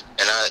nigger.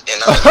 And I was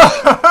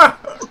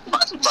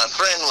like, my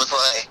friend was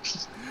like,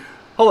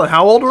 hold on,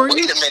 how old were you?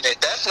 wait a minute,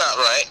 that's not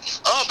right.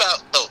 Oh,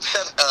 about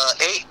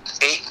 8.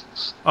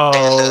 Oh,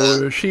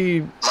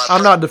 And,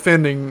 I'm not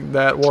defending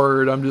that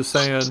word. I'm just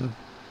saying,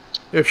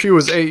 if she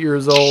was 8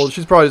 years old,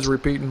 she's probably just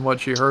repeating what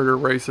she heard her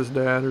racist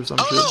dad or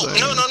something. No.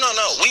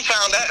 We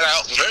found that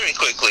out very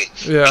quickly.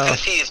 Yeah. Because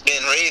she has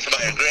been raised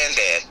by her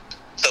granddad.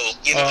 So,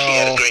 you know, she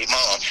had a great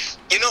mom.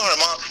 You know her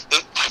mom,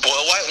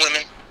 spoiled white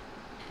women.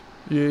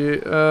 Yeah,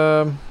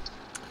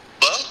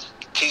 Well,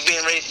 she's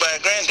being raised by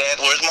her granddad.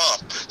 Where's mom?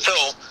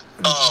 So,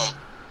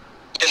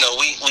 you know,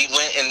 we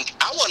went, and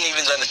I wasn't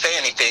even going to say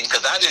anything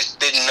because I just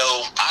didn't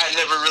know. I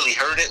never really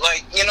heard it.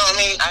 Like, you know what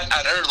I mean?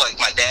 I'd heard, like,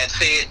 my dad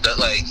say it, but,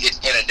 like, it's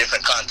in a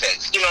different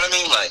context. You know what I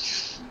mean? Like,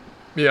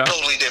 yeah.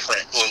 Totally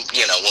different when,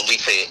 you know, when we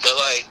say it. But,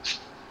 like,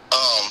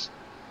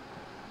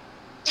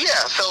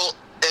 yeah, so,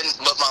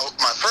 but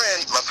my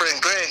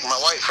friend Greg, my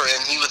white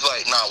friend, he was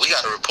like, nah, we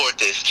got to report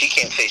this. She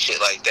can't say shit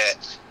like that.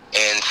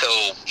 And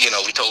so, you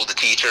know, we told the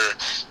teacher,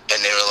 and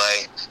they were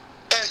like,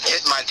 and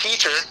my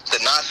teacher, the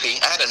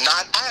Nazi, I had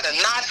a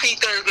Nazi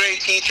third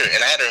grade teacher,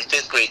 and I had her in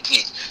fifth grade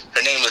teach.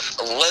 Her name was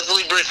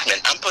Leslie Brisman.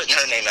 I'm putting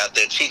her name out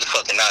there. She's a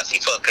fucking Nazi.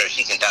 Fuck her.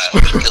 She can die.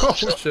 Oh,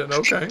 shit.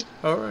 Okay.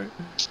 All right.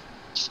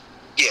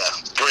 Yeah,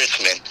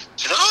 Brisman.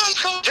 She's like, oh, I'm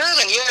so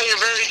German. Yeah, you're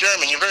very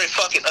German. You're very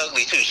fucking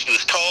ugly, too. She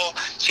was tall.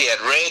 She had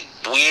red,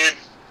 weird,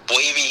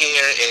 wavy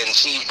hair, and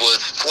she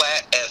was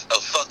flat as a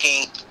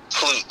fucking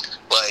flute.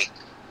 Like,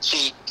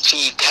 she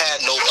had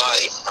no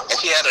body. And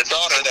she had a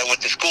daughter that went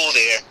to school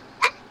there,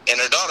 and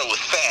her daughter was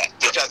fat,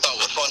 which I thought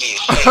was funny as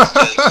shit.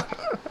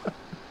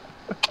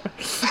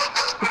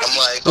 I'm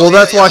like, well,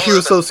 that's why she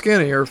was so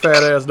skinny. Her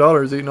fat ass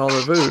daughter's eating all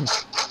the food.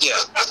 Yeah,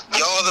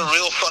 y'all are the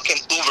real fucking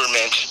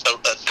ubermensch. A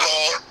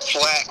tall,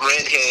 flat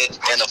redhead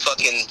and a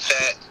fucking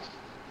fat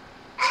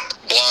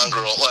blonde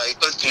girl. Like,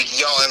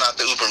 y'all are not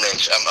the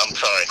ubermensch. I'm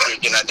sorry,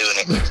 you're not doing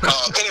it.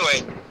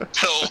 Anyway,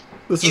 so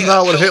this is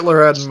not what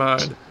Hitler had in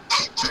mind.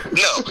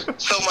 No.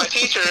 So my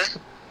teacher,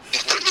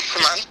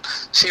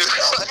 she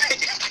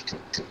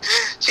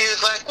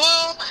was like,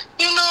 well,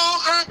 you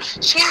know,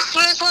 she's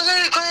friends with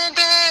her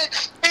granddad,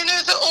 and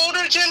there's an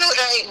older generation.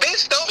 Hey,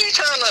 bitch, don't be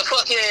trying to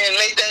fucking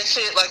make that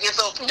shit like it's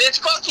a bitch.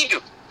 Fuck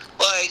you.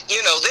 Like,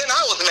 you know, then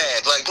I was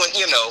mad. Like, when,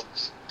 you know,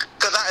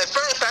 because because at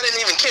first I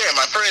didn't even care.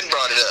 My friend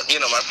brought it up.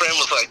 You know, my friend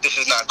was like, "This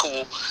is not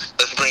cool.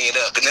 Let's bring it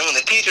up." And then when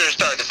the teacher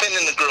started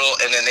defending the girl,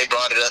 and then they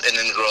brought it up, and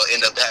then the girl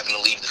ended up having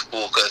to leave the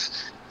school because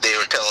they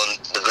were telling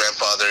the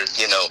grandfather,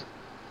 you know,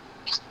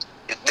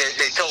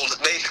 they told,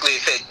 basically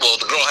said, well,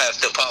 the girl has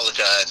to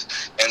apologize,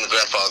 and the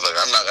grandfather's like,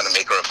 "I'm not going to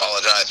make her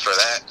apologize for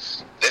that.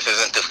 This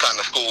isn't this kind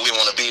of school we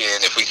want to be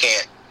in if we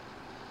can't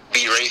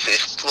be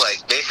racist."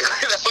 Like,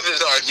 basically, that was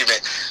his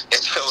argument. And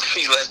so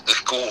she left the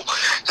school.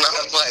 And I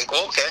was like,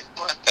 well, okay,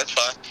 well, that's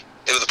fine.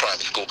 It was a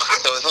private school.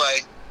 So it's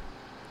like,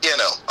 you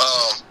know,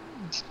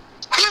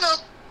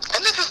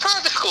 and this is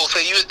private school, so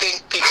you would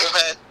think people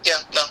had,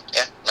 no.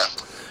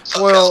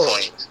 Well,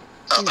 California.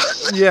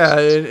 yeah,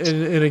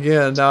 and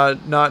again,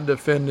 not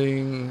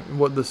defending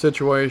what the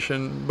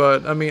situation,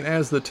 but I mean,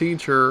 as the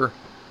teacher,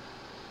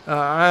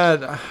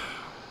 I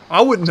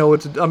wouldn't know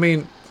what to. I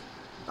mean,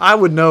 I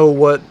would know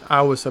what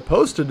I was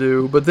supposed to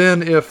do, but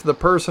then if the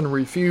person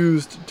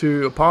refused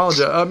to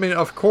apologize, I mean,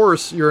 of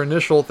course, your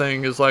initial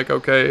thing is like,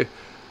 okay,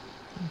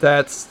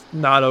 that's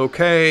not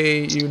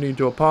okay. You need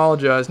to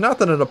apologize. Not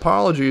that an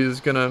apology is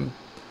gonna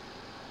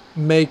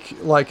make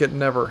like it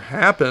never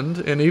happened,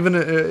 and even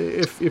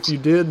if you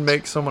did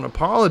make someone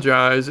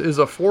apologize, is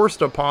a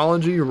forced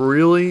apology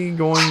really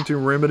going to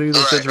remedy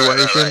the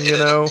situation? Right. You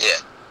know,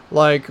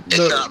 like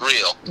it's not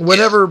real.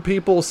 Whenever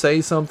people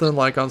say something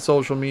like on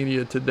social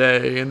media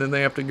today, and then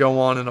they have to go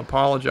on and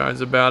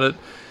apologize about it,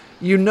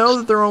 you know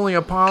that they're only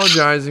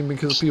apologizing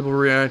because people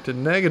reacted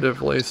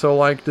negatively. So,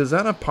 like, does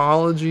that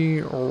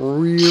apology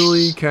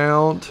really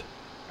count?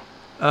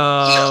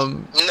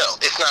 No,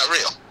 it's not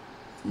real.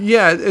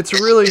 Yeah, it's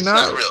really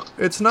not real.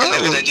 It's not. And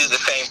they're going to do the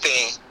same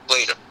thing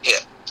later. Yeah.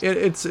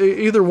 It's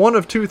either one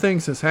of two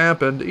things has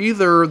happened.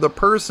 Either the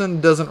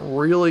person doesn't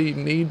really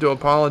need to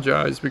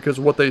apologize because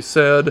what they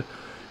said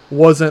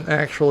wasn't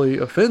actually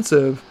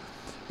offensive.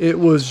 It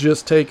was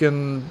just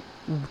taken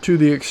to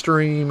the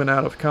extreme and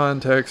out of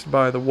context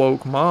by the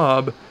woke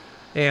mob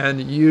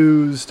and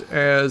used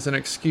as an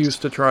excuse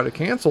to try to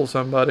cancel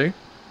somebody.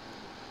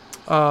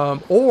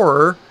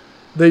 Or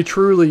they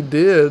truly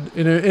did.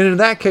 And in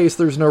that case,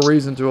 there's no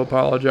reason to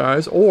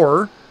apologize.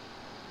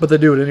 But they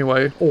do it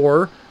anyway.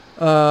 Or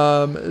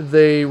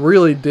they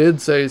really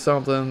did say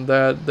something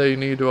that they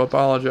need to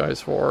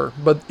apologize for.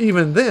 But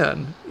even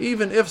then,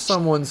 even if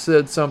someone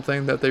said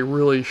something that they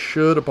really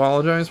should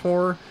apologize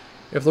for,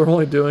 if they're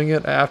only doing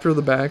it after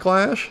the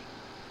backlash,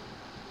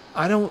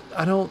 I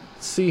don't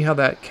see how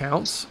that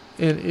counts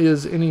and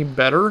is any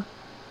better.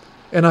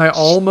 And I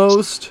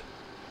almost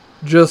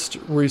just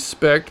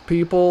respect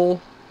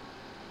people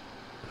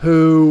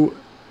who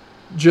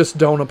just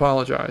don't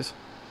apologize.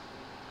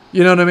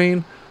 You know what I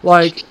mean?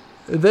 Like,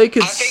 they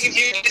could. I think if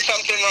you did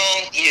something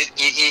wrong, you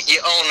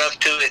own up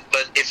to it.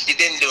 But if you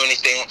didn't do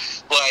anything,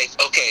 like,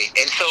 okay.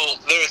 And so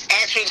there's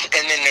actions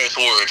and then there's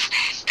words.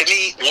 To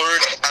me,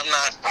 words, I'm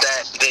not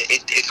that.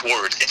 It's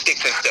words. It's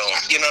sticks and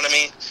stones. You know what I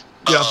mean?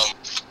 Yeah.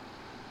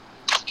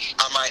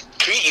 I might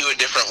treat you a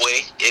different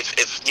way if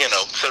you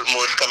know, certain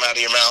words come out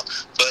of your mouth.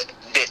 But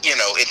you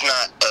know, it's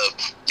not an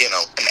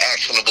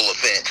actionable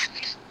offense.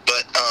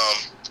 But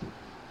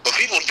when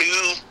people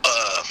do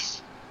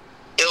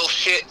ill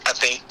shit, I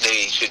think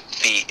they should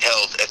be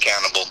held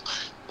accountable.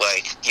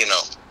 Like, you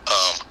know,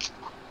 oh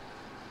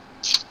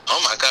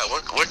my God,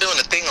 we're doing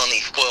a thing on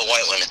these spoiled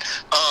white women.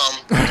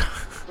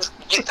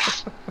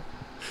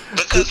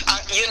 Because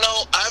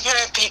I've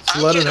had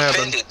people. Let it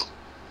happen. Offended.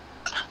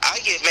 I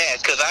get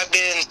mad because I've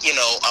been,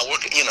 I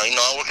work in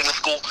the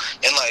school,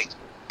 and like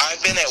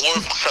I've been at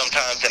work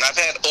sometimes, and I've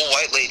had old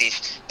white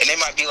ladies, and they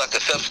might be like a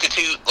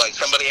substitute, like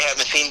somebody I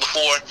haven't seen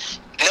before.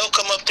 And they'll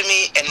come up to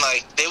me and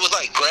like they would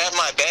like grab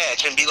my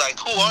badge and be like,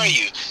 "Who are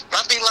you?" And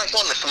I'd be like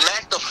wanting to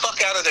smack the fuck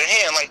out of their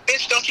hand, like,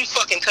 "Bitch, don't you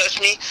fucking touch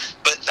me!"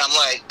 But I'm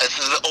like, this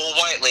is an old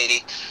white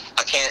lady.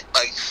 I can't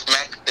like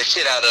smack the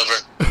shit out of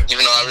her,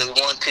 even though I really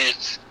want to.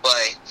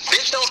 Like,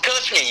 bitch, don't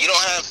touch me. You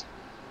don't have,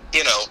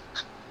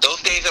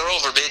 those days are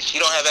over, bitch. You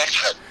don't have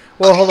extra.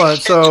 Well, hold on.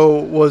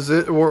 So,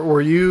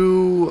 were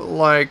you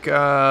like,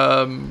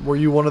 were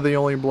you one of the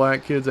only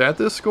black kids at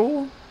this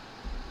school?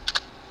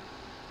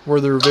 Were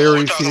there very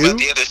we're talking few? About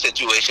the other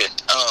situation.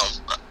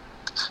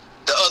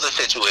 The other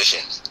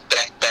situation.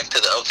 Back to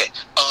the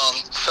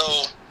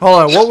So.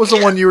 Hold on. What was the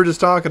one you were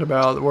just talking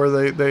about, where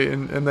they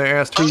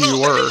asked who you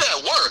were? This is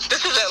at work.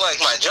 This is at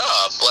like my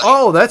job.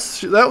 Like,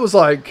 that was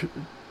like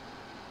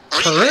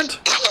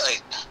current.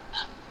 Like,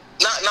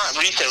 not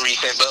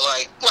recent, but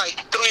like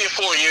 3 or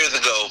 4 years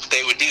ago,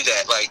 they would do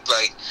that. Like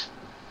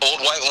old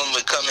white woman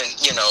would come and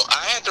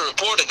I had to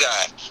report a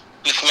guy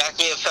who smacked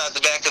me upside the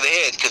back of the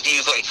head because he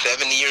was like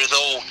 70 years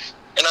old,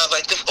 and I was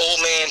like, this old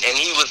man, and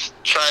he was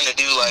trying to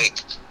do like,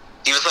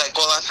 he was like,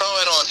 well, I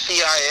saw it on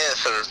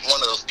CIS or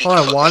one of those people.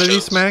 Hold on, why did he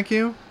smack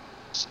you?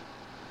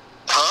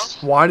 Huh?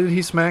 Why did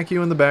he smack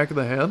you in the back of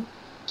the head?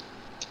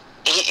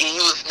 He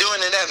was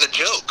doing it as a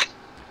joke.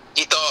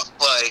 He thought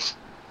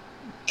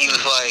he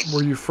was like.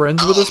 Were you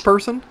friends with this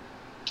person?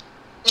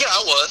 Yeah,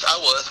 I was.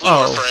 We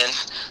were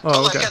friends.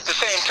 Oh, but okay. At the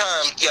same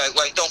time, yeah,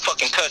 like, don't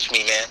fucking touch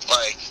me, man.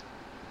 Like,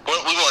 we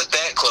weren't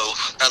that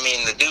close. I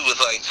mean, the dude was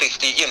like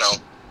 60,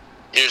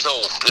 years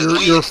old.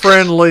 You're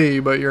friendly,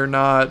 but you're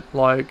not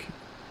like.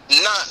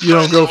 Not you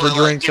don't go for like,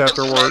 drinks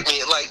after work.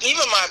 Like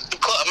even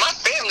my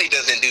family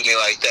doesn't do me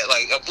like that.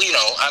 Like I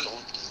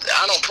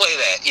don't play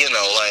that.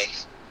 Like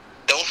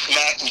don't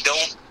smack me,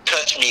 don't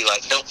touch me.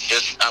 Like don't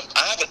just.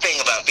 I have a thing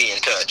about being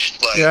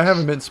touched. Like, yeah, I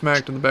haven't been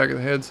smacked in the back of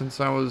the head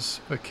since I was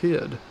a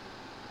kid.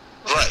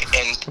 Right,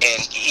 and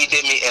he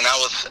did me, and I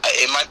was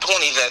in my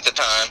 20s at the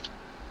time.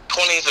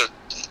 20s or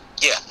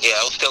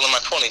I was still in my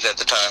 20s at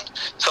the time.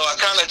 So I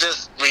kind of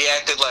just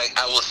reacted like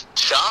I was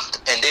shocked,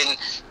 and then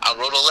I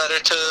wrote a letter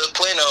to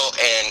Plano,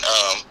 and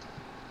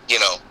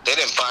they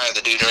didn't fire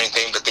the dude or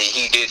anything, but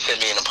he did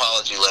send me an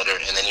apology letter,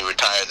 and then he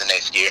retired the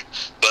next year.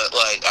 But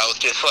like I was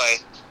just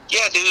like,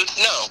 yeah, dude,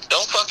 no,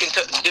 don't fucking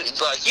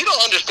like you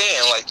don't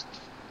understand. Like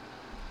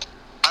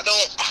I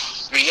don't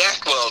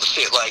react well to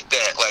shit like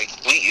that. Like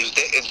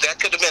that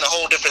could have been a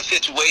whole different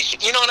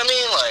situation. You know what I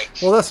mean? Like,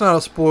 well, that's not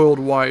a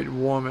spoiled white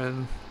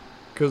woman.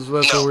 Because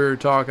that's what we were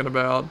talking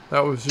about.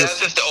 That's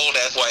just the old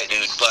ass white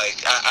dude.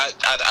 Like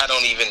I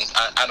don't even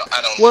I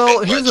don't.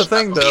 Well, here's the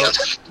thing though.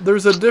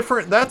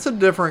 That's a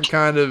different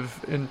kind of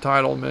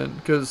entitlement.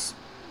 Because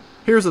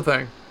here's the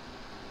thing.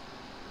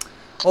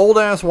 Old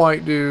ass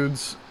white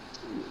dudes,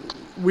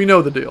 we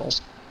know the deal.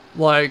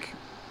 Like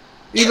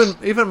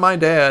even my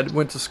dad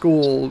went to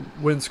school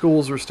when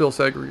schools were still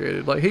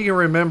segregated. Like he can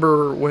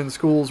remember when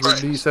schools were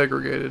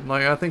desegregated.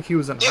 Like I think he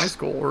was in high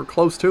school or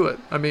close to it.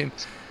 I mean.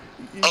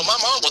 Oh, my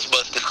mom was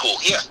bused at school.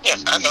 Yeah,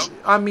 I know.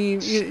 I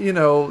mean,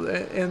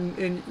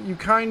 and you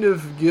kind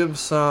of give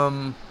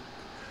some,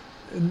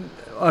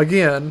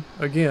 again,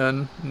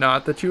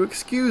 not that you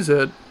excuse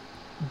it,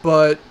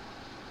 but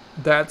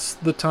that's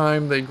the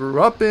time they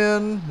grew up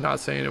in.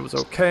 Not saying it was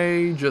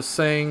okay, just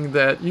saying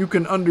that you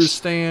can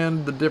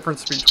understand the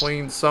difference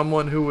between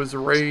someone who was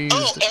raised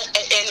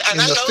in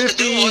the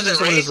 50s and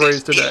someone who's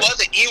raised today.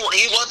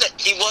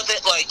 He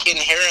wasn't like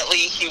inherently,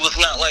 he was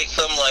not like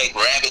some like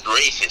rabid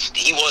racist.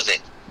 He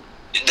wasn't.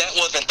 That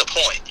wasn't the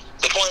point.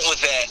 The point was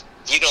that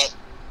you don't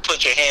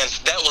put your hands,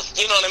 that was,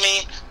 you know what I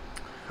mean?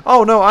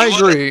 Oh, no, I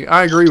agree.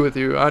 I agree with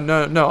you.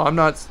 No, I'm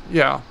not,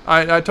 yeah,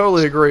 I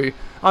totally agree.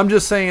 I'm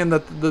just saying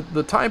that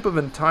the type of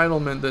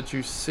entitlement that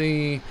you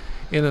see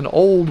in an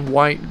old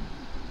white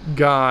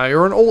guy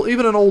or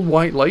even an old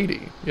white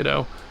lady,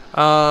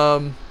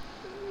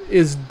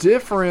 is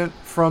different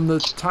from the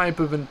type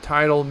of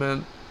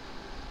entitlement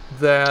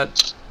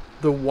that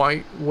the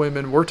white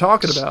women we're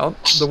talking about,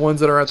 the ones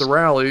that are at the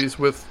rallies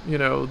with,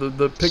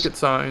 the picket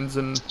signs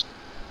and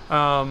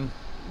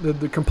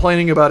the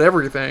complaining about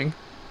everything,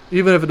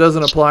 even if it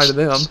doesn't apply to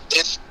them.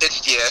 It's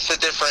a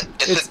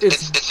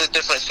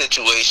different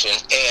situation,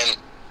 and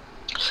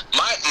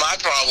my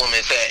problem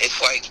is that it's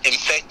like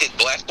infected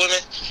black women,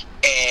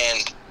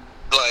 and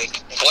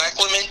like black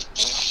women,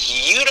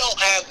 you don't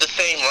have the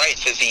same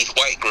rights as these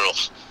white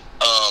girls.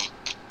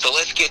 So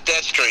let's get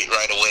that straight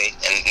right away.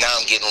 And now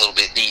I'm getting a little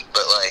bit deep,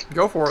 but like,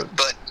 go for it.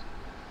 But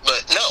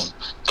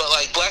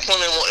like black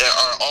women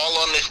are all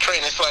on this train.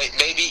 It's like,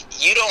 baby,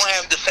 you don't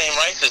have the same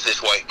rights as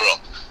this white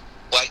girl.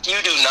 Like you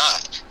do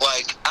not.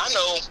 Like I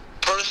know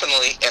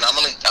personally, and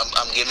I'm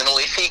giving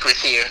away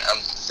secrets here.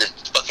 The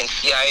fucking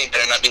CIA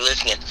better not be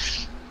listening.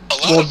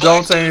 Well,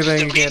 don't say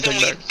anything you can't take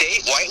back. The reason we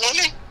date white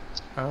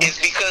women is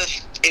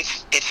because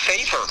it's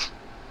safer.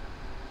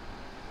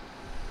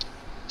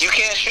 You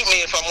can't shoot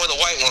me if I'm with a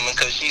white woman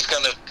because she's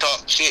gonna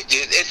talk shit.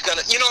 It's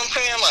gonna, you know what I'm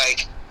saying?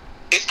 Like,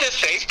 it's just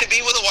safe to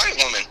be with a white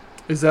woman.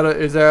 Is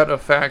that a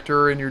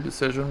factor in your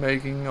decision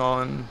making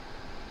on?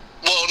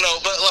 Well, no,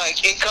 but like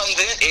it comes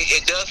in.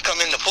 It does come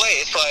into play.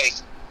 It's like,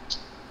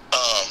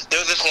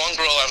 there's this one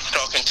girl I was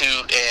talking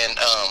to, and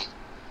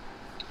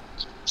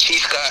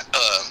she's got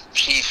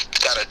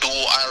a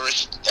dual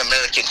Irish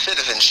American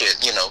citizenship,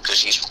 because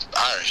she's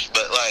Irish.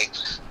 But like,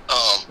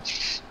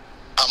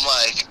 I'm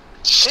like,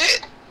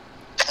 shit.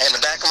 In the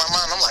back of my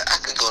mind, I'm like, I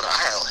could go to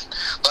Ireland.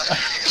 Like,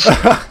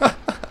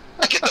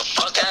 get the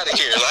fuck out of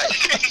here. Like,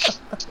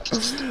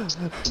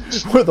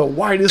 where the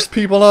whitest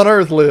people on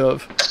earth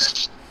live.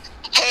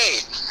 Hey,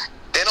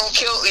 they don't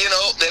kill, they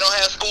don't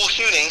have school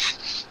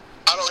shootings.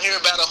 I don't hear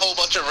about a whole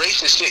bunch of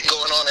racist shit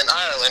going on in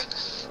Ireland.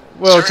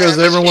 Well, because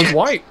everyone's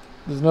white.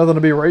 There's nothing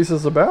to be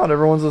racist about.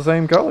 Everyone's the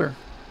same color.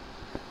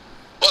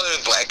 Well,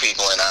 there's black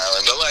people in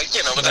Ireland, but like,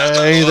 but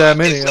ain't that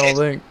many, I don't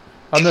think.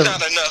 It's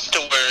not enough to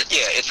where,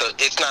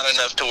 it's not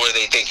enough to where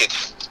they think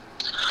it's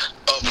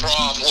a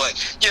problem. Like,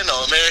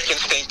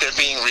 Americans think they're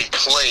being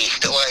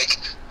replaced.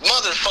 Like,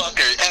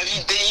 motherfucker,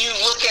 do you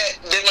look at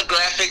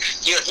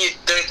demographics?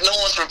 There's no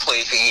one's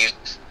replacing you.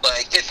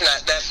 Like,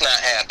 that's not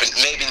happening.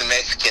 Maybe the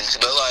Mexicans,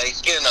 but like,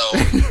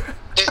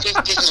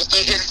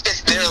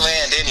 it's their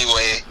land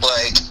anyway.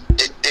 Like,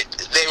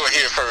 they were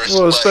here first.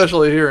 Well,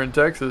 especially here in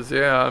Texas,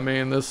 yeah. I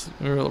mean,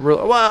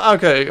 well,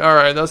 okay, all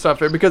right, that's not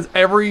fair because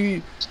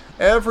every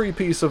every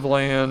piece of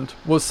land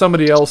was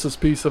somebody else's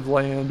piece of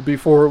land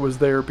before it was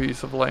their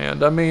piece of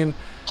land. I mean,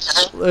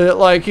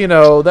 like, you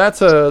know,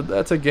 that's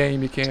a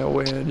game you can't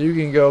win. You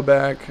can go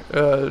back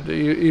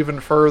even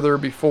further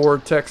before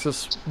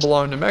Texas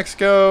belonged to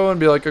Mexico and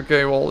be like,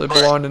 okay, well, it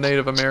belonged to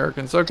Native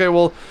Americans. Okay,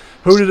 well,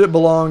 who did it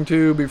belong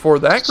to before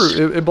that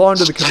group? It belonged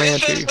to the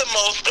Comanche. This is the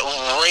most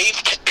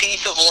raped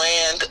piece of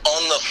land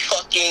on the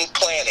fucking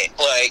planet.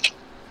 Like,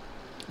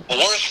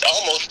 worse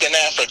almost than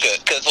Africa.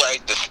 Because,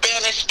 like, the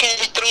Spanish came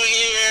through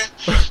here.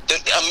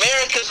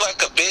 America's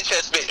like a bitch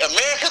that's been...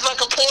 America's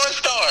like a porn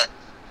star.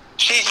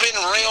 She's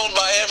been railed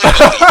by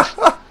everybody.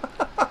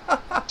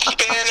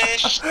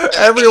 Spanish.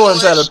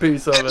 Everyone's English, had a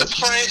piece of and the it.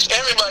 French,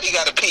 everybody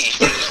got a piece.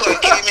 They just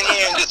like came in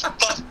here and just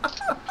fucked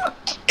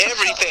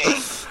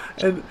everything.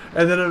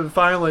 And then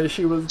finally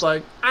she was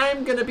like,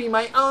 I'm going to be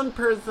my own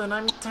person.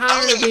 I'm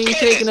tired of being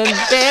taken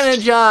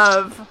advantage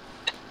of.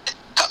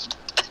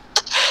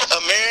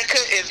 America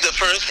is the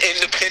first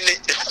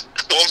independent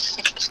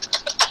woman.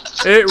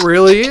 It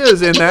really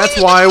is. And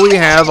that's why we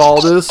have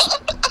all this.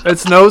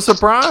 It's no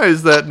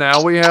surprise that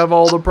now we have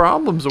all the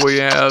problems we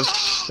have.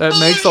 That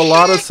makes a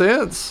lot of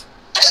sense.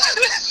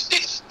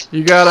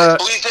 You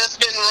gotta... We've just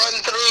been run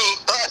through.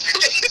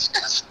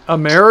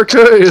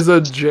 America is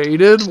a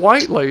jaded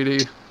white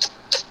lady.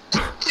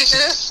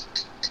 Yes.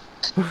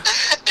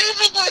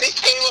 Everybody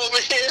came over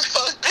here.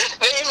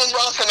 They even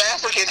brought some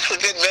Africans for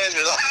good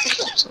measure.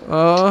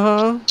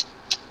 Uh-huh.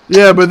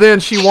 Yeah, but then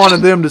she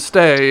wanted them to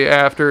stay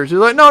after. She's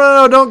like,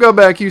 no, don't go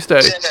back. You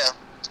stay. Yeah,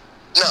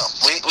 no,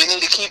 we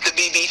need to keep the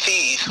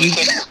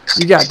BBCs.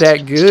 You got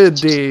that good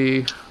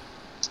D.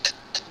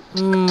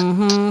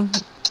 Mm-hmm.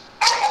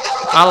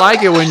 I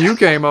like it when you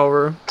came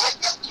over.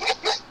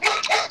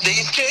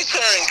 These chicks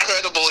are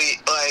incredibly,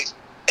 like,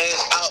 and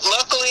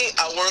luckily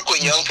I work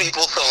with young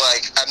people, so,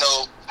 like, I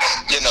know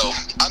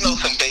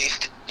some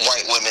based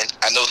white women.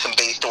 I know some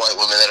based white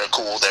women that are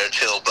cool, that are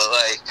chill, but,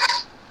 like,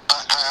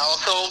 I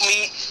also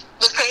meet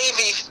the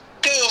crazies,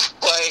 too.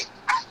 Like,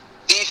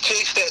 these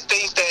chicks that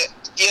think that,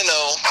 you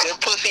know, their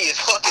pussy is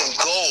fucking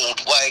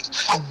gold. Like,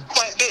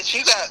 bitch,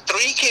 you got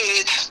 3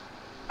 kids,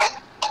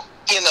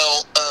 you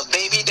know,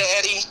 baby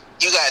daddy,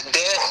 you got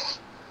debt.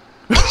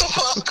 What the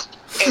fuck?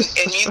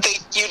 And you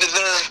think you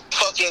deserve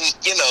fucking,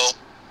 you know,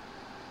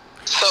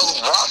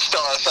 some rock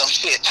star or some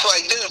shit. It's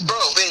like, dude, bro,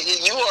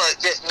 you are,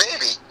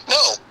 baby,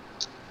 no.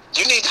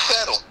 You need to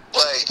settle.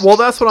 Like, well,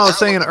 that's what I was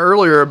saying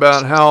earlier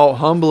about how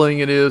humbling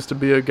it is to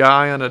be a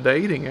guy on a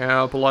dating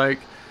app. Like,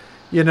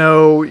 you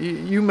know,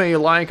 you may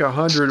like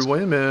 100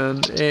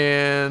 women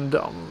and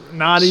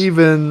not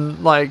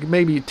even like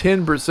maybe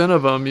 10%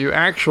 of them you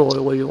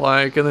actually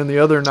like, and then the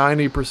other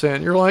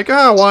 90% you're like,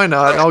 oh, why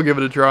not? I'll give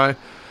it a try.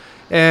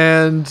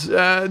 And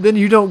then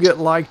you don't get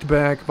liked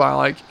back by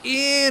like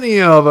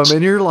any of them,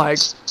 and you're like,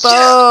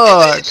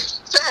 fuck.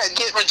 Yeah,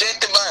 get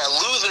rejected by a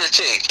loser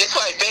chick. It's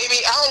like,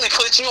 baby, I only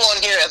put you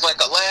on here as like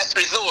a last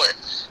resort.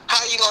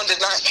 How you gonna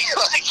deny me?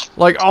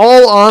 Like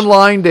all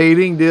online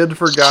dating did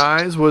for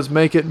guys was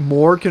make it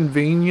more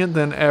convenient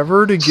than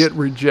ever to get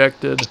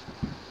rejected.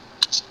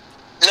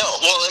 No,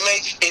 well,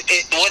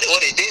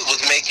 what it did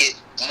was make it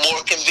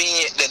more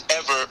convenient than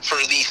ever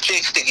for these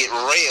chicks to get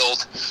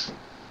railed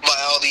by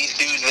all these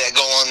dudes that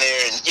go on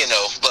there, and, you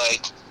know,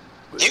 like,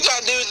 you got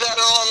dudes that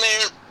are on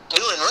there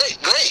doing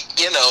great,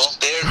 you know,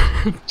 they're,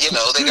 you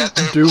know, they got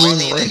their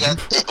money, they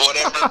got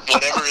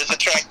whatever is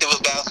attractive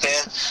about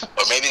them,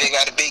 or maybe they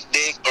got a big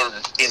dick, or,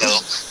 you know,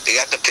 they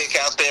got the pick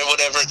out there,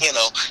 whatever, you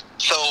know,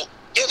 so,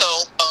 you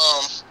know,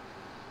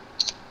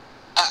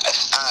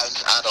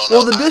 I don't know.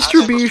 Well,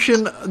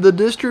 the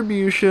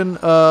distribution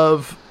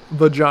of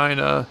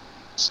vagina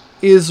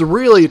is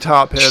really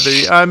top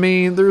heavy. I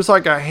mean, there's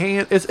like a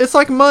hand. It's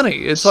like money.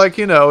 It's like,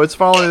 you know, it's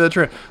following the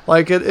trend.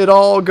 Like it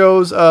all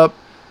goes up,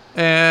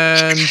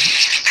 and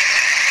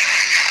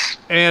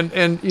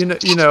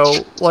you know,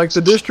 like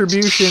the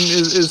distribution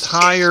is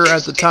higher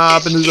at the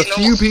top, and there's a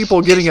few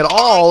people getting it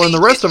all, and the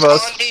rest of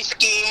us. Ponzi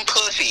scheme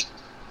pussy.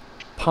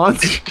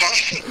 Ponzi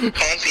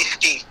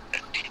scheme.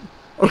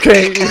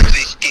 Okay.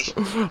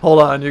 Hold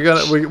on.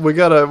 We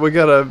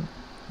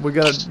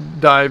gotta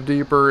dive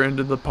deeper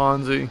into the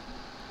Ponzi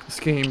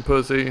scheme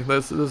pussy.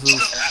 This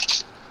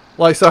is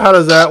like, so how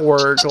does that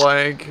work?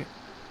 Like,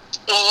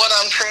 well, what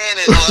I'm saying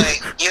is,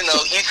 like, you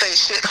know, you say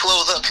shit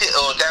flows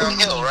uphill or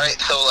downhill,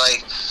 right? So,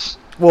 like,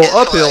 well,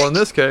 uphill like, in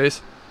this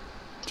case,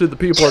 to the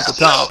people at the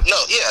top. No,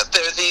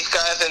 there's these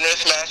guys and they're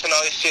smashing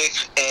all these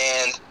chicks,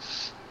 and,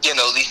 you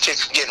know, these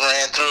chicks getting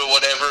ran through or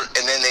whatever,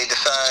 and then they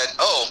decide,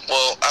 oh,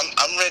 well,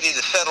 I'm ready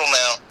to settle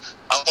now.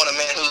 I want a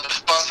man who's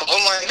responsible.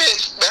 I'm like,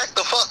 bitch, back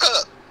the fuck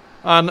up.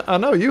 I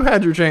know, you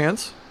had your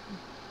chance.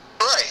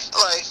 Right,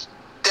 like,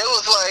 there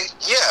was like,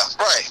 yeah,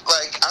 right,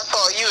 like, I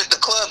saw you at the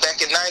club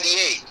back in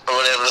 98, or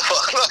whatever the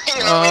fuck, you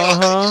know what I mean?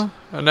 Like,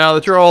 and now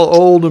that you're all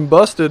old and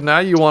busted, now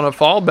you want a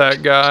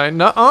fallback guy.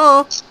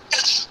 Nuh-uh.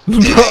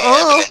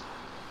 Nuh-uh.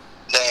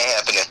 That ain't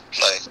happening.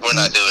 Like, we're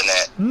not doing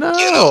that. No.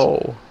 You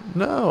know?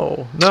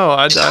 No.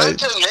 Not to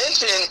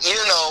mention,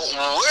 you know,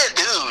 we're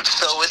dudes,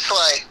 so it's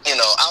like, you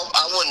know,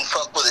 I wouldn't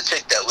fuck with a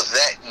chick that was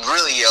that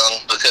really young,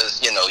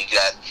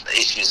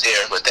 issues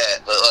there with that.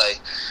 But like,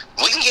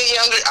 we can get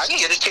younger. I can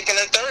get a chick in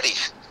her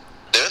 30s.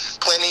 There's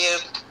plenty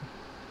of.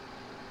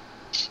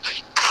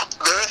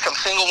 There are some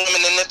single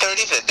women in their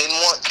 30s that didn't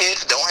want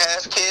kids, don't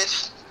have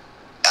kids.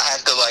 I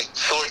have to like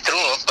sort through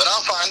them, but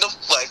I'll find them.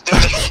 Like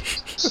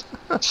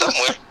they're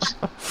somewhere.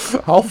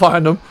 I'll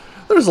find them.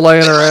 They're just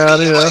laying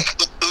around, you know. Like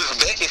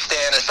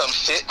Uzbekistan or some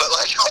shit, but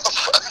like.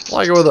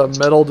 Like with a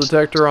metal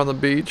detector on the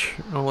beach.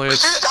 Only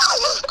it's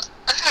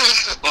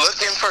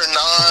looking for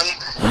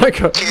like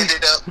a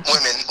ended up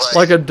women.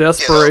 like a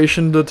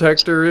desperation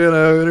detector, you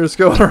know, and just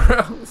going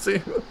around and see.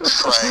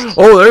 Right.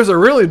 Oh, there's a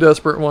really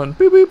desperate one.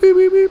 Beep beep beep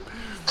beep beep.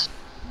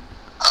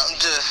 I'm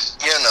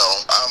just, you know,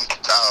 I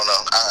don't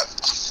know.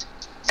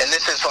 And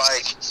this is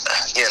like,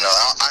 you know,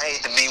 I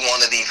hate to be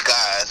one of these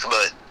guys,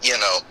 but, you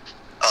know,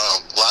 a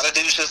lot of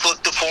dudes just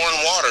look to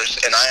foreign waters,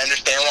 and I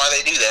understand why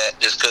they do that,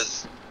 just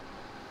because,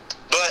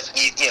 but,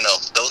 you know,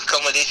 those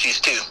come with issues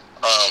too.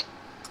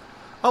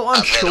 Oh,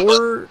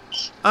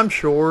 I'm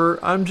sure.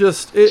 I'm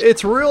just,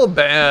 it's real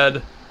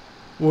bad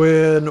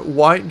when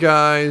white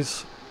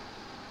guys,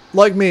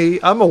 like me,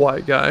 I'm a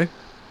white guy,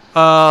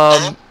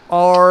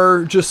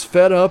 are just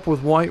fed up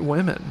with white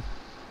women.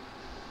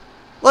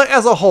 Like,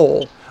 as a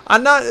whole.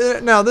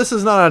 Now, this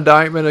is not an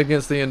indictment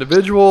against the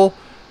individual.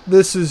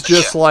 This is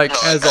just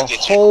as a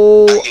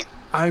whole,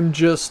 I'm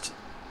just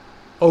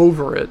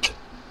over it.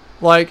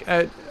 Like,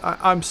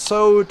 I'm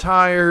so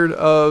tired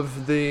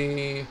of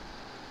the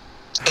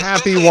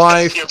happy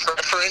life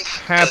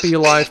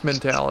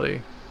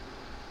mentality,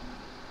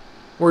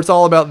 where it's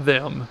all about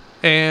them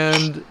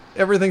and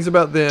everything's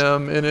about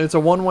them, and it's a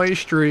one-way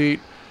street.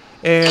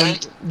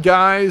 And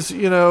guys,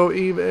 you know,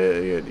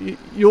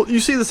 you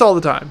see this all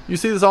the time. You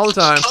see this all the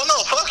time. Oh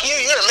no, fuck you!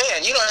 You're a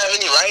man. You don't have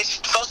any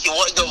rights. Fuck you.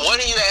 What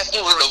are you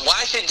asking?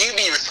 Why should you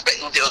be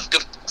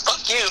respected?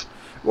 Fuck you.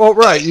 Well,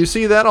 right. You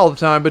see that all the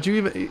time, but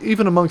you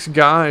even amongst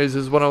guys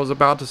is what I was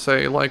about to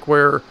say. Like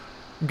where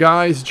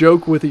guys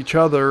joke with each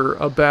other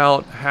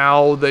about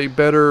how they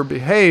better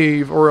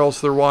behave, or else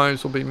their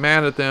wives will be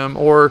mad at them,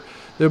 or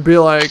they'll be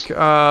like,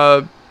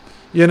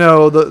 you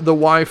know, the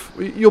wife.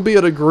 You'll be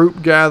at a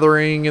group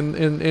gathering,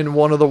 and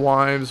one of the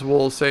wives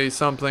will say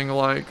something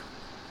like,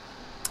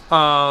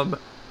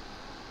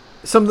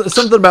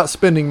 something about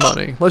spending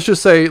money. Let's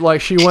just say like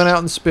she went out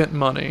and spent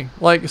money,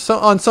 like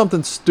on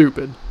something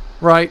stupid,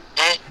 right?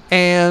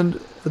 And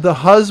the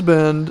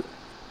husband.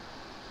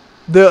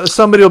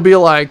 Somebody will be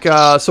like,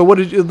 so what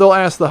did you, they'll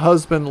ask the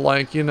husband,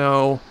 like, you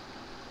know,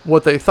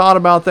 what they thought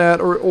about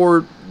that,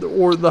 or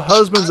the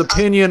husband's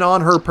opinion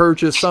on her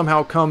purchase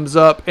somehow comes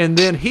up, and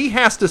then he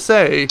has to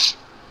say,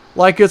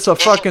 like it's a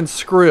fucking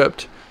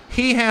script,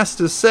 he has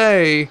to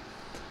say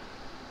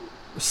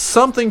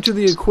something to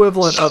the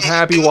equivalent of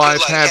happy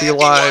wife, happy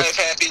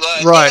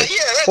life. Right.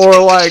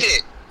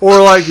 Or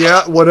like,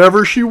 yeah,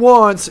 whatever she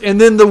wants. And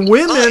then the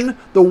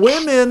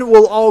women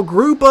will all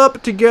group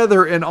up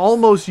together and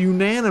almost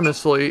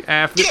unanimously,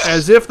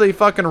 as if they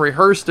fucking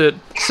rehearsed it,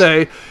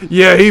 say,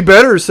 yeah, he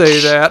better say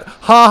that.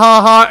 Ha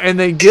ha ha. And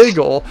they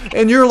giggle.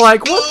 And you're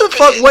like, what the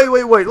fuck?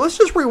 Wait. Let's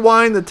just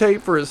rewind the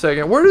tape for a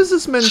second. Where does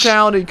this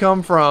mentality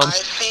come from? I've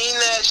seen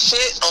that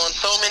shit on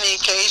so many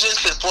occasions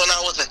since when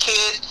I was a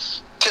kid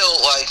till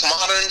like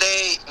modern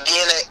day,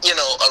 being at, you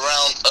know,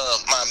 around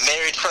my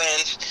married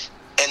friends.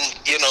 And,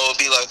 you know, it'd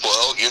be like,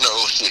 well, you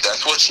know,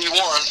 that's what she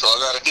wants, so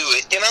I gotta do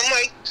it. And I'm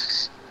like,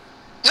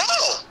 no!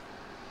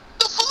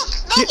 The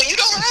fuck? No, you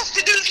don't have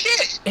to do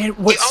shit. And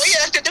all you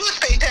have to do is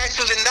pay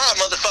taxes and die,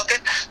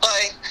 motherfucker.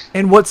 Like.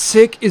 And what's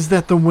sick is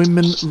that the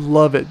women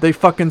love it. They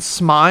fucking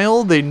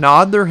smile, they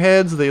nod their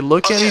heads, they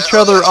look at each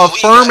other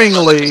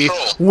affirmingly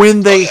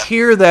when they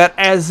hear that,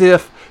 as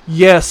if,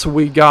 yes,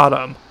 we got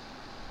them.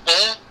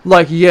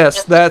 Like,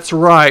 yes, that's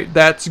right.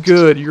 That's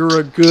good.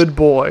 You're a good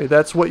boy.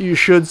 That's what you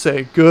should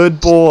say.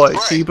 Good boy.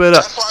 Right. Keep it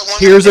up.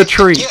 Here's a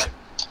treat. Yeah.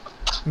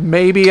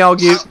 Maybe I'll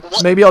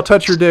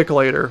touch your dick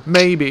later.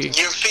 Maybe.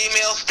 Your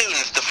female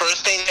students, the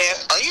first thing they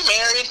ask, are you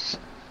married?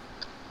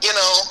 You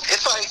know,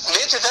 it's like,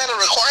 bitch, is that a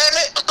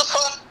requirement? What the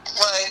fuck?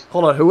 Like,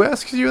 hold on, who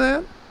asks you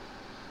that?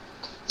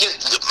 Yeah,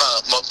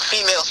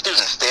 female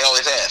students, they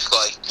always ask,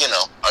 like, you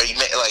know, are you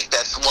like,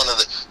 that's one of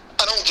the,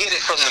 I don't get it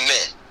from the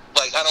men.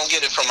 Like, I don't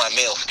get it from my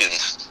male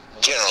students,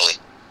 generally.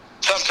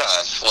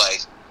 Sometimes, like,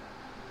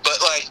 but,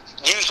 like,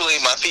 usually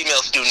my female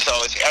students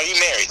always, are you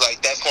married?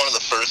 Like, that's one of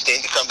the first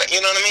things to come back.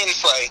 You know what I mean?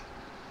 It's like,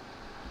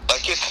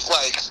 it's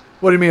like...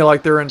 What do you mean,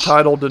 like they're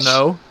entitled to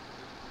know?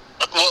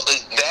 Well,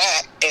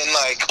 that, and,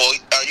 like, well,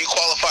 are you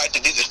qualified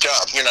to do this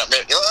job? You're not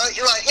married. You're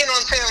like, you know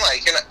what I'm saying?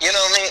 Like, you're not, you know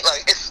what I mean?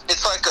 Like,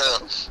 it's like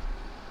a...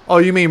 Oh,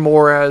 you mean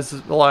more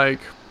as,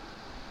 like...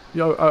 You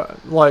know,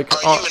 like,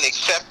 are you an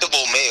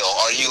acceptable male?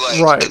 Are you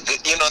like,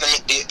 right? You know what I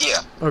mean? Yeah.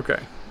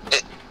 Okay.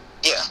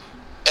 Yeah.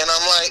 And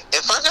I'm like,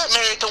 if I got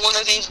married to one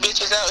of these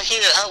bitches out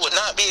here, I would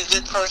not be a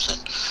good person.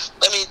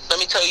 Let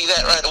me tell you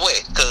that right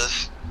away,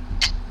 because,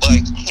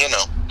 like, you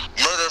know,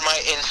 murder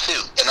might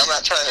ensue, and I'm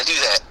not trying to do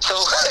that. So,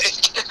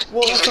 like,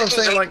 well, that's what I'm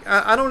saying. Like,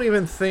 I don't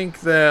even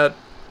think that.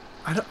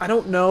 I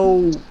don't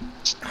know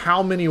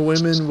how many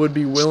women would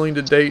be willing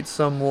to date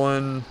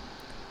someone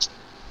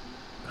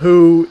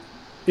who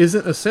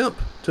isn't a simp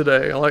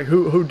today, like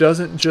who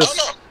doesn't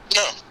just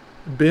no.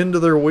 bend to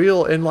their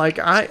wheel. And like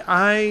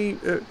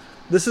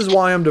this is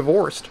why I'm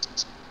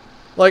divorced.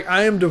 Like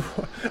I am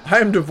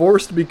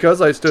divorced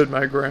because I stood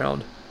my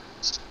ground.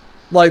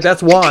 Like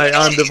that's why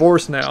I'm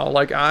divorced now.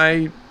 Like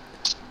I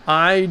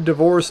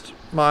divorced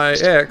my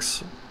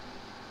ex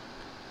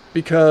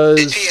because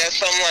Did she have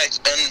some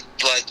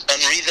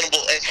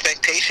unreasonable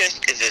expectation?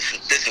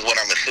 This is what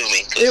I'm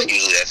assuming. 'Cause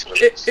usually that's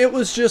what it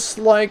was just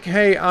like,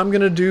 hey, I'm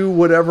gonna do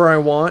whatever I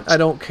want. I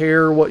don't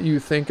care what you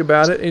think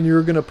about it, and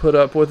you're gonna put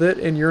up with it,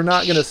 and you're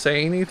not gonna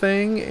say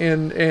anything,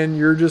 and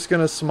you're just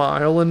gonna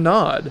smile and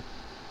nod.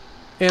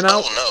 And I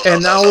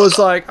was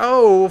like,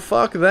 oh,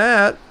 fuck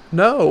that,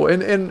 no.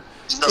 And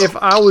if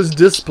I was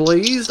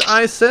displeased,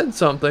 I said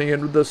something,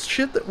 and the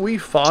shit that we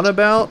fought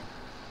about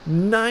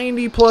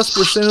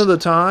 90+% of the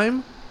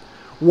time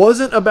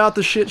wasn't about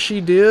the shit she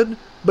did,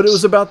 but it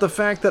was about the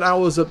fact that I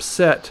was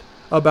upset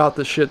about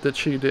the shit that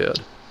she did.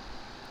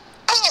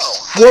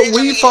 What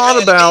we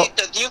fought about...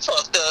 You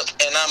fucked up,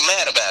 and I'm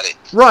mad about it.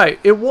 Right.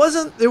 It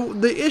wasn't...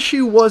 the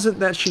issue wasn't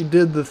that she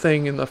did the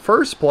thing in the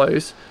first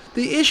place.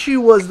 The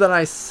issue was that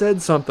I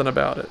said something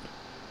about it.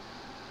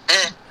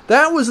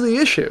 That was the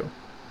issue.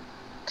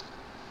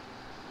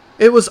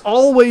 It was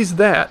always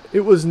that.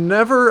 It was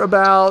never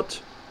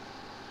about...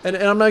 And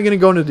I'm not going to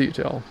go into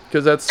detail,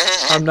 because that's...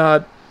 I'm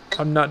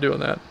not doing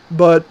that.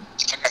 But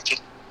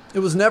it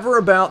was never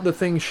about the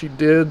things she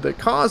did that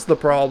caused the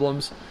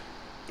problems.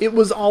 It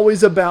was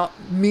always about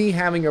me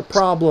having a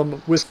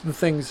problem with the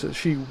things that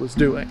she was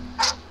doing.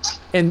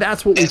 And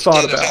that's what we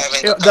fought about.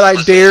 That I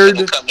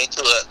dared... Come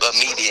into a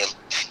medium.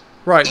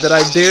 Right, that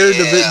I dared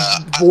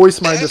to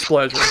voice my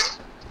displeasure.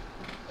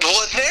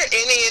 Was there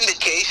any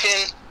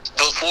indication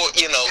before,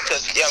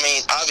 because,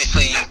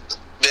 obviously you've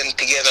been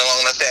together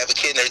long enough to have a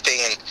kid and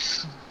everything,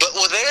 but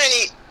was there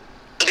any...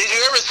 Did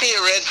you ever see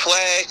a red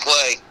flag?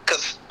 Like,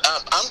 because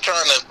I'm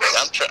trying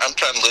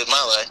to live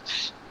my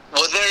life.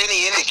 Was there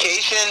any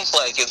indication?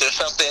 Like, is there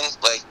something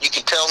like you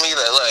can tell me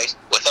that like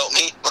would help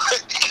me?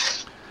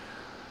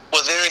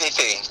 Was there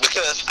anything?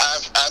 Because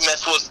I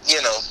mess with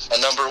a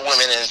number of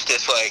women, and it's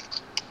just like.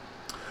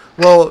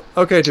 Well,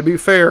 okay. To be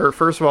fair,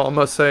 first of all, I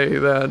must say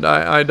that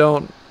I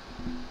don't.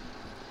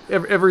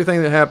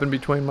 Everything that happened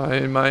between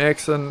my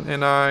ex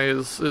and I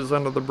is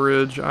under the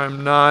bridge.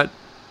 I'm not.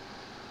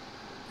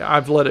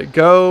 I've let it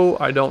go.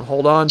 I don't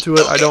hold on to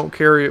it. Okay. I don't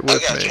carry it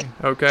with me.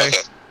 Okay?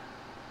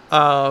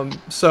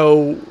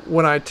 So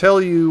when I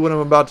tell you what I'm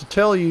about to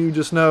tell you,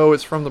 just know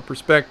it's from the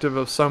perspective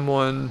of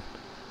someone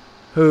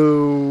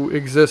who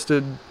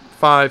existed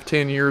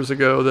 5-10 years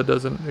ago that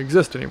doesn't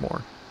exist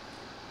anymore.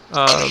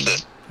 Okay.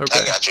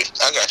 I got you.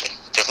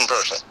 Different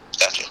person.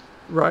 Got you.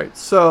 Right.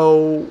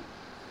 So,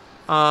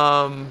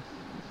 the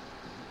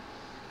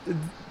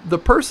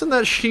person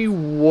that she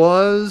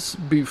was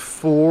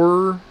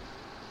before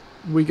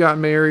we got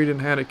married and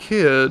had a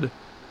kid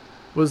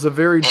was a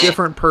very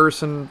different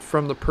person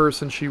from the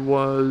person she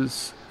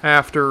was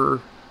after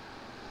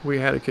we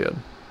had a kid.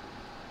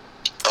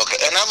 Okay,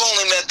 and I've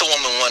only met the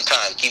woman one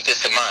time. Keep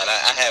this in mind.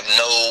 I have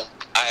no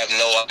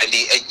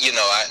idea.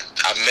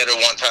 I met her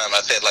one time. I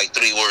said like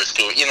 3 words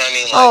to her. You know what I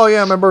mean? Like, oh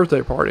yeah, my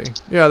birthday party.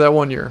 Yeah, that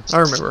one year. I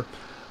remember.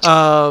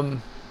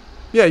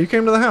 Yeah, you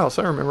came to the house.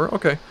 I remember.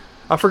 Okay.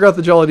 I forgot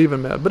that y'all had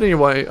even met. But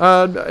anyway,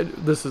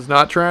 this is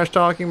not trash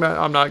talking about.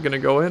 I'm not going to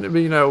go into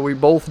it. But, we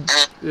both,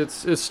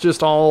 it's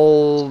just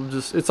all,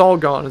 it's all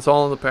gone. It's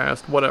all in the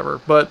past,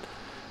 whatever. But,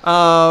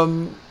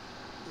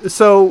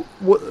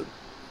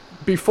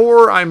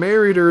 before I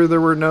married her, there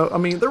were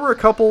there were a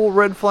couple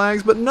red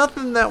flags, but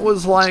nothing that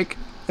was like,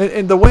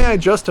 and the way I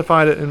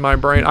justified it in my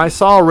brain, I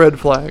saw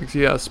red flags,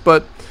 yes,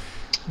 but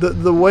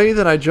the way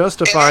that I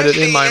justified it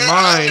in my mind.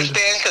 I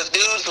understand, because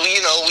dudes,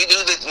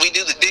 we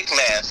do the dick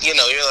math. You're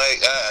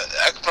like,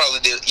 I could probably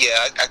do.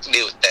 Yeah, I can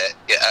deal with that.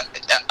 Yeah, I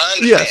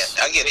understand. Yes.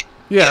 I get it.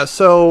 Yeah.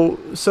 So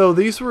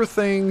these were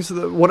things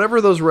that, whatever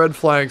those red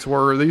flags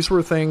were, these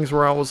were things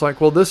where I was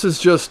like, well, this is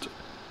just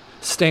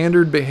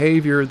standard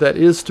behavior that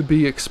is to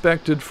be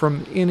expected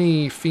from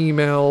any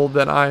female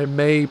that I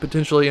may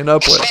potentially end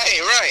up with.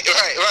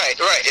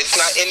 Right. It's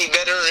not any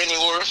better or any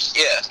worse.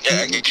 Yeah,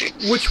 I get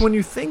you. Which, when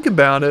you think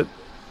about it,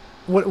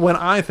 when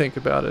I think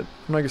about it,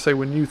 I'm not going to say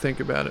when you think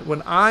about it,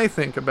 when I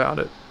think about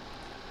it,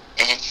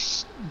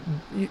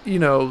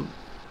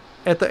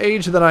 at the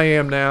age that I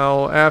am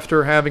now,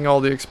 after having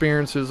all the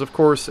experiences, of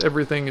course,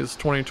 everything is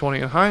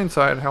 20/20 in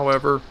hindsight,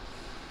 however,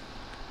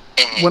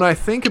 when I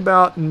think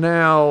about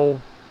now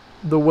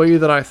the way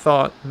that I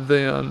thought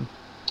then,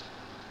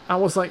 I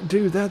was like,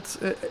 dude,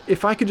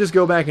 if I could just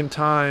go back in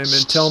time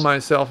and tell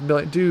myself, and be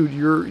like, dude,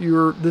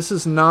 this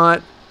is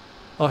not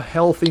a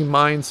healthy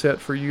mindset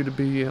for you to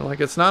be in.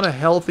 Like, it's not a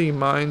healthy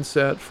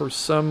mindset for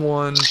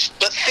someone.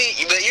 But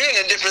you're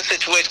in a different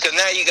situation, because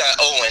now you got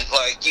Owen.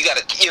 Like, you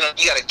got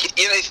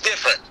it's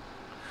different.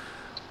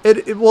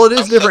 It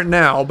is different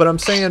now, but I'm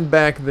saying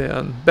back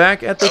then,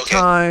 back at the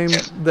time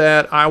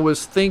that I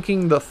was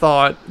thinking the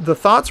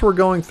thoughts were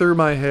going through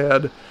my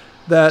head,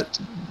 that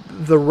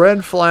the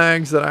red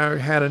flags that I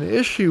had an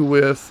issue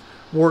with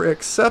were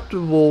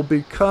acceptable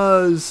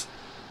because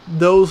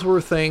those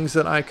were things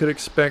that I could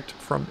expect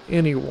from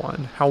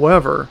anyone.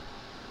 However,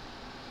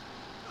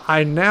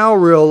 I now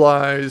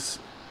realize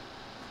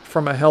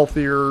from a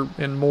healthier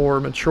and more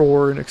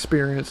mature and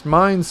experienced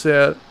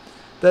mindset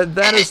that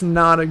that is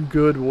not a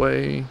good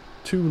way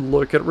to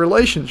look at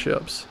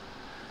relationships.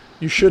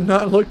 You should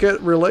not look at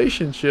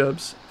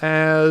relationships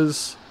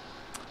as,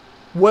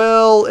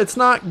 well, it's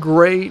not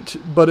great,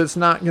 but it's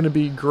not going to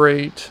be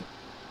great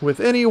with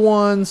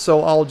anyone,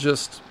 so I'll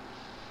just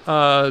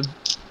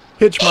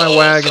hitch my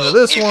wagon to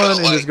this one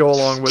and just go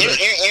along with it.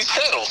 You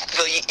settle.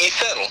 So you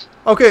settle.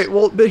 Okay,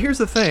 well, but here's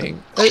the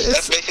thing.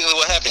 That's basically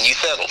what happened. You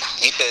settled.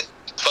 You said,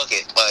 fuck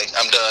it. Like,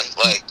 I'm done.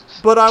 Like,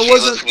 but I she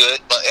wasn't... looks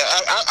good. But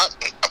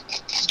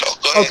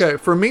go ahead. Okay,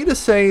 for me to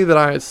say that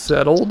I had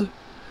settled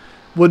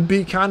would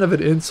be kind of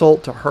an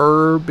insult to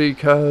her,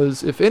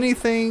 because if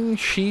anything,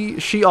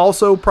 she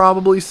also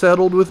probably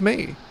settled with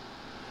me.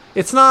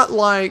 It's not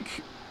like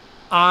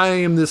I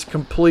am this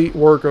complete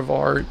work of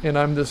art and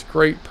I'm this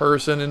great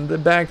person,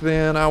 and back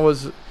then I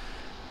was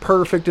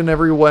perfect in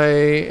every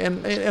way,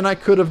 and I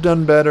could have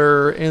done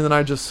better, and then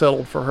I just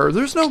settled for her.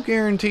 There's no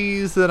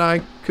guarantees that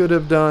I could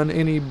have done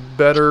any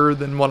better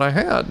than what I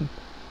had.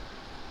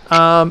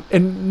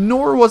 And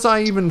nor was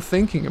I even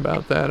thinking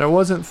about that. I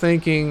wasn't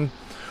thinking,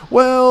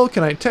 well,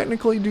 can I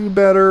technically do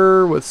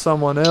better with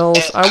someone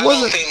else? And I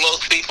don't think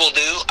most people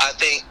do. I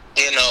think,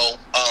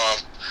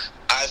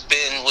 I've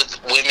been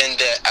with women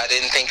that I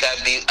didn't think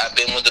I'd be. I've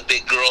been with a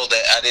big girl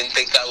that I didn't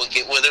think I would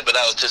get with her, but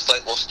I was just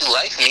like, well, she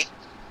likes me,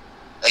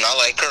 and I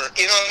like her.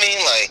 You know what I mean?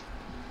 Like,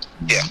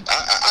 yeah,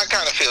 I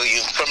kind of feel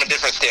you from a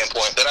different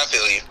standpoint, but I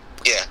feel you.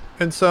 Yeah.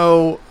 And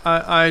so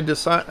I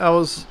decided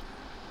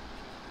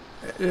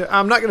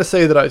I'm not going to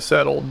say that I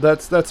settled.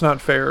 That's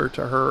not fair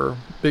to her,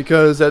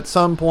 because at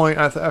some point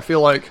I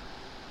feel like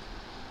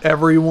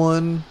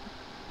everyone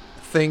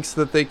thinks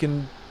that they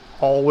can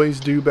always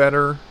do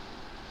better.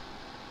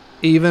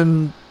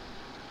 Even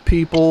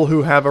people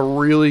who have a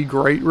really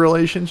great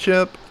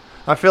relationship,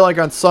 I feel like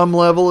on some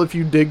level, if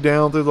you dig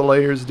down through the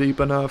layers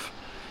deep enough,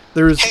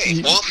 there's...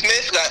 Hey, Will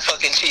Smith got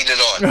fucking cheated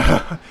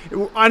on.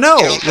 I know,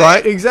 you know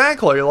right?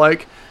 Exactly.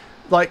 Like...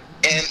 And,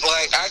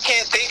 like, I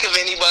can't think of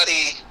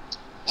anybody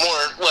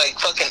more, like,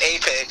 fucking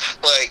apex.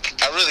 Like,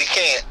 I really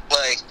can't.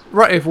 Like...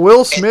 Right, if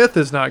Will Smith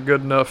is not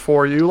good enough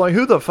for you, like,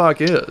 who the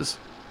fuck is?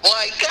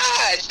 Like,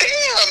 god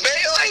damn,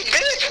 man. Like,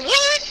 bitch,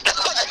 what?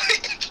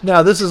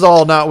 Now, this is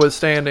all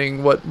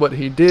notwithstanding what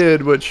he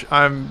did, which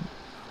I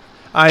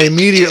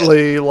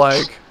immediately,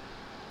 like...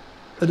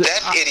 That's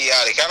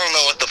idiotic. I don't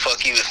know what the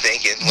fuck he was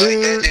thinking. Like,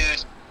 that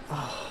dude...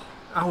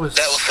 That was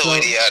so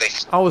idiotic.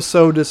 I was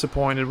so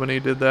disappointed when he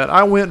did that.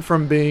 I went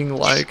from being,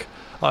 like,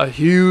 a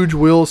huge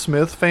Will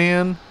Smith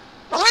fan...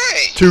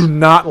 Right. To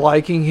not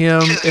liking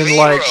him in,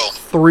 like,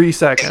 3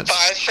 seconds. In 5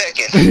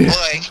 seconds.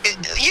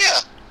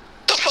 Yeah.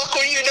 The fuck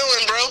were you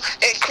doing, bro?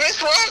 And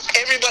Chris Rock,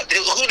 everybody,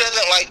 who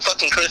doesn't like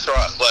fucking Chris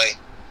Rock? Like,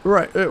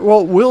 right.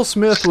 Well, Will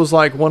Smith was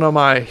like one of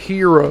my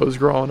heroes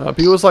growing up.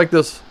 He was like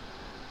this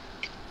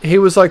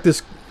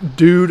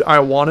dude I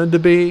wanted to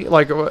be.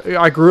 Like,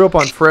 I grew up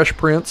on Fresh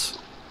Prince.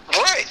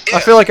 Right. Yeah. I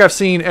feel like I've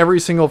seen every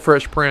single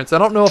Fresh Prince. I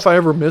don't know if I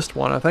ever missed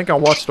one. I think I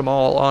watched them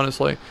all,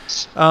 honestly.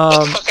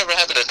 What the fuck ever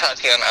happened to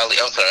Tatiana Ali?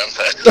 I'm sorry.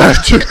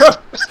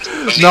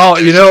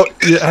 No,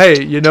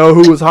 hey, you know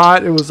who was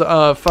hot? It was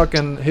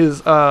fucking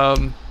his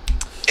Aunt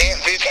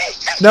Viv.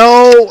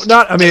 No,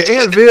 Aunt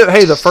Viv.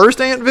 Hey, the first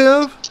Aunt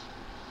Viv,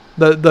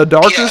 the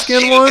darker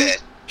skinned one.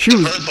 Bad. She the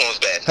was. First one was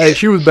bad. Hey,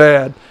 she was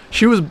bad.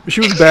 She was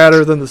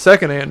badder than the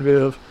second Aunt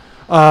Viv.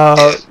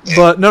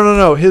 But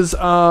no. His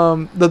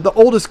the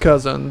oldest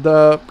cousin.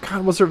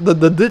 What's her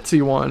the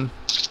ditzy one?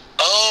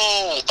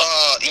 Oh,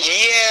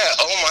 yeah.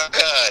 Oh my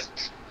god.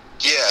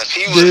 Yeah,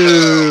 she was.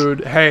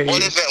 Dude, hey.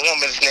 What is that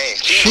woman's name?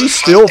 She's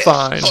still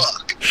fine.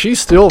 She's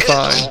still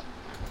fine.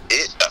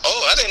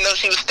 I didn't know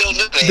she was still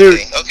doing Dude,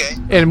 anything. Okay.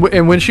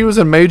 And when she was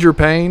in Major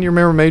Payne, you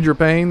remember Major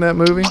Payne, that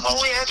movie?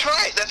 Oh yeah,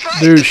 that's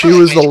right. Dude, she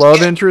was the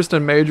love interest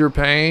in Major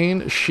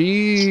Payne.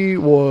 She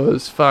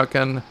was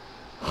fucking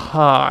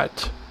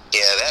hot.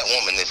 Yeah, that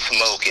woman is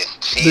smoking.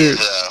 Dude,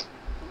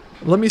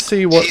 let me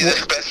see she's a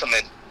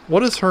specimen.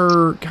 What is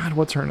her... God,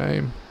 what's her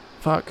name?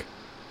 Fuck.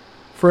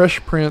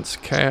 Fresh Prince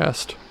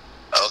cast.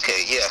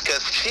 Okay, yeah,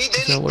 because she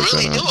didn't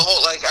really do a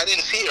whole... Like, I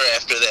didn't see her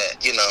after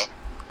that, you know.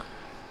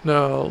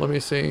 No, let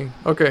me see.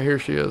 Okay, here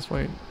she is.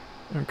 Wait.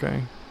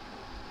 Okay.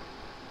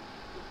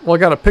 Well, I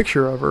got a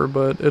picture of her,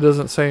 but it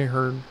doesn't say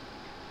her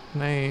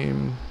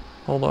name.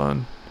 Hold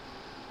on.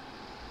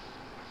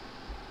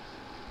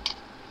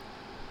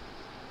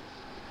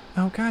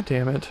 Oh, god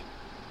damn it.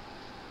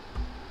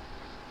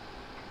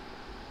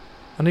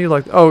 I need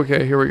like... Oh,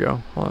 okay, here we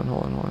go. Hold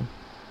on.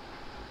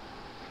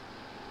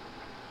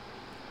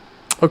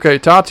 Okay,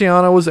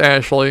 Tatiana was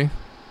Ashley.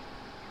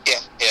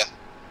 Yeah.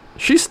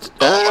 She's...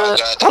 oh my god,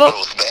 that girl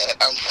was bad.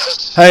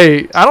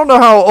 Hey, I don't know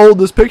how old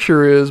this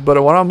picture is,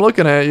 but what I'm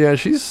looking at, yeah,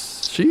 she's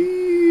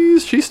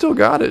still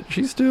got it.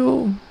 She's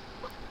still...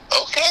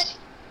 Okay.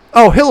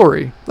 Oh,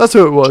 Hillary. That's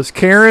who it was.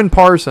 Karen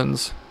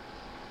Parsons.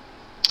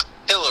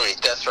 Hillary,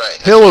 That's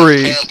right.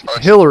 Hillary. Karen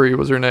Parsons. Hillary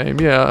was her name.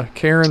 Yeah,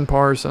 Karen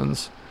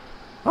Parsons.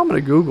 I'm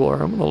gonna Google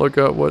her. I'm gonna look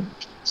up what.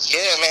 Yeah,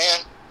 man.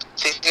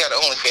 She got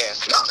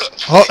OnlyFans.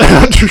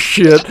 Oh,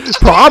 shit.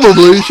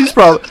 Probably. She's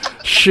probably.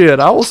 Shit.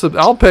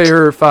 I'll pay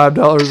her $5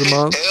 a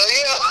month Hell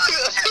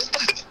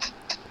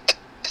yeah.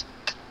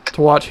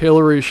 to watch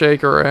Hillary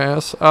shake her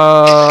ass.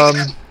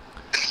 I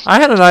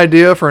had an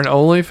idea for an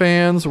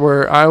OnlyFans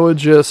where I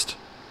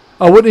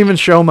wouldn't even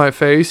show my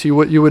face. You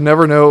would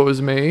never know it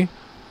was me.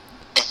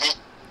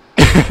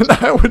 And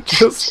I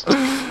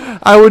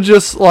would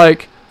just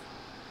like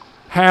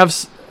have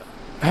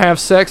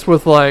sex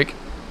with like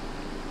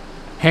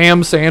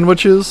ham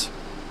sandwiches,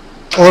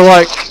 or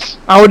like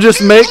I would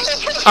just make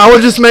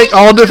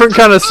all different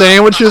kind of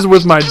sandwiches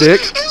with my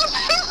dick.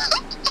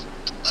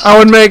 I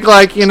would make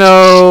like,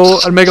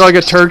 I'd make like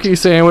a turkey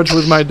sandwich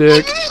with my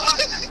dick.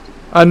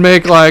 I'd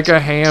make like a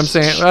ham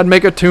sandwich. I'd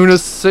make a tuna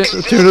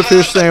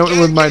fish sandwich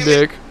with my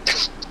dick.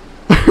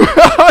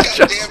 God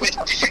damn it.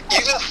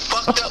 You just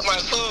fucked up my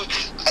food.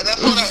 And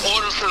that's what I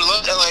ordered for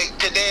lunch. And like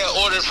today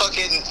I ordered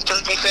fucking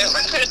turkey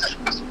sandwiches.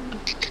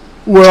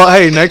 Well,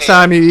 hey, next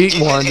time you eat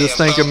one, just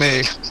think of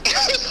me.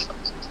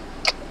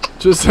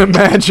 Just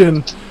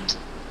imagine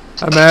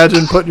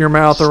putting your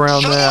mouth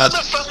around Some that.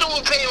 motherfucker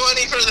will pay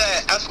money for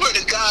that. I swear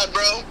to God,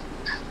 bro.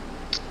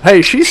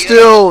 Hey,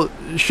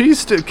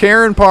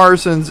 Karen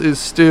Parsons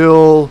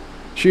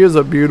she is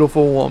a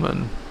beautiful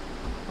woman.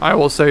 I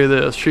will say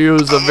this. She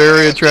was a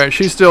very attractive.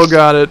 She still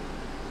got it.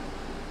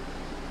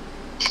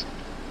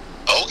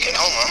 Okay,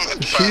 hold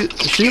on.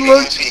 She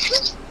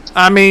looks.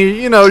 I mean,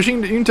 you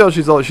can tell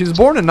she's old. She was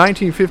born in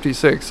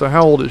 1956. So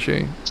how old is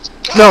she?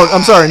 No,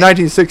 I'm sorry,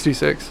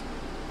 1966.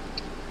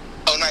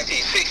 Oh,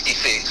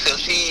 1966. So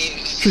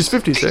She's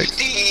 56.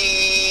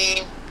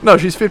 60... No,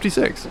 she's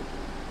 56.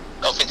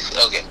 Oh, 50,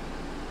 okay.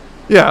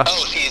 Yeah.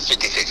 Oh, she is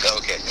 56.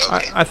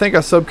 Okay. I think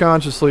I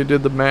subconsciously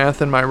did the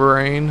math in my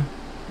brain,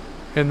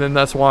 and then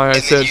that's why I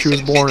said she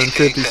was born in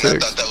 56. And I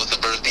thought that was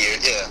the birth year.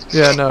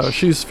 Yeah. Yeah, no,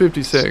 she's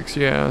 56.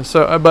 Yeah.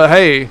 So, but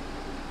hey,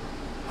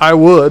 I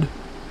would.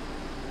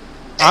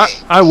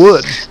 I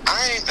would.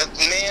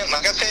 Man,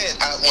 like I said,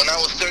 when I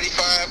was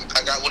 35,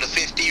 I got with a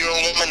 50-year-old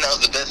woman. That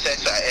was the best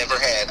sex I ever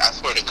had. I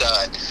swear to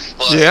God.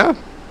 But, Yeah.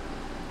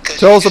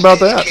 Tell us about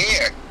that.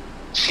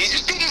 She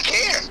just didn't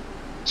care.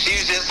 She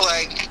was just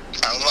like,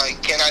 I'm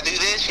like, can I do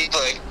this? She's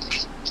like,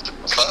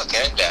 fuck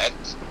it, Dad.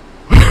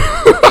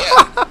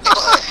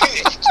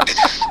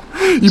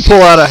 Yeah. You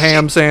pull out a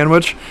ham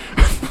sandwich.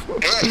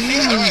 Right,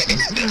 yeah,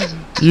 right.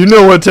 You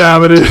know what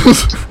time it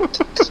is.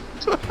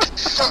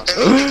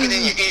 And in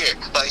your ear.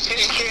 Like, she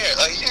didn't care.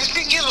 Like, she just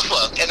didn't give a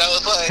fuck. And I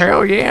was like,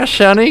 Hell yeah,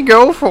 Sonny,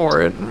 go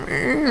for it.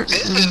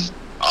 this is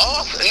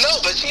awesome. No,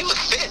 but she was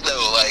fit,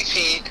 though. Like,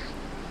 she,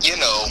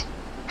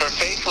 her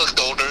face looked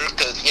older,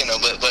 because,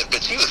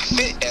 but she was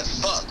fit as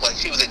fuck. Like,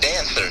 she was a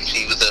dancer.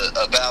 She was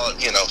a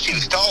ballad, she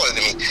was taller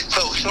than me.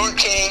 So, Short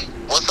King,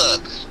 what's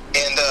up?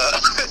 And,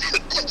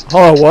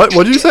 Hold on, what?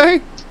 What'd you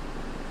say?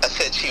 I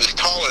said she was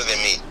taller than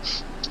me.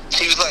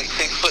 She was like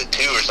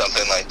 6'2" or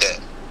something like that.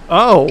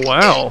 Oh,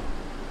 wow.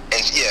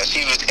 And yeah,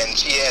 she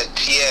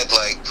had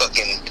like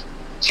fucking,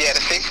 she had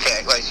a six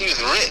pack, like she was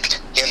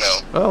ripped,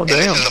 Oh, And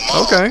damn. this is the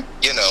mom, Okay.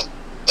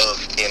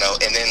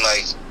 and then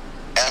like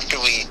after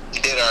we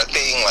did our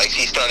thing, like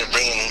she started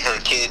bringing her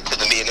kid to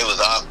me, and it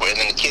was awkward. And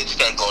then the kids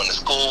started going to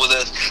school with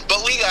us,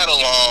 but we got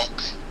along.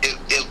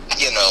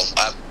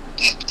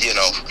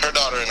 Her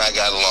daughter and I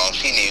got along.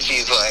 She knew.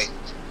 She's like,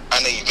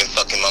 I know you've been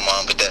fucking my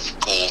mom, but that's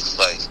cool.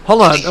 Like,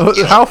 Hold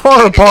on. How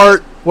far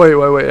apart?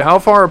 Wait. How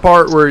far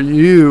apart were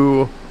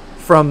you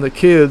from the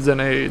kids in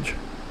age?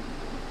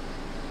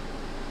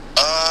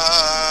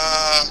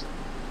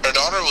 Her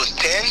daughter was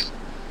 10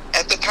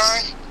 at the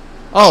time.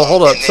 Oh,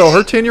 hold up. And So then-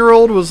 her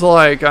 10-year-old was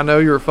like, I know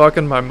you're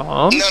fucking my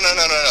mom? No.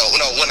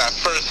 When I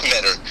first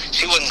met her,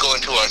 she wasn't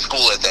going to our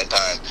school at that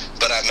time,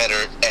 but I met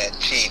her at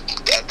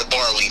the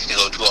bar we used to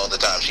go to all the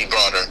time. She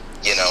brought her,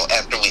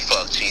 after we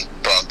fucked, she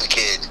brought the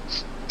kid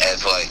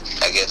as like,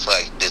 I guess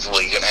like, this is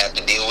what you're gonna have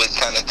to deal with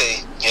kind of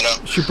thing,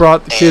 She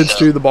brought the kids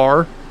to the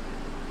bar?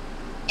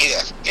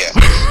 Yeah.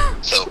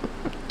 So,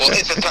 well,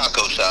 it's a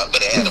taco shop,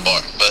 but it had a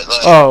bar. But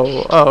like,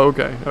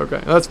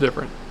 Okay. That's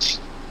different.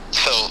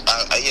 so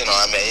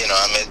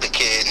I met the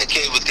kid, and the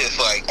kid was just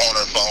like on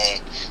her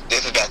phone.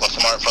 This is back when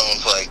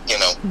smartphones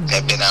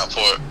had been out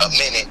for a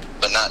minute,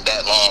 but not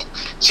that long.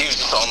 She was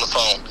just on the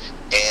phone,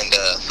 and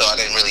so I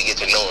didn't really get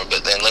to know her.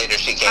 But then later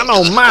she came I'm to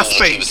on the MySpace.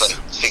 school when she was like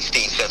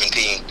 16,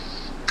 17,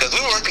 because we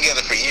worked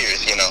together for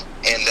years, and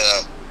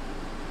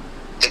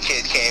the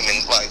kid came, and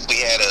like we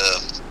had a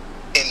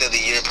end of the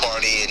year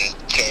party, and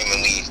came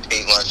and we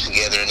ate lunch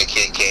together, and the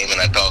kid came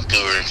and I talked to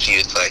her, and she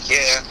was like,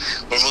 yeah,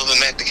 we're moving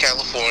back to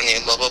California,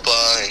 blah blah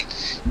blah,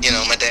 and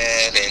my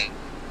dad,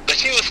 but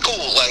she was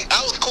cool. Like,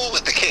 I was cool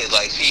with the kid,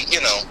 like she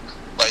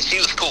she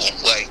was cool,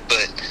 like,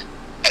 but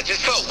I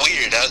just felt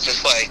weird. I was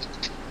just like,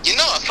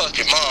 I fucked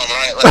your mom,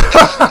 right?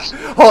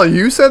 Like, Oh,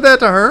 you said that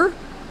to her?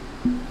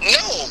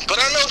 no, but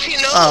I know she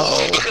knows,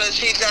 Oh. because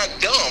she's not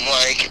dumb.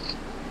 Like,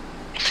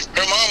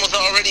 her mom was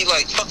already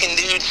like fucking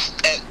dudes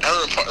at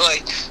her apartment.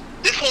 Like,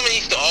 this woman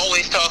used to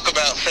always talk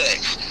about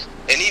sex.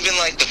 And even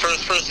like the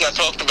first person I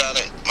talked about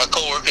it, my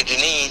coworker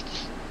Janine,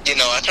 you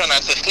know, I try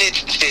not to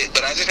snitch and shit,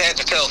 but I just had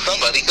to tell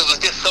somebody because it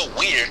was just so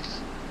weird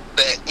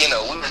that, you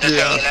know, we were just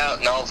hanging out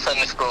and all of a sudden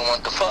this girl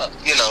wanted to fuck,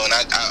 you know, and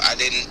I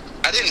didn't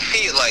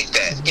see it like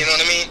that, you know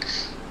what I mean?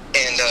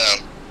 And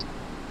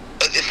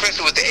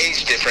especially with the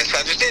age difference,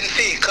 I just didn't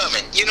see it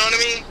coming, you know what I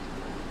mean?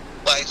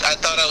 Like, I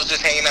thought I was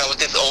just hanging out with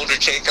this older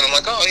chick, and I'm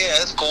like, oh yeah,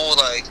 that's cool.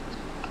 Like,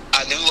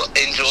 I do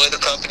enjoy the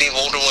company of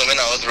older women.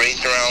 I was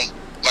raised around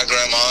my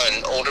grandma and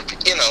older,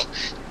 you know,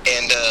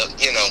 and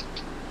you know,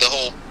 the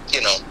whole,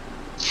 you know,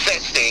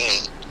 sex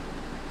thing,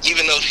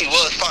 even though she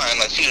was fine,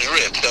 like she was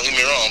ripped, don't get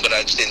me wrong, but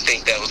I just didn't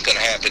think that was going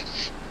to happen.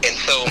 And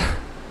so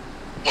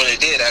when it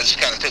did, I just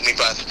kind of took me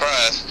by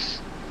surprise.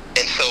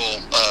 And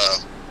so,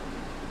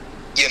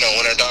 you know,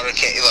 when her daughter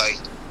came, like,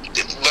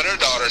 but her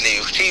daughter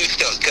knew. She used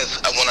to, because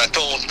when I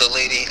told the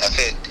lady, I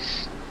said,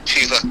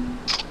 she's like,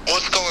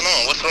 what's going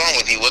on? What's wrong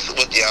with you? What's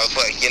with you? I was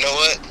like, you know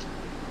what?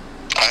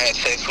 I had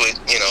sex with,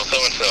 you know,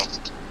 so-and-so.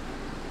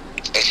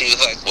 And she was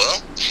like,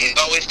 well, she's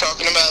always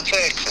talking about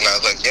sex. And I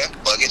was like, yeah,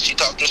 well, I guess she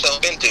talked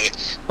herself into it.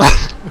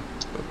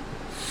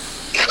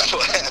 That's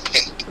what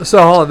happened.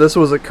 So, hold on, this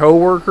was a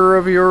coworker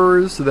of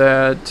yours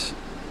that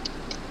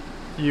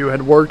you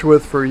had worked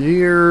with for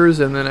years,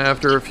 and then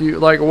after a few,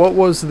 like, what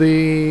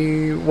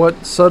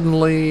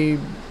suddenly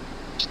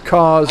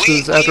caused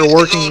this after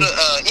working? We used to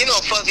go to, you know,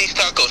 Fuzzy's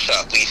Taco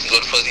Shop. We used to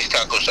go to Fuzzy's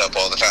Taco Shop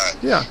all the time.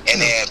 Yeah.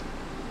 And they had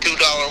 $2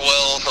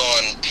 wells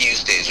on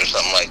Tuesdays or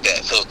something like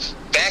that. So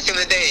back in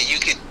the day, you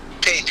could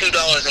pay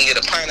 $2 and get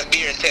a pint of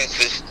beer in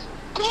Texas.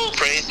 Oh,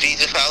 praise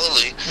Jesus,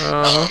 hallelujah.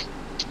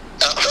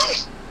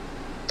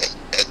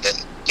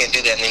 Can't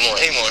do that anymore.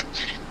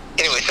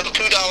 Anyway, so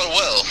 $2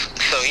 wells.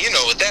 So you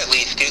know what that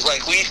leads to.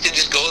 Like, we used to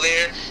just go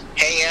there,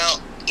 hang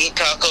out, eat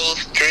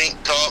tacos, drink,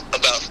 talk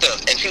about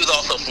stuff. And she was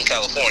also from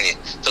California,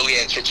 so we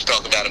had shit to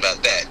talk about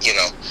that, you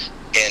know.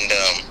 And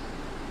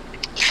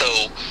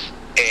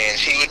and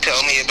she would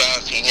tell me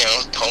about, you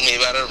know, told me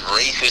about her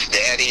racist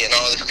daddy and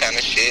all this kind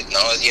of shit and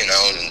all, you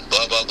know, and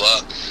blah, blah,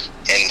 blah.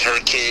 And her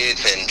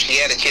kids, and she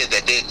had a kid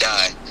that did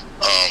die.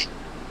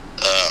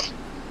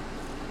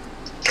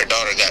 Her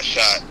daughter got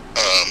shot.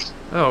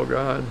 Oh,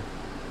 God.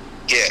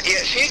 Yeah,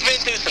 she's been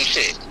through some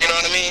shit, you know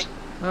what I mean?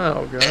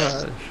 Oh,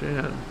 God,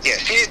 shit. Yeah,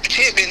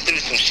 she had been through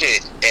some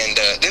shit, and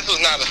this was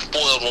not a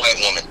spoiled white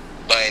woman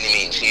by any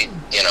means. She,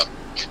 you know,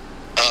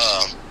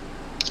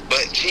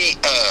 but she,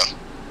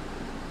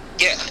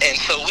 yeah, and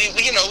so we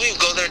you know, we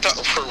would go there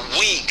talk for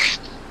weeks.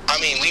 I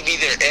mean, we'd be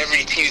there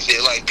every Tuesday.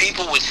 Like,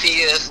 people would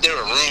see us. There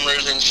were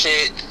rumors and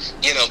shit,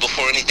 you know,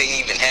 before anything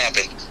even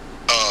happened.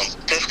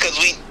 Just because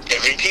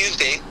every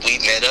Tuesday, we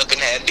met up and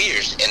had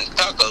beers and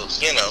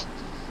tacos, you know,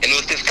 and it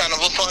was just kind of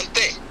a fun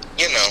thing,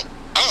 you know.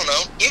 I don't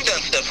know, you've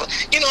done stuff,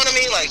 you know what I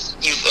mean? Like,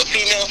 you a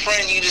female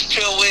friend you just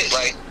chill with,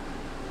 like,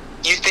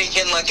 you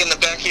thinking, like, in the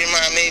back of your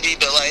mind, maybe,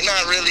 but, like,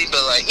 not really,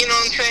 but, like, you know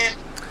what I'm saying?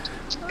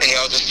 And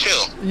y'all just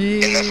chill.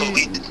 Yeah. And that's what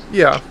we did.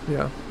 Yeah.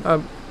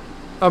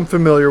 I'm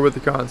familiar with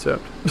the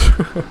concept.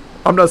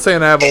 I'm not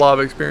saying I have a lot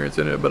of experience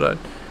in it, but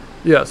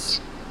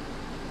yes.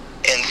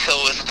 And so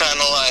it's kind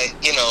of like,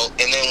 you know,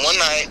 and then one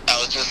night I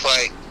was just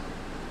like,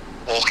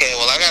 okay,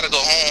 well, I got to go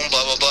home,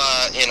 blah, blah,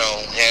 blah, you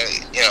know,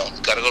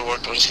 got to go to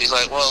work. And she's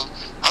like, well,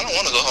 I don't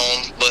want to go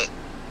home, but,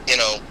 you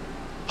know,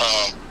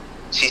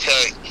 she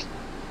said,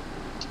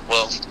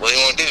 well, what do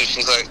you want to do?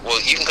 She's like, well,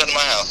 you can come to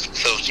my house.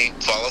 So she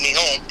followed me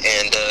home,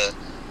 and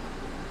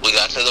we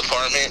got to the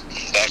apartment,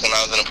 back when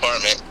I was in an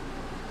apartment,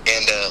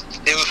 and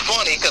it was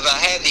funny because I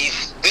had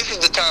this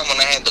is the time when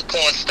I had the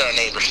porn star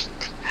neighbors.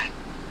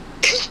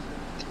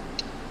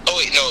 Oh,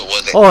 wait, no, it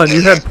wasn't. Oh, and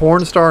you had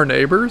porn star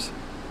neighbors?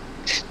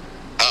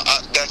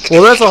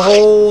 That's a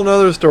whole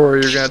nother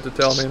story you're going to have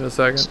to tell me in a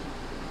second.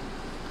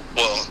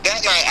 Well,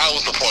 that night I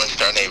was a porn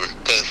star neighbor,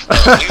 because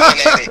we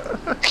went at it.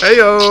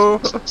 Heyo!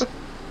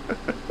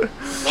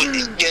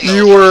 You know,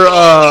 you were,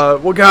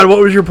 well, God, what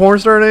was your porn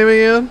star name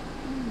again?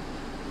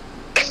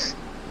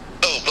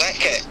 Oh, Black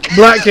Cat.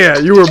 Black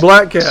Cat. You were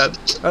Black Cat.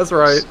 That's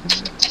right.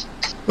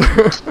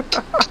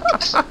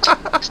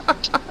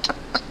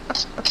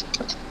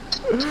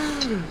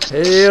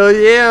 Hell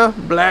yeah,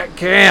 Black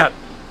Cat.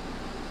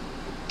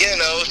 You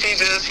know, she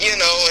just, you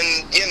know,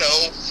 and, you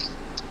know.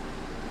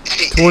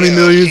 20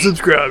 million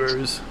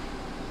subscribers.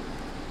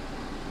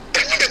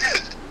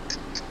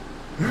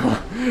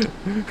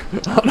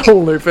 On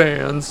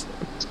OnlyFans.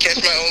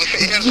 Catch my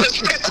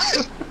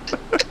OnlyFans.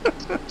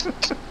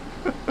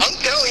 I'm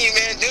telling you,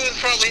 man, dudes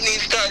probably need to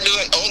start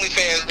doing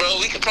OnlyFans, bro.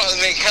 We could probably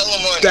make hella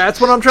money.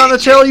 That's what I'm trying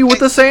to tell you with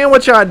the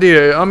sandwich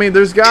idea. I mean,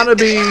 there's got to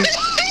be...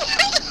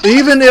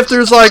 Even if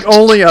there's like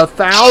only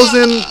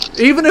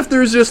 1,000, even if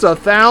there's just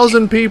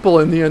 1,000 people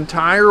in the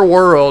entire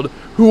world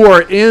who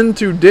are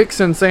into dicks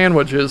and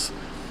sandwiches,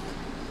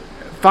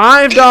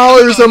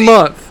 $5 a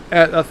month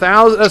at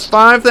 1,000, that's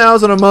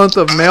 $5,000 a month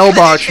of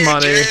mailbox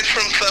money. Jared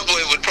from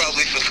Subway would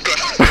probably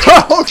subscribe.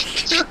 Oh,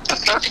 shit.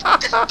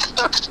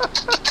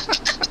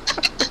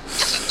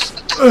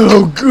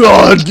 Oh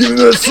God, give me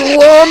that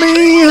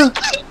salami!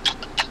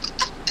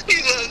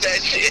 He loves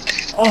that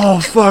shit. Oh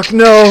fuck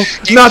no,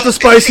 not the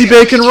spicy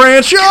bacon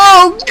ranch!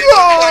 Oh Like a little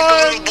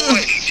God!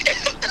 boy.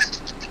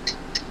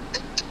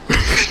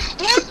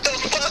 What the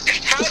fuck?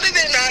 How did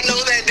they not know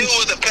that dude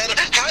was a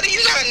pedophile? How do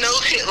you not know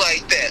shit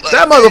like that? Like,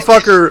 That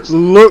motherfucker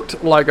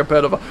looked like a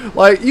pedophile.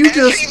 Like, you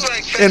just, seems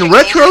like in sexual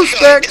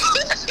retrospect,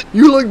 oversight.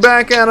 you look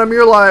back at him,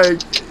 you're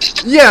like,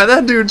 yeah,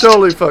 that dude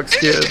totally fucks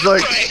kids.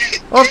 Like,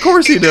 Right. of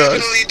course he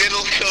does. Definitely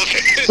diddles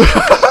children.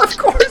 Of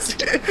course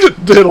he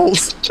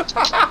diddles.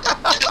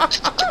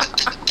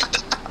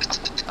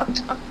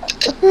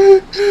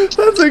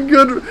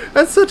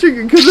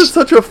 Because it's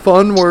such a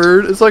fun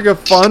word. It's like a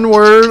fun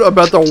word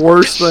about the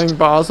worst thing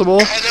possible.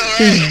 I know,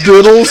 He right?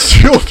 diddles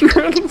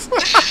children.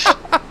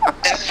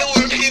 That's the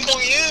word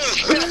people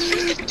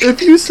use.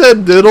 If you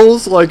said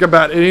diddles, like,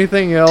 about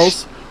anything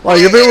else, like,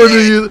 if it were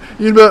to you,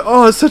 you'd be like,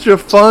 oh, it's such a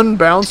fun,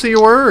 bouncy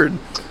word.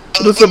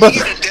 But it's about,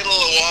 You could diddle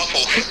a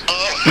waffle.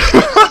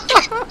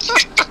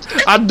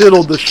 I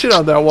diddled the shit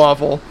out of that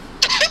waffle.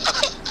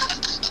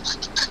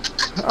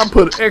 I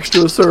put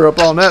extra syrup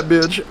on that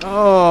bitch.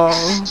 Oh.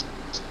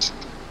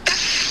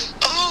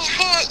 Oh,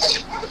 fuck.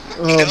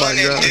 Oh Done my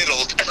and God.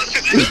 diddled.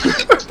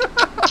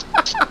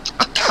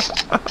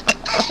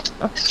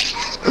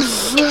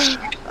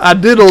 I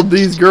diddled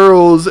these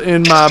girls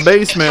in my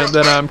basement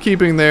that I'm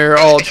keeping there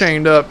all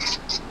chained up.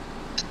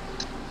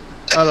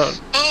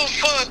 Oh,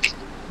 fuck.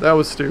 That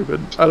was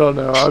stupid. I don't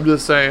know. I'm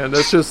just saying.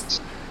 It's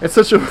the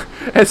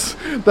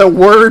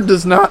word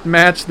does not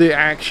match the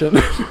action.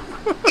 No,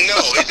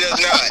 it does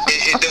not.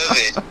 It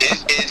doesn't.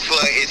 It's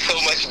like, it's so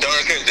much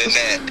darker than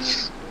that.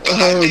 But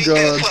I Oh, think God.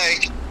 that's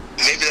like,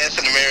 maybe that's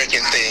an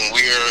American thing.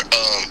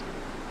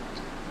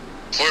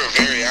 We're a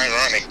very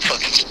ironic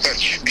fucking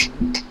country.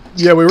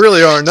 Yeah, we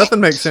really are.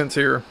 Nothing makes sense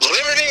here.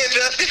 Liberty and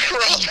justice for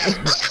all.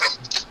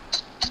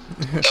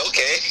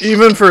 Okay.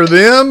 Even for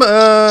them,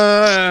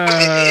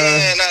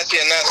 Yeah, not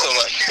so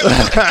much.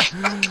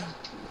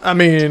 I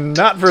mean,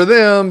 not for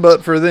them,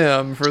 but for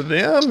them. For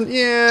them,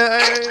 yeah.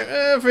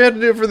 If we have to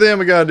do it for them,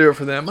 we gotta do it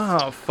for them.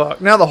 Oh fuck!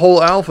 Now the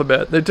whole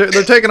alphabet. They're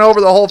taking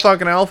over the whole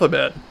fucking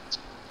alphabet.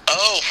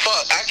 Oh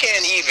fuck! I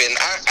can't even.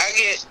 I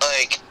get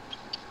like,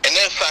 and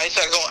there's sites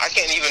I go. I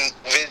can't even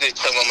visit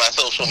some of my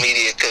social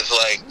media because,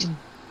 like,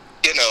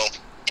 you know,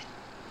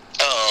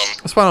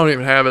 That's why I don't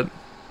even have it.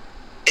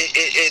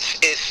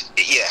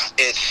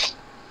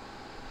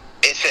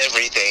 it's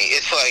everything.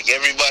 It's like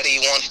everybody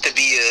wants to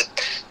be a.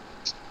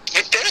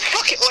 There's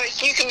fucking,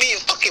 like, you can be a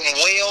fucking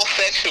whale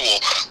sexual.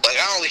 Like,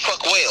 I only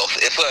fuck whales.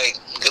 It's like,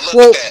 look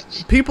Well, at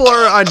that. people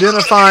are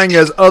identifying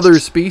as other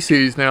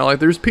species now. Like,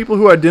 there's people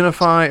who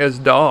identify as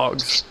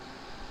dogs.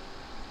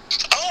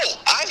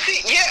 Oh, I've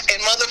seen, yeah,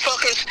 and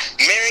motherfuckers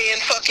marrying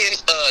fucking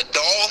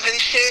dolls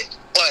and shit.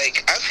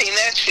 Like, I've seen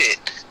that shit.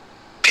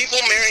 People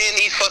marrying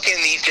these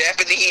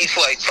Japanese,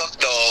 like, fuck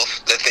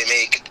dolls that they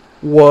make.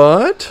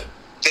 What?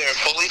 They're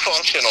fully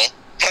functional.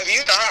 Have you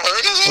not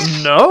heard of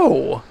them?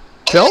 No.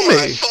 Tell Oh,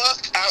 my me. fuck.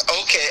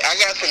 Okay, I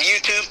got some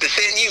YouTube to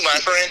send you, my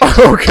friend.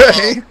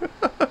 Okay.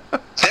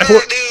 There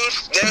was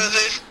this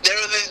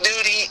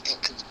dude, he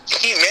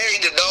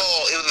married the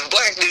doll. It was this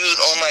black dude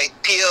on, like,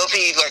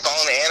 PLCs, like,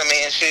 on the anime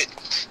and shit.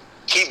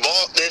 He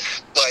bought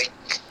this, like,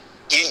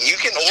 you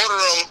can order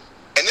them,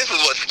 and this is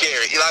what's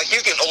scary. Like, you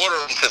can order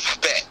them to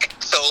spec.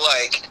 So,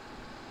 like,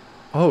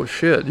 Oh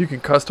shit! You can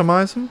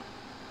customize them.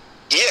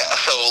 yeah,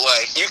 so,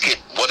 like, you could,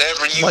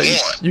 whatever you Like,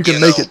 want. you can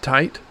make it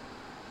tight.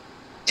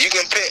 You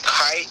can pick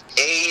height,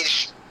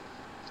 age,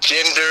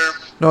 gender.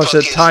 No, I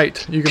said fucking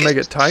tight. You can make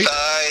it tight.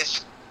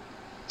 Size.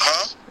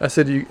 Huh?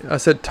 I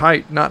said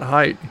tight, not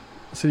height.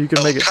 So you can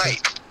Oh, make it.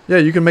 tight. Yeah,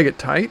 you can make it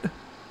tight.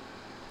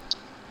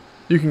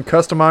 You can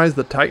customize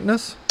the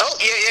tightness. Oh,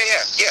 yeah.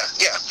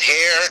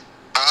 Hair,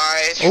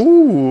 eyes,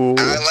 Ooh.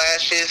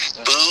 eyelashes,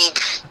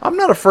 boobs. I'm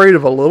not afraid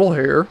of a little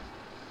hair,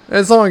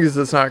 as long as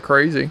it's not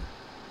crazy.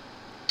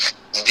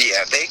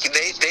 Yeah, they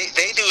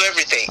do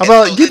everything. How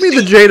about And so give me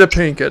this the dude- Jada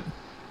Pinkett,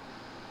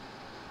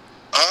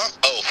 Huh?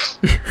 Oh.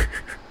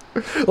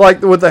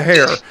 like with the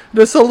hair,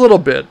 just a little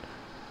bit,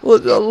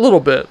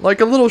 like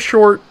a little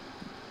short.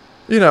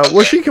 You know,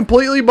 was she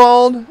completely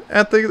bald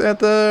at the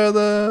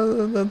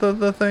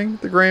thing,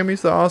 the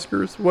Grammys, the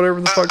Oscars,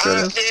 whatever the fuck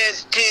that is?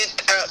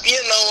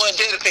 You know what?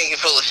 Jada Pinkett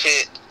full of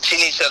shit. She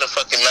needs to shut her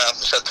fucking mouth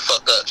and shut the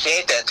fuck up. She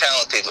ain't that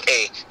talented.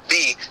 A.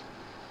 B.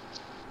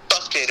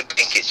 Fuck Jada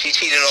Pinkett. She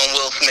cheated on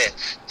Will Smith.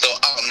 So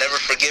I'll never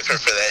forgive her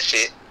for that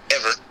shit.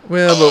 Ever.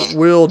 Well, but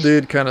Will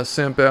did kind of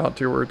simp out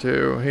to her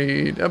too.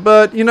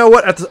 But you know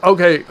what?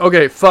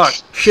 Okay, fuck,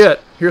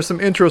 shit. Here's some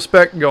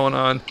introspect going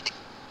on.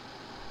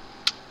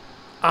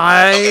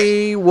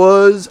 I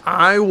was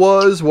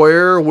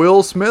where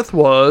Will Smith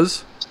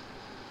was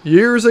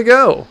years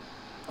ago.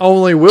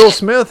 Only Will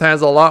Smith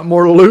has a lot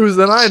more to lose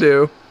than I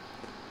do.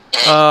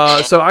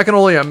 So I can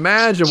only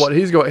imagine what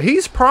he's going.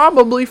 He's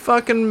probably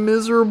fucking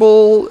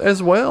miserable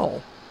as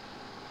well.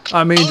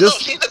 I mean, No,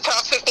 she's a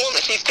toxic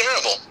woman. She's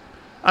terrible.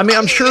 I mean,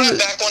 I'm sure that that,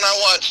 back when I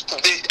watched,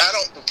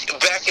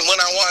 when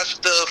I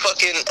watched the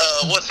fucking,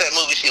 what's that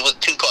movie she with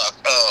Tupac?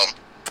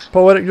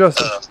 Poetic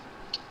Justice.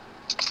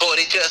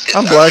 Poetic Justice.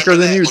 I'm blacker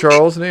than you,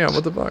 Charles. Damn,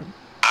 what the fuck?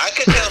 I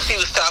could tell she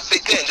was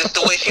toxic then, just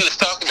the way she was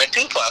talking to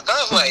Tupac.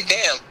 I was like,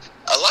 damn,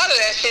 a lot of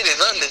that shit is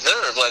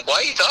undeserved. Like, why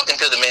are you talking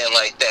to the man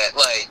like that?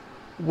 Like,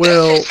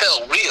 Well, that shit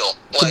felt real.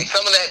 Like,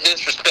 some of that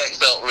disrespect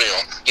felt real.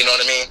 You know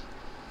what I mean?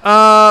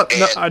 No,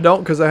 I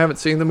don't, because I haven't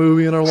seen the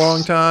movie in a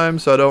long time,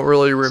 so I don't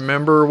really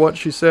remember what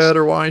she said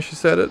or why she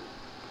said it.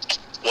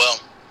 Well,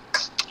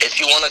 if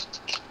you want to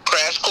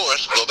crash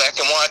course, go back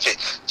and watch it.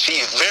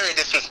 She's very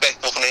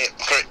disrespectful for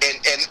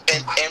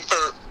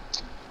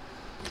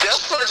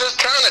just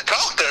trying to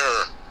talk to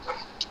her.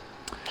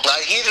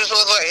 Like, he just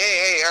was like,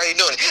 hey, how you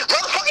doing?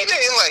 Motherfucking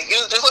thing. Like, he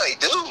was just like,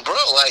 dude, bro,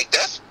 like,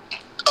 that's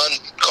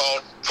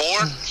uncalled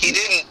for. He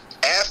didn't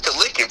ask to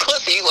lick your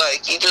pussy.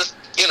 Like, he just,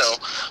 you know.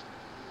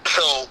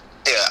 So,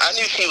 yeah, I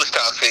knew she was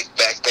toxic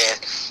back then.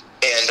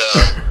 And,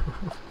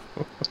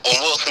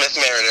 when Will Smith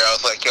married her, I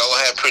was like, y'all will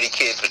have pretty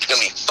kids, but you're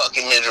going to be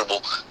fucking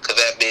miserable, because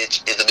that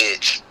bitch is a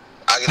bitch.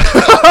 I can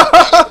tell.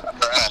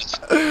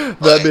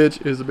 That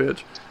bitch is a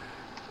bitch.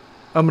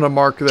 I'm going to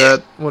mark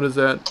that. What is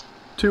that?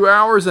 2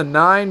 hours and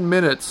 9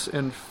 minutes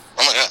and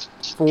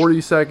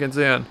 40 seconds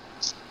in.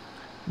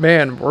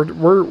 Man,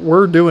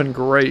 we're doing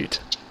great.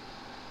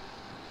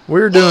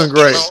 We're doing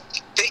great. You know,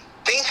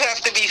 things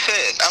have to be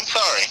said. I'm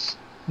sorry.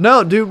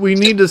 No, dude, we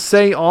need to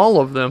say all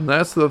of them.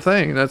 That's the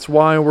thing. That's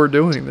why we're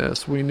doing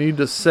this. We need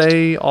to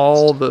say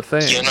all the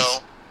things. You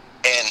know,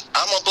 and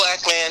I'm a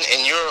black man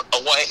and you're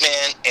a white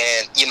man,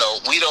 and, you know,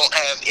 we don't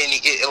have any,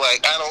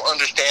 like, I don't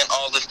understand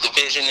all this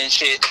division and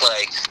shit.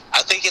 Like,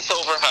 I think it's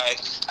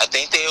overhyped. I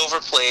think they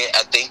overplay it.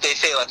 I think they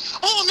say, like,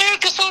 oh,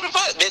 America's so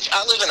divided. Bitch,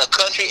 I live in a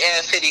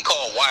country-ass city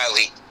called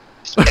Wiley,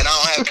 and I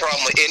don't have a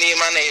problem with any of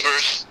my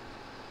neighbors.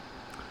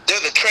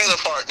 There's a trailer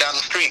park down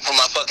the street from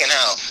my fucking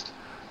house.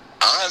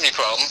 I don't have any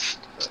problems.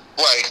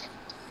 Like,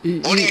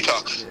 what are you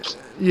talking about?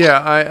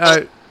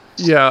 Yeah,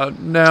 yeah,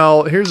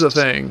 now, here's the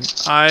thing.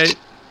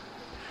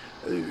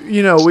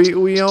 You know,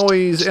 we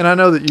always, and I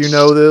know that you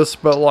know this,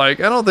 but, like,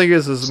 I don't think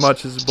it's as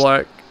much as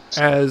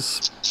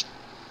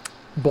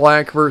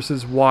black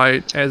versus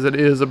white as it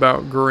is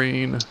about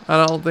green.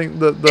 I don't think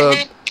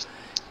the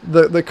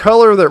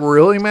color that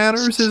really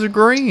matters is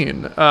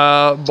green.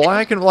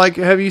 Black and, like,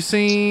 have you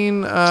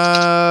seen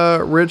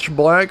rich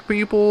black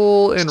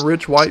people and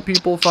rich white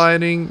people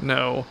fighting?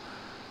 No.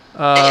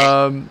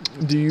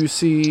 Do you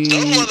see?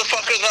 Those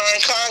motherfuckers are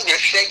in Congress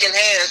shaking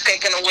hands,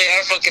 taking away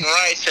our fucking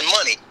rights and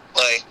money.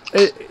 Like,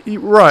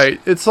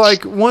 right. It's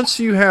like, once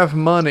you have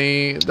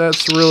money,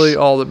 that's really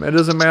all that matters. It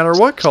doesn't matter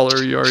what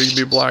color you are. You can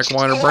be black,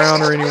 white, or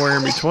brown, or anywhere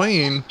in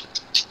between.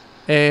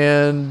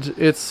 And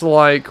it's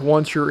like,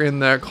 once you're in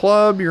that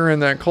club, you're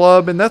in that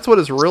club, and that's what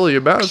it's really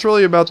about. It's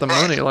really about the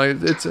money. Like,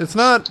 it's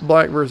not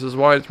black versus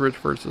white, it's rich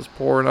versus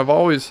poor. And I've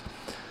always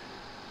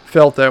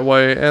felt that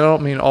way, and I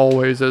don't mean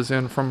always as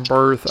in from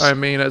birth. I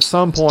mean, at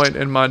some point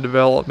in my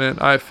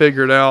development, I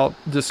figured out,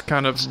 just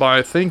kind of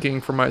by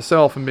thinking for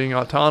myself and being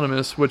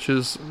autonomous, which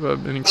is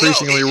an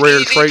increasingly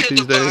rare trait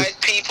these days.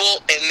 People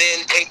and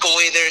then take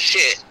away their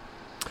shit.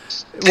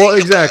 Well,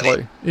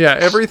 exactly. Yeah,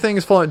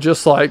 everything's fun,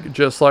 just like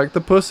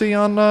the pussy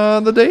on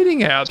the dating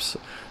apps.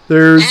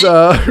 There's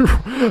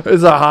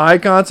is a high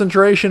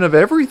concentration of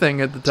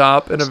everything at the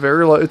top, and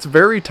it's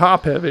very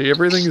top heavy.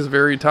 Everything is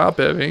very top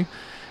heavy.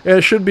 And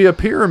it should be a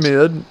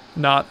pyramid,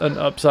 not an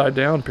upside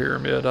down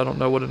pyramid. I don't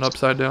know what an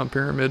upside down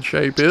pyramid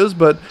shape is,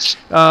 but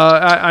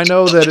I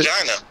know that it.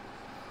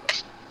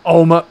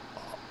 Oh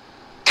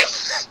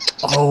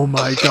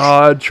my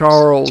God,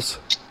 Charles.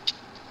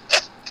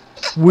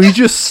 We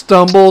just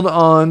stumbled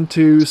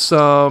onto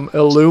some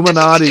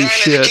Illuminati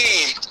shit.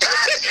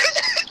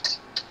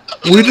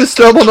 We just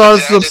stumbled on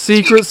some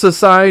secret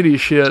society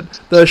shit.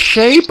 The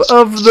shape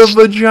of the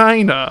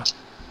vagina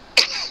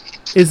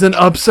is an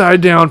upside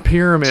down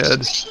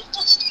pyramid,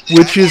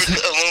 which is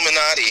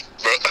Illuminati,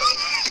 bro.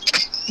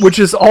 Which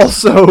is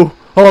also,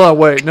 hold on,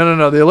 wait,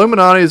 no. The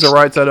Illuminati is a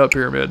right side up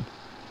pyramid.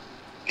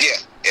 Yeah.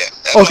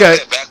 That's okay.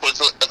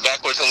 Backwards.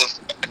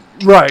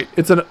 Right.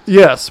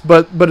 Yes,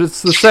 but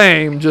it's the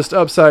same, just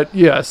upside.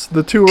 Yes,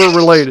 the two are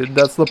related.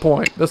 That's the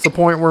point. That's the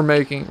point we're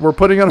making. We're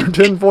putting on our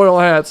tinfoil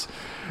hats,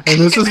 and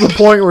this is the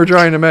point we're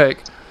trying to make.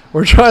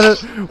 We're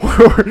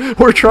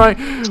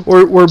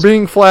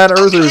being flat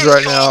earthers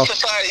right now.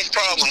 Society's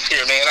problems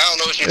here, man. I don't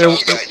know what you're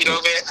talking about. You know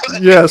what I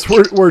mean? Yes,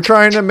 we're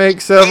trying to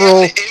make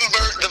several.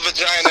 Invert the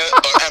vagina.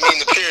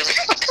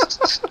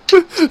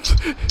 The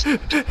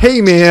pyramid.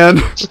 Hey,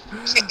 man.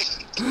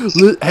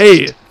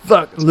 Hey,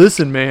 fuck.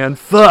 Listen, man.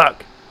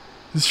 Fuck.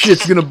 This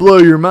shit's gonna blow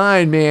your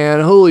mind,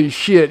 man. Holy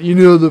shit. You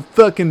know the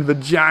fucking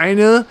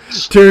vagina?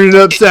 Turn it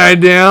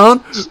upside down.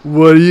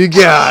 What do you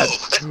got?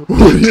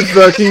 What do you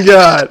fucking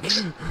got?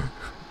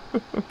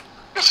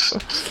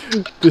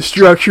 The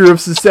structure of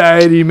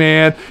society,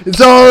 man. It's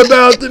all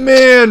about the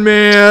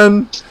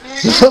man.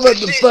 It's all about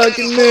the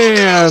fucking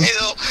man.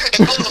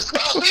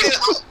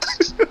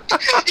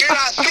 You're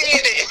not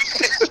seeing it.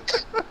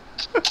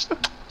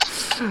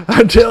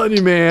 I'm telling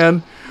you,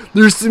 man.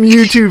 There's some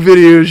YouTube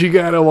videos you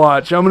gotta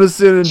watch. I'm gonna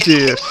send them to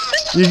you.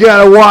 You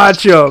gotta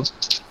watch them.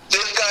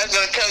 This guy's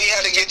gonna tell you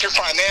how to get your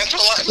financial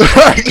how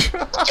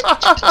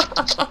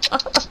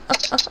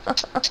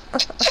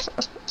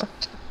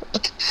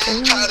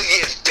to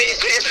get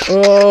bitches.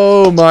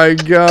 Oh my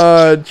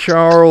God,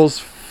 Charles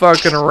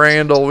fucking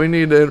Randall. We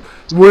need to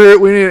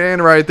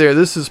end right there.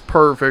 This is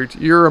perfect.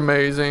 You're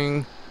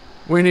amazing.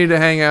 We need to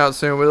hang out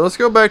soon. But let's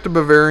go back to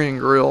Bavarian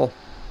Grill.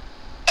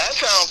 That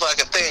sounds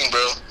like a thing,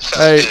 bro. Sounds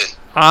Hey, good.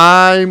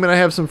 I'm gonna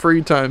have some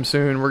free time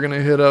soon. We're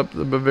gonna hit up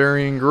the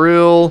Bavarian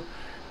Grill.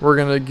 We're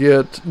gonna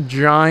get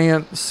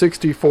giant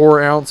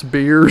 64-ounce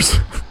beers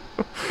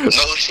No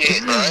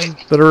shit, right?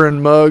 that are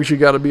in mugs. You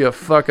got to be a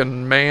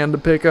fucking man to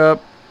pick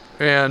up.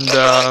 And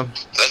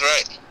That's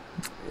right.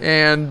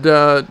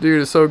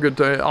 Dude, it's so good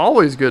to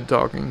always good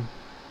talking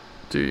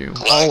to you.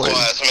 Always.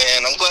 Likewise,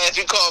 man. I'm glad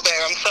you called back.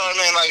 I'm sorry,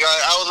 man. Like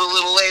I was a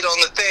little late on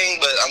the thing,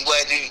 but I'm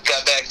glad you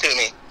got back to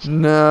me.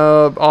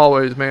 No,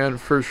 always, man,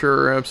 for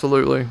sure,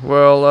 absolutely.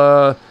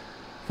 Well,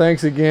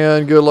 thanks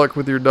again. Good luck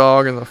with your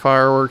dog and the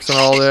fireworks and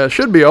all that.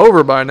 Should be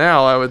over by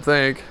now, I would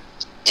think.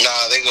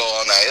 Nah, they go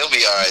all night. It'll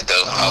be alright,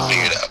 though. I'll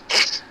figure it out.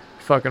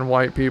 Fucking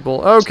white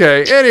people.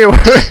 Okay, anyway.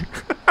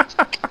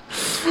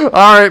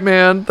 Alright,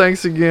 man.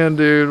 Thanks again,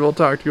 dude. We'll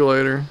talk to you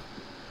later.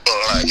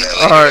 Alright,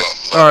 man.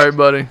 Alright,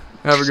 buddy.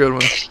 Have a good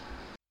one.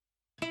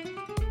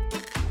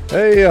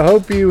 Hey, I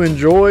hope you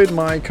enjoyed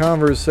my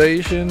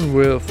conversation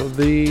with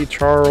the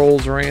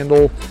Charles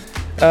Randall.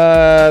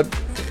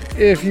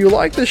 If you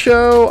like the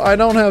show, I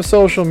don't have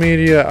social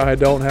media. I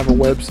don't have a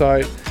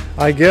website.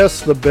 I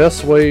guess the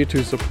best way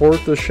to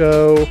support the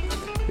show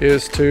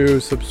is to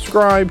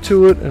subscribe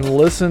to it and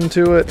listen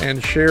to it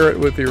and share it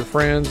with your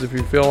friends if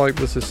you feel like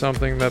this is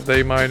something that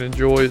they might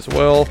enjoy as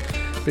well.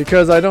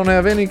 Because I don't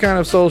have any kind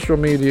of social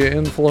media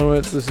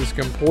influence. This is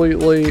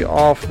completely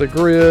off the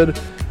grid.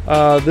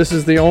 This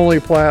is the only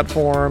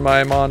platform.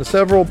 I'm on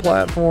several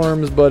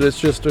platforms, but it's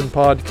just in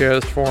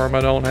podcast form.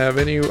 I don't have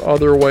any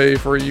other way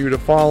for you to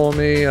follow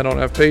me. I don't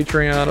have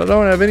Patreon. I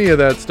don't have any of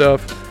that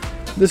stuff.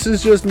 This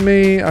is just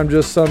me. I'm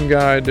just some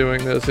guy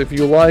doing this. If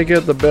you like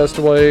it, the best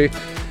way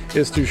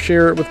is to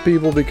share it with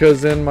people,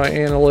 because then my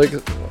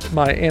analytics,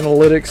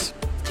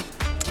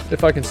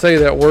 if I can say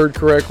that word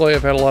correctly,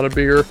 I've had a lot of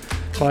beer,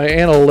 my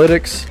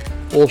analytics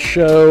will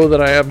show that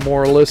I have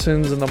more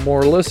listens, and the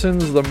more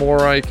listens, the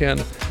more I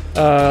can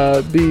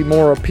be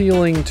more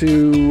appealing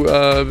to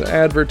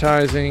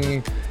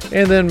advertising,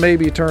 and then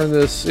maybe turn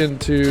this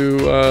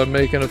into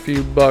making a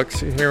few bucks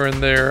here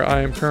and there.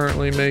 I am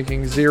currently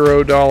making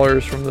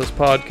 $0 from this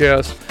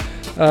podcast.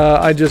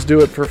 I just do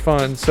it for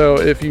fun. So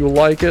if you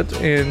like it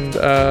and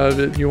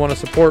you want to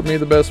support me,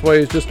 the best way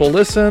is just to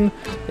listen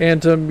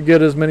and to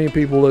get as many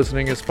people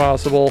listening as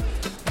possible.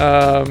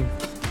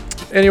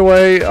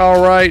 Anyway,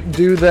 alright,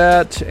 do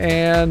that.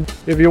 And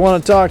if you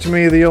want to talk to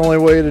me, the only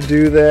way to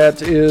do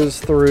that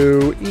is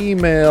through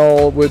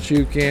email, which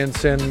you can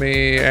send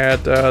me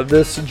at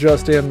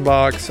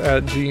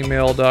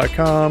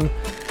thisjustinbox@gmail.com.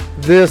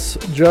 This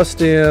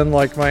Justin,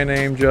 like my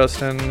name,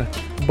 Justin,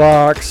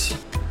 box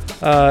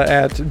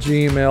at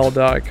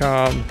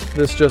gmail.com.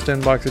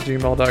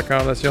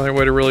 thisjustinbox@gmail.com. That's the only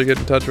way to really get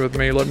in touch with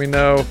me. Let me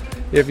know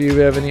if you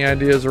have any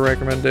ideas or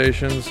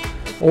recommendations,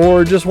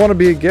 or just want to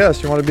be a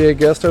guest. You want to be a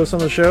guest host on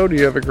the show? Do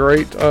you have a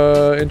great,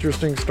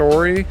 interesting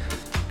story?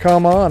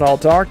 Come on, I'll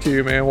talk to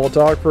you, man. We'll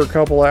talk for a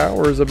couple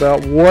hours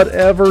about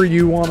whatever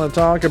you want to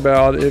talk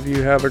about if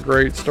you have a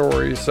great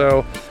story.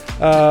 So,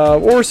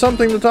 or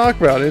something to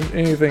talk about,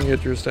 anything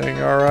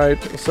interesting. All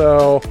right.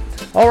 So,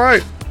 all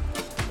right.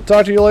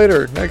 Talk to you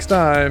later. Next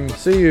time.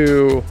 See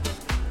you.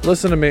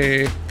 Listen to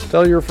me.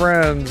 Tell your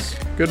friends.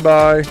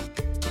 Goodbye.